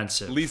 Least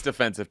offensive. Least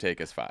offensive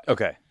take is 5.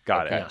 Okay.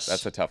 Got it. Yes.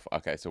 That's a tough.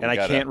 Okay. So I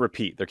can't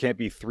repeat. There can't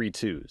be 3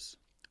 2s.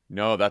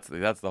 No, that's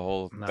the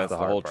whole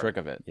part. trick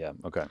of it. Yeah.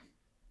 Okay. And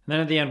then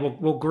at the end,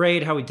 we'll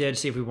grade how we did,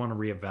 see if we want to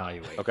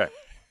reevaluate. Okay.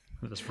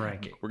 This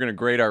ranking. We're gonna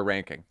grade our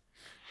ranking.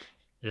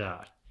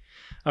 Yeah.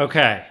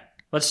 Okay.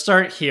 Let's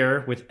start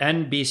here with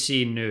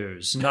NBC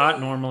News. Not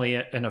normally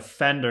an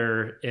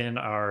offender in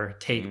our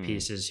take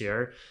pieces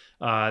here.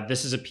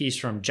 This is a piece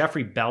from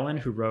Jeffrey Bellin,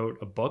 who wrote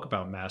a book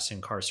about mass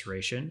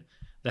incarceration.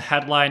 The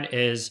headline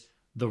is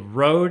 "The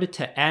Road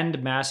to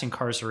End Mass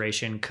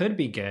Incarceration Could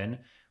Begin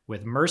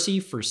with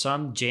Mercy for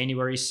Some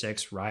January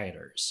 6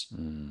 Rioters."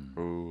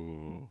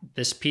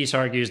 This piece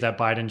argues that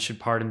Biden should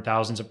pardon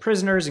thousands of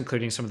prisoners,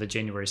 including some of the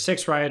January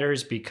 6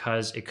 rioters,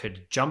 because it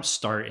could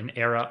jumpstart an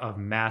era of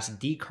mass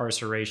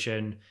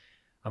decarceration.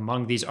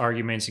 Among these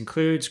arguments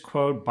includes,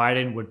 quote,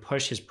 Biden would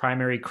push his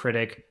primary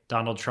critic,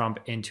 Donald Trump,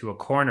 into a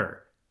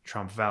corner.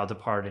 Trump vowed to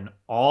pardon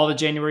all the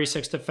January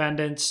 6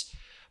 defendants.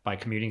 By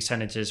commuting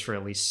sentences for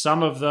at least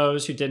some of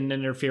those who didn't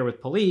interfere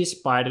with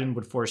police, Biden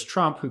would force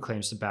Trump, who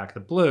claims to back the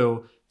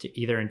blue, to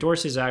either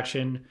endorse his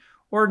action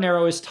or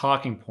narrow his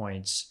talking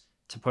points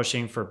to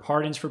pushing for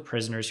pardons for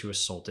prisoners who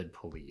assaulted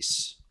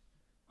police.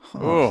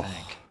 Oh,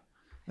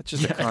 that's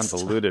just a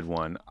convoluted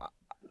one.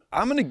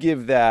 I'm going to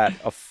give that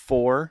a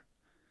 4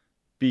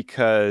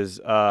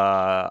 because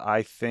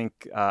I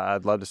think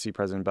I'd love to see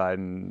President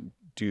Biden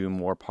do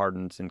more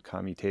pardons and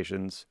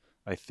commutations.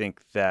 I think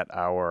that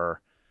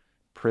our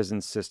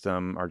prison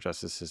system, our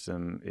justice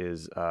system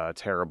is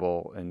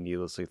terrible and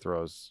needlessly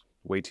throws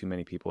way too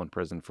many people in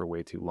prison for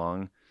way too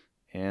long,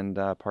 and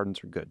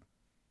pardons are good.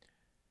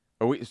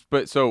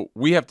 So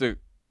we have to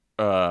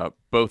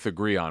both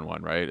agree on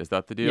one, right? Is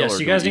that the deal? Yes,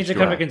 you guys need to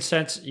come to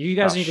consensus. You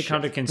guys need to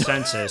come to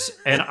consensus,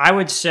 and I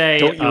would say,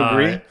 don't you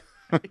agree?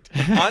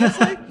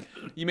 Honestly,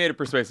 you made a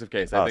persuasive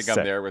case. I think sick.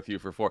 I'm there with you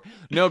for 4.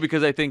 No,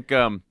 because I think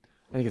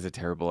it's a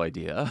terrible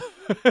idea.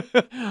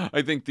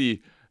 I think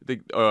the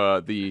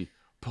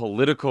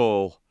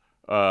political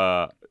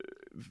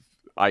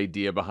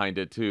idea behind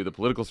it too, the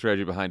political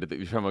strategy behind it, that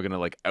you're somehow going to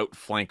like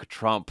outflank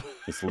Trump,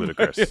 it's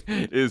ludicrous.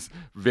 Is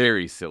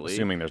very silly.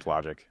 Assuming there's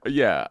logic.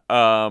 Yeah.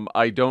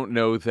 I don't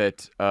know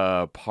that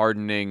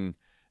pardoning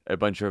a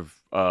bunch of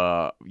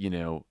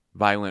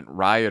violent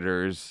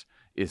rioters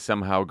is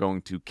somehow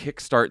going to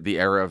kickstart the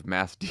era of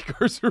mass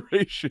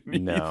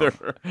decarceration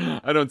either.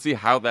 I don't see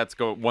how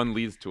one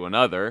leads to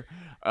another.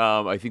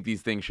 I think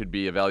these things should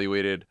be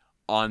evaluated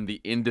on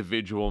the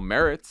individual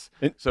merits.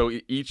 So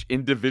each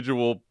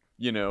individual,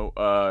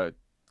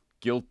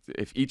 guilt,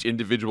 if each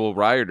individual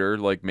rioter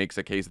like makes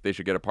a case that they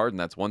should get a pardon,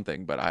 that's one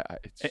thing.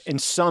 But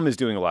and some is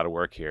doing a lot of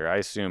work here. I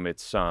assume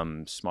it's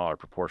some smaller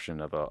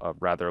proportion of a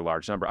rather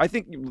large number. I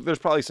think there's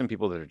probably some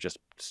people that are just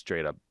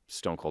straight up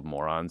stone cold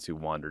morons who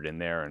wandered in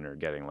there and are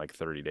getting like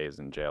 30 days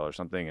in jail or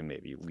something, and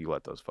maybe you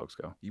let those folks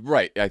go.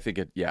 Right. I think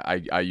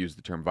I use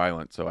the term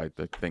violent, so I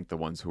think the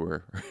ones who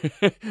were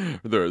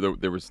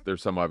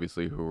there's some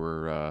obviously who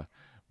were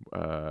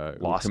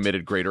who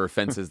committed greater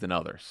offenses than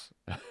others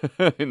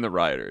in the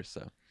rioters.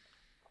 So.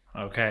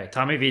 Okay,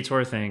 Tommy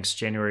Vietor thinks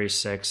January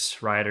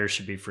 6th rioters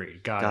should be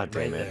freed. God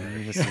damn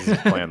it! This is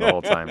playing the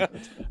whole time. All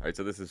right,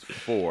 so this is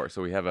 4.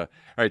 So we have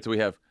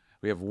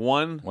we have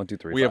 1, 2,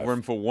 3. We 5. have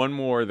room for one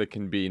more that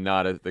can be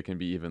that can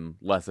be even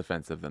less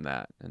offensive than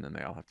that, and then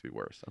they all have to be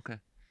worse. Okay.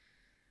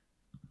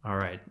 All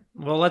right.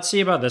 Well, let's see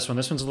about this one.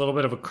 This one's a little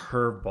bit of a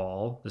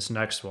curveball. This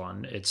next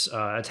one, it's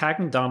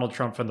attacking Donald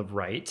Trump from the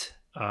right.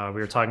 We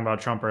were talking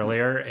about Trump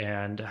earlier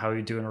and how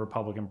he do in a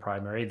Republican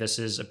primary. This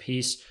is a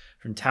piece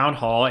from Town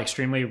Hall,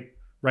 extremely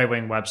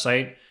right-wing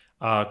website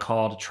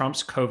called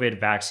Trump's COVID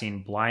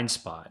Vaccine Blind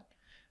Spot.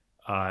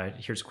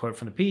 Here's a quote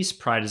from the piece.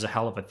 "Pride is a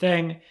hell of a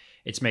thing.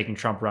 It's making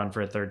Trump run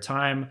for a third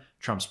time.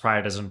 Trump's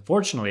pride has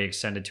unfortunately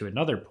extended to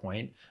another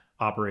point,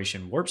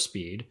 Operation Warp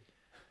Speed,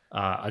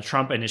 a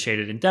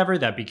Trump-initiated endeavor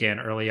that began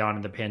early on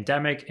in the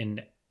pandemic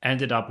and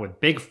ended up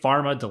with Big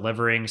Pharma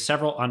delivering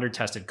several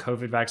under-tested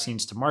COVID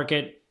vaccines to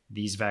market.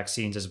 These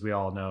vaccines, as we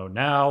all know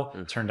now,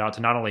 turned out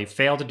to not only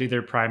fail to do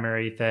their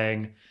primary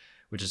thing,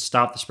 which is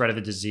stop the spread of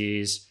the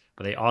disease,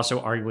 but they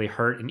also arguably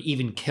hurt and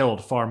even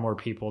killed far more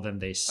people than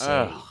they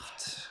saved."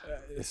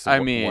 I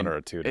mean, 1 or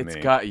a 2 to it's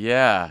me.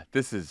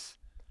 This is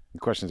the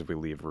question is if we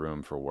leave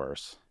room for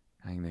worse.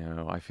 I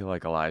know. I feel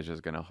like Elijah's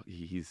gonna.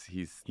 He's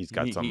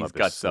got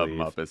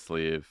something up his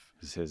sleeve.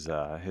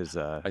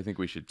 I think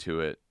we should to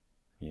it.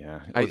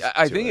 Yeah.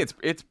 I think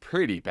it's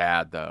pretty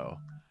bad though.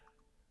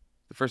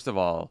 First of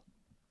all,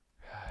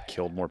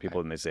 killed more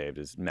people than they saved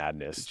is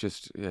madness. It's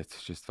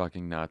just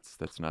fucking nuts.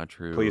 That's not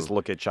true. Please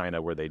look at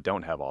China where they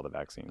don't have all the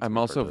vaccines. I'm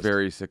also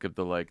very sick of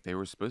they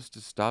were supposed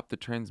to stop the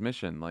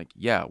transmission. Like,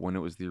 yeah, when it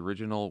was the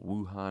original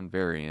Wuhan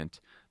variant,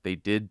 they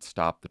did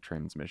stop the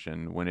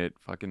transmission. When it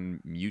fucking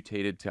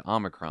mutated to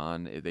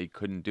Omicron, they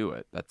couldn't do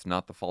it. That's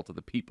not the fault of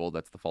the people.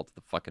 That's the fault of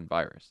the fucking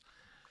virus.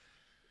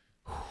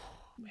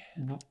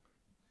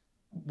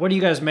 What do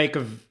you guys make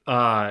of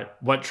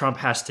what Trump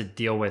has to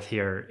deal with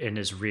here in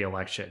his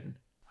re-election?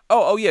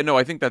 Oh yeah, no,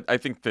 I think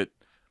that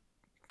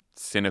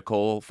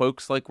cynical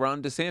folks like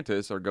Ron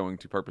DeSantis are going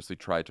to purposely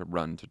try to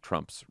run to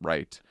Trump's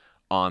right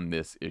on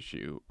this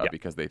issue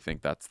because they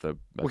think that's the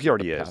he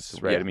already is,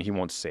 right? Yeah. I mean, he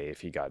won't say if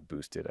he got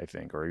boosted, I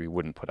think, or he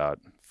wouldn't put out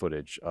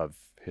footage of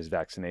his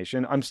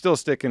vaccination. I'm still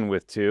sticking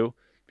with 2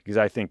 because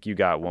I think you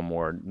got one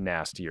more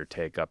nastier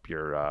take up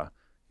your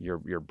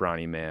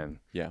brawny man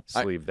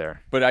sleeve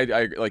there. But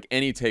I like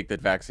any take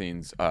that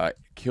vaccines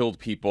killed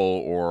people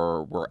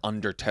or were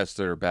under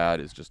tested or bad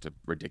is just a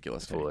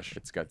ridiculous foolish.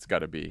 It's got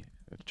to be.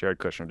 Jared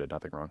Kushner did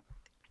nothing wrong.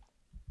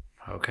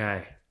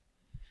 Okay.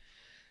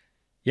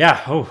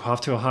 Yeah. Oh,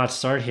 off to a hot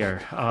start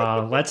here.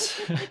 Let's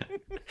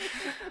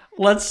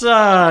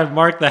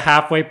mark the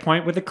halfway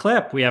point with a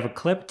clip. We have a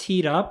clip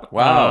teed up.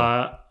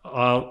 Wow.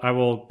 I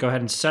will go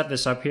ahead and set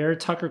this up here.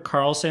 Tucker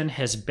Carlson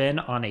has been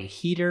on a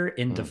heater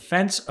in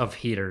defense of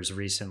heaters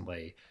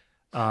recently.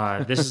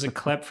 This is a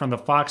clip from the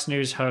Fox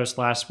News host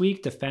last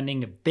week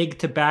defending big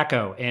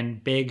tobacco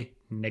and big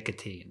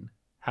nicotine.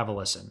 Have a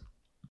listen.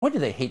 Why do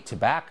they hate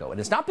tobacco? And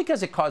it's not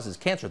because it causes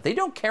cancer. They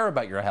don't care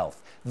about your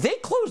health. They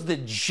closed the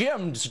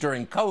gyms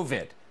during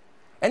COVID.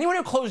 Anyone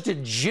who closed a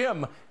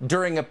gym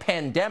during a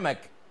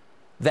pandemic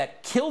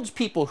that killed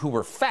people who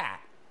were fat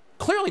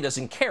clearly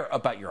doesn't care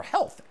about your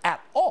health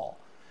at all.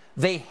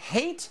 They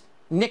hate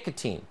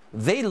nicotine.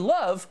 They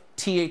love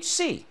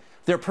THC.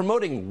 They're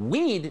promoting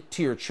weed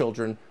to your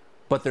children,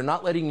 but they're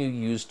not letting you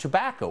use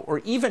tobacco or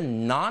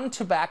even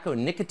non-tobacco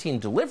nicotine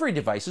delivery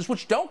devices,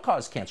 which don't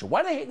cause cancer.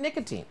 Why do they hate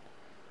nicotine?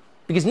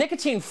 Because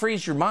nicotine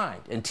frees your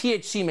mind, and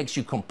THC makes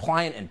you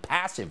compliant and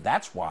passive.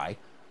 That's why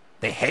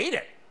they hate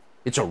it.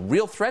 It's a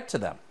real threat to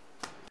them.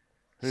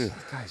 This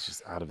guy's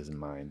just out of his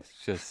mind.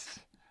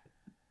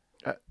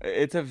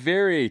 It's a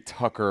very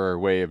Tucker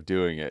way of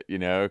doing it,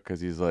 because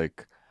he's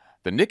like,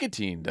 the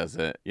nicotine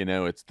doesn't,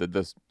 it's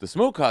the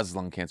smoke causes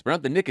lung cancer, but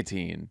not the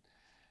nicotine.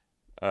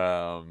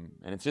 And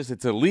it's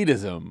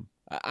elitism.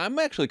 I'm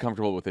actually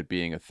comfortable with it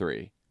being a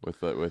 3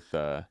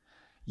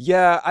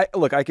 Yeah,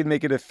 I could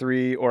make it a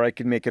 3 or I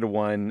could make it a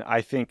 1.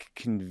 I think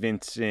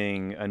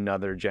convincing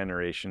another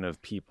generation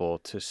of people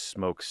to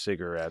smoke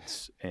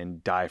cigarettes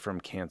and die from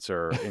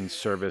cancer in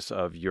service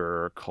of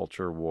your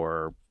culture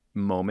war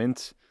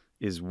moment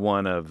is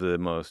one of the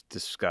most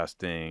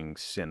disgusting,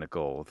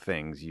 cynical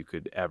things you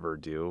could ever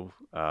do.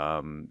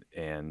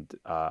 And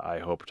I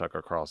hope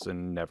Tucker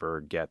Carlson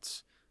never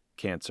gets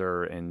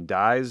cancer and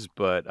dies,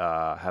 but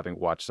having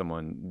watched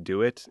someone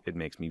do it, it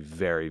makes me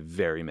very,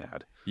 very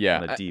mad.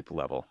 Yeah, on a deep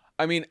level.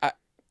 I mean,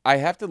 I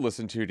have to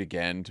listen to it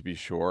again to be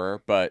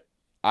sure, but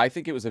I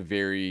think it was a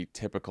very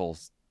typical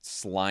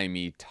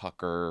slimy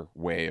Tucker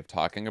way of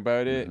talking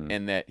about it,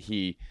 and that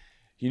he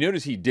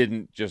noticed he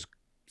didn't just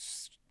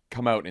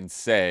come out and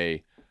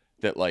say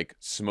that like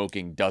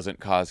smoking doesn't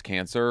cause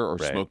cancer or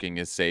smoking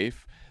is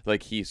safe.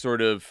 Like he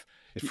sort of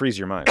it frees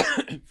your mind.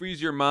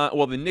 Frees your mind.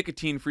 Well, the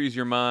nicotine frees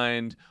your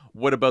mind.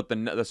 What about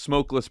the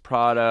smokeless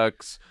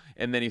products?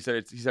 And then he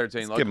started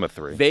saying, give him a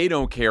 3. They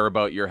don't care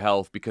about your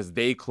health because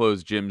they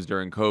closed gyms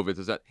during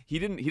COVID. So he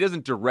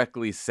doesn't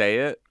directly say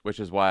it, which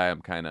is why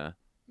I'm kind of.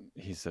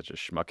 He's such a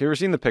schmuck. You ever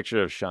seen the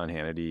picture of Sean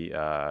Hannity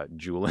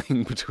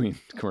jeweling between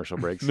commercial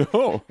breaks?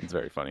 No, it's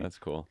very funny. That's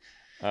cool.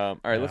 All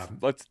right,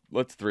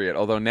 let's 3 it.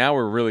 Although now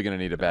we're really gonna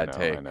need a bad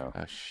take. I know.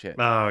 Oh shit.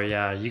 Oh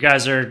yeah, you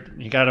got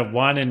a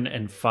 1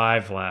 and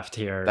 5 left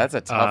here. That's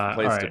a tough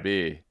place to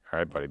be. All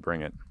right, buddy,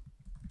 bring it.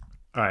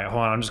 All right,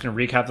 hold on. I'm just gonna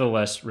recap the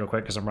list real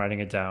quick because I'm writing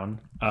it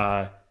down.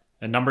 At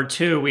number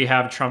 2, we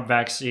have Trump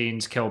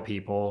vaccines kill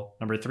people.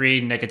 Number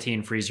 3,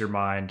 nicotine frees your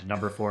mind.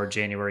 Number 4,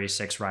 January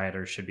 6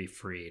 rioters should be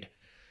freed.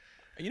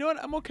 You know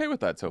what? I'm okay with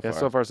that so far. Yeah,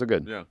 so far so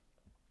good. Yeah.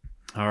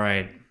 All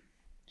right,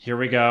 here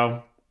we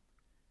go.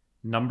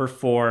 Number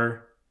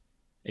 4,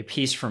 a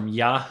piece from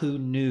Yahoo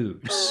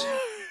News.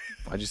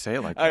 Why'd you say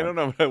it like that? I don't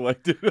know, but I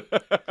liked it.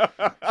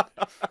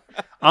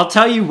 I'll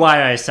tell you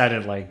why I said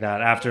it like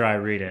that after I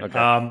read it.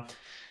 Okay.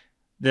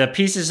 The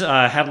piece's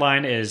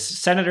headline is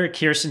Senator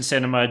Kyrsten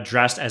Sinema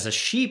dressed as a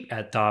sheep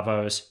at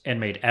Davos and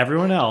made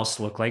everyone else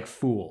look like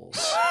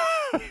fools.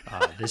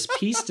 This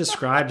piece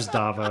describes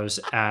Davos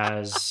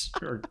as,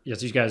 or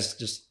as you guys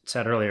just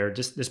said earlier,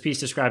 this piece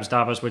describes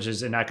Davos, which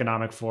is an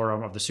economic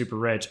forum of the super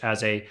rich,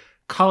 as a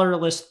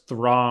colorless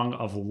throng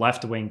of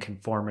left-wing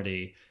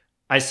conformity.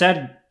 I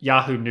said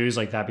Yahoo News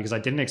like that because I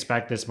didn't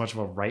expect this much of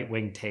a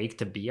right-wing take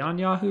to be on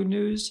Yahoo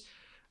News.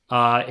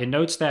 It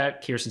notes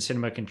that Kyrsten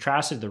Sinema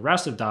contrasted the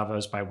rest of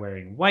Davos by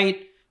wearing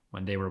white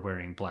when they were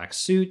wearing black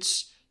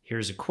suits.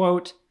 Here's a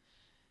quote.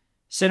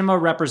 Sinema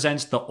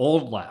represents the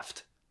old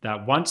left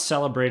that once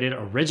celebrated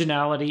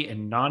originality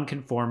and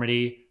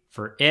nonconformity.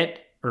 For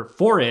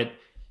it,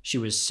 she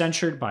was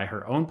censured by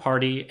her own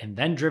party and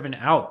then driven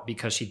out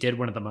because she did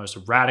one of the most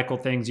radical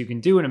things you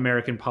can do in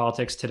American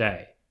politics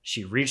today.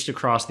 She reached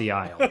across the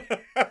aisle.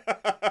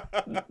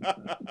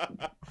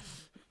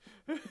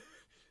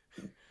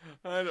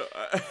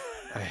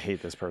 I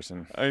hate this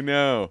person. I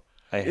know.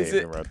 I hate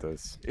who wrote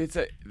this.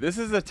 This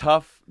is a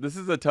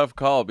tough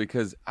call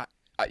because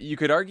you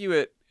could argue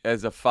it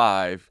as a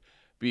 5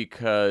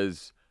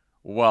 because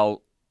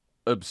while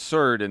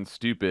absurd and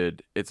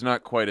stupid, it's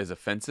not quite as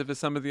offensive as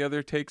some of the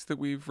other takes that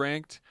we've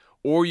ranked.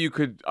 Or you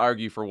could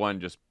argue for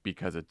 1 just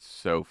because it's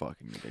so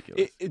fucking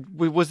ridiculous.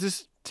 Was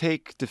this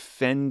take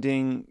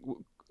defending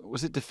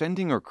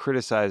or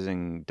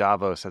criticizing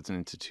Davos as an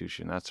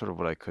institution? That's sort of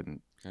what I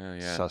couldn't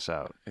suss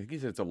out. I think he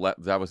said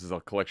Davos is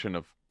a collection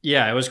of.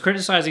 Yeah, it was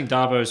criticizing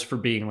Davos for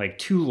being like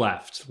too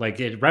left.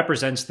 Like it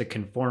represents the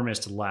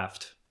conformist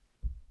left.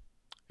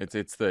 It's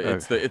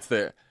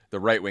the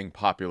right-wing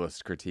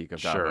populist critique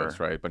of Davos,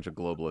 right? A bunch of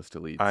globalist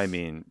elites. I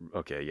mean,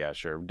 okay, yeah,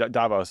 sure.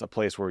 Davos, a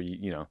place where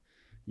you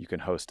can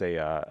host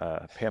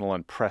a panel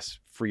on press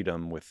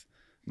freedom with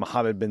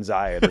Mohammed bin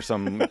Zayed or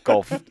some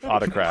Gulf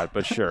autocrat,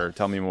 but sure,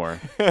 tell me more.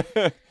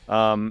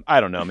 I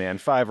don't know, man.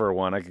 5 or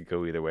 1, I could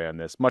go either way on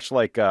this. Much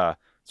like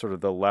sort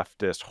of the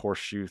leftist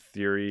horseshoe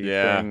theory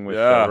thing with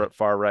the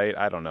far right.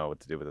 I don't know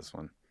what to do with this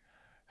one.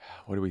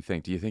 What do we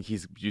think? Do you think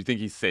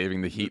he's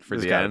saving the heat for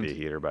There's the end? There's got to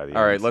be a heater by the end.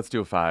 All right, let's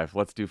do a 5.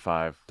 Let's do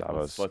 5.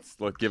 Davos. Let's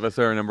give us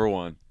our number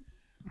 1.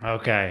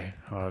 Okay.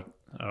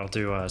 I'll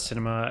do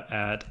Sinema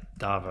at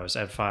Davos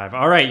at 5.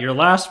 All right, your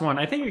last one.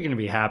 I think you're going to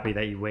be happy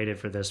that you waited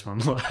for this one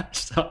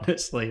last,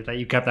 honestly, that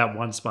you kept that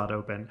one spot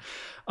open.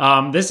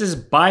 This is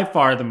by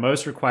far the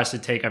most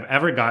requested take I've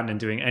ever gotten in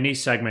doing any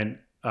segment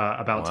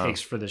about takes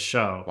for the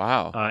show.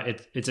 Wow.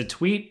 It's a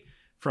tweet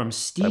from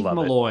Steve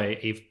Malloy,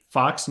 a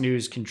Fox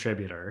News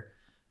contributor.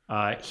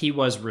 He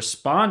was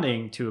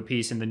responding to a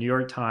piece in the New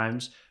York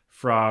Times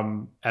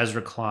from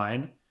Ezra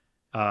Klein,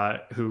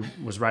 who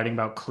was writing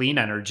about clean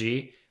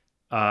energy.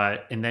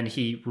 And then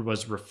he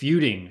was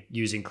refuting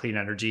using clean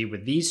energy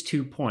with these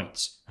 2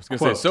 points. I was going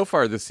to say, so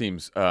far this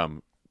seems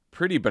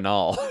pretty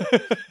banal.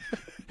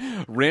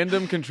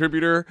 Random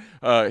contributor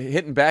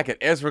hitting back at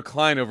Ezra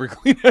Klein over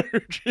clean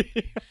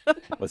energy.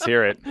 Let's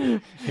hear it.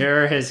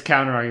 Here are his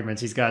counter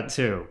arguments. He's got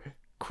 2.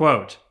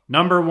 Quote,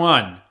 number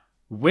 1,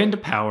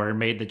 wind power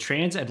made the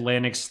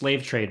transatlantic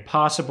slave trade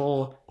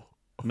possible.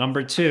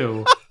 Number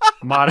 2,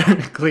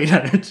 modern clean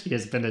energy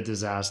has been a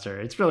disaster.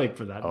 It's really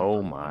for that.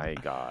 Oh my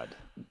God.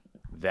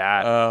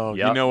 That.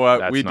 You know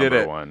what? We did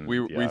it. 1.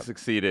 We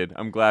succeeded.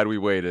 I'm glad we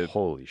waited.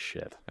 Holy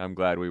shit. I'm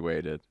glad we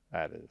waited.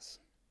 That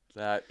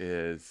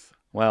is.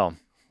 Well,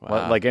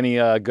 wow. Like any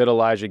good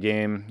Elijah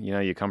game,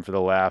 you come for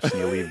the laughs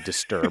and you leave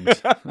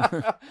disturbed.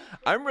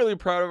 I'm really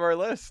proud of our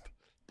list.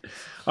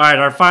 All right,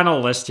 our final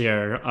list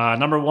here.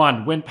 Number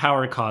 1, wind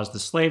power powered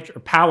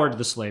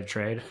the slave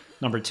trade.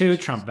 Number 2,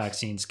 Trump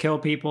vaccines kill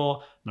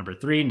people. Number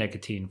 3,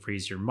 nicotine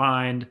frees your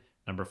mind.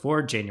 Number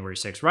 4, January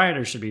 6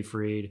 rioters should be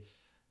freed.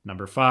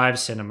 Number 5,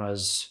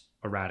 Sinema's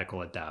a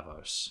radical at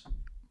Davos.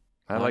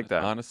 I like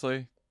that.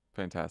 Honestly,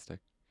 Fantastic.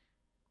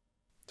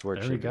 It's where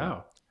it There we should be.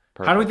 go.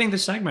 Perfect. How do we think the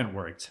segment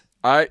worked?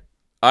 I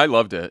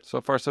loved it.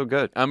 So far, so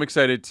good. I'm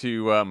excited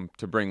to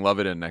bring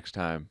Lovett in next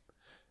time,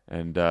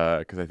 and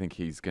because I think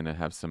he's gonna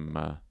have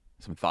some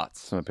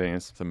thoughts, Some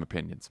opinions. some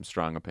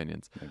strong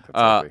opinions. I think that's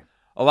likely.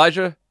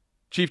 Elijah,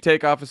 Chief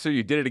Take Officer,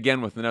 you did it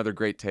again with another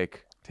great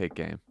take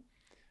game.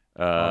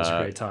 That was a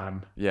great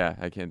time. Yeah,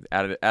 I can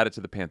add it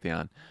to the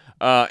pantheon.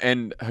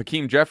 And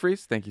Hakeem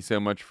Jeffries, thank you so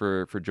much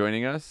for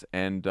joining us,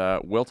 and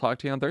we'll talk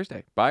to you on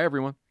Thursday. Bye,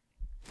 everyone.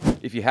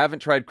 If you haven't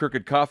tried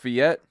Crooked Coffee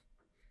yet,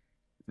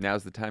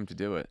 now's the time to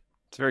do it.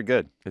 It's very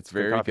good. It's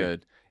very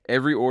good.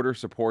 Every order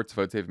supports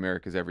Vote Save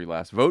America's Every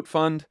Last Vote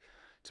Fund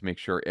to make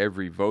sure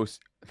every vote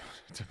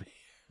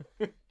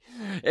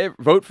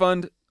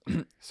fund.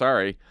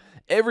 Sorry.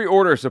 Every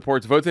order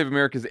supports Vote Save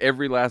America's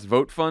Every Last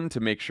Vote Fund to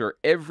make sure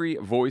every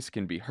voice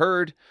can be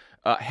heard.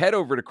 Head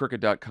over to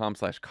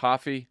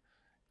crooked.com/coffee.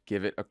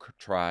 Give it a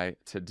try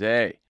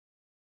today.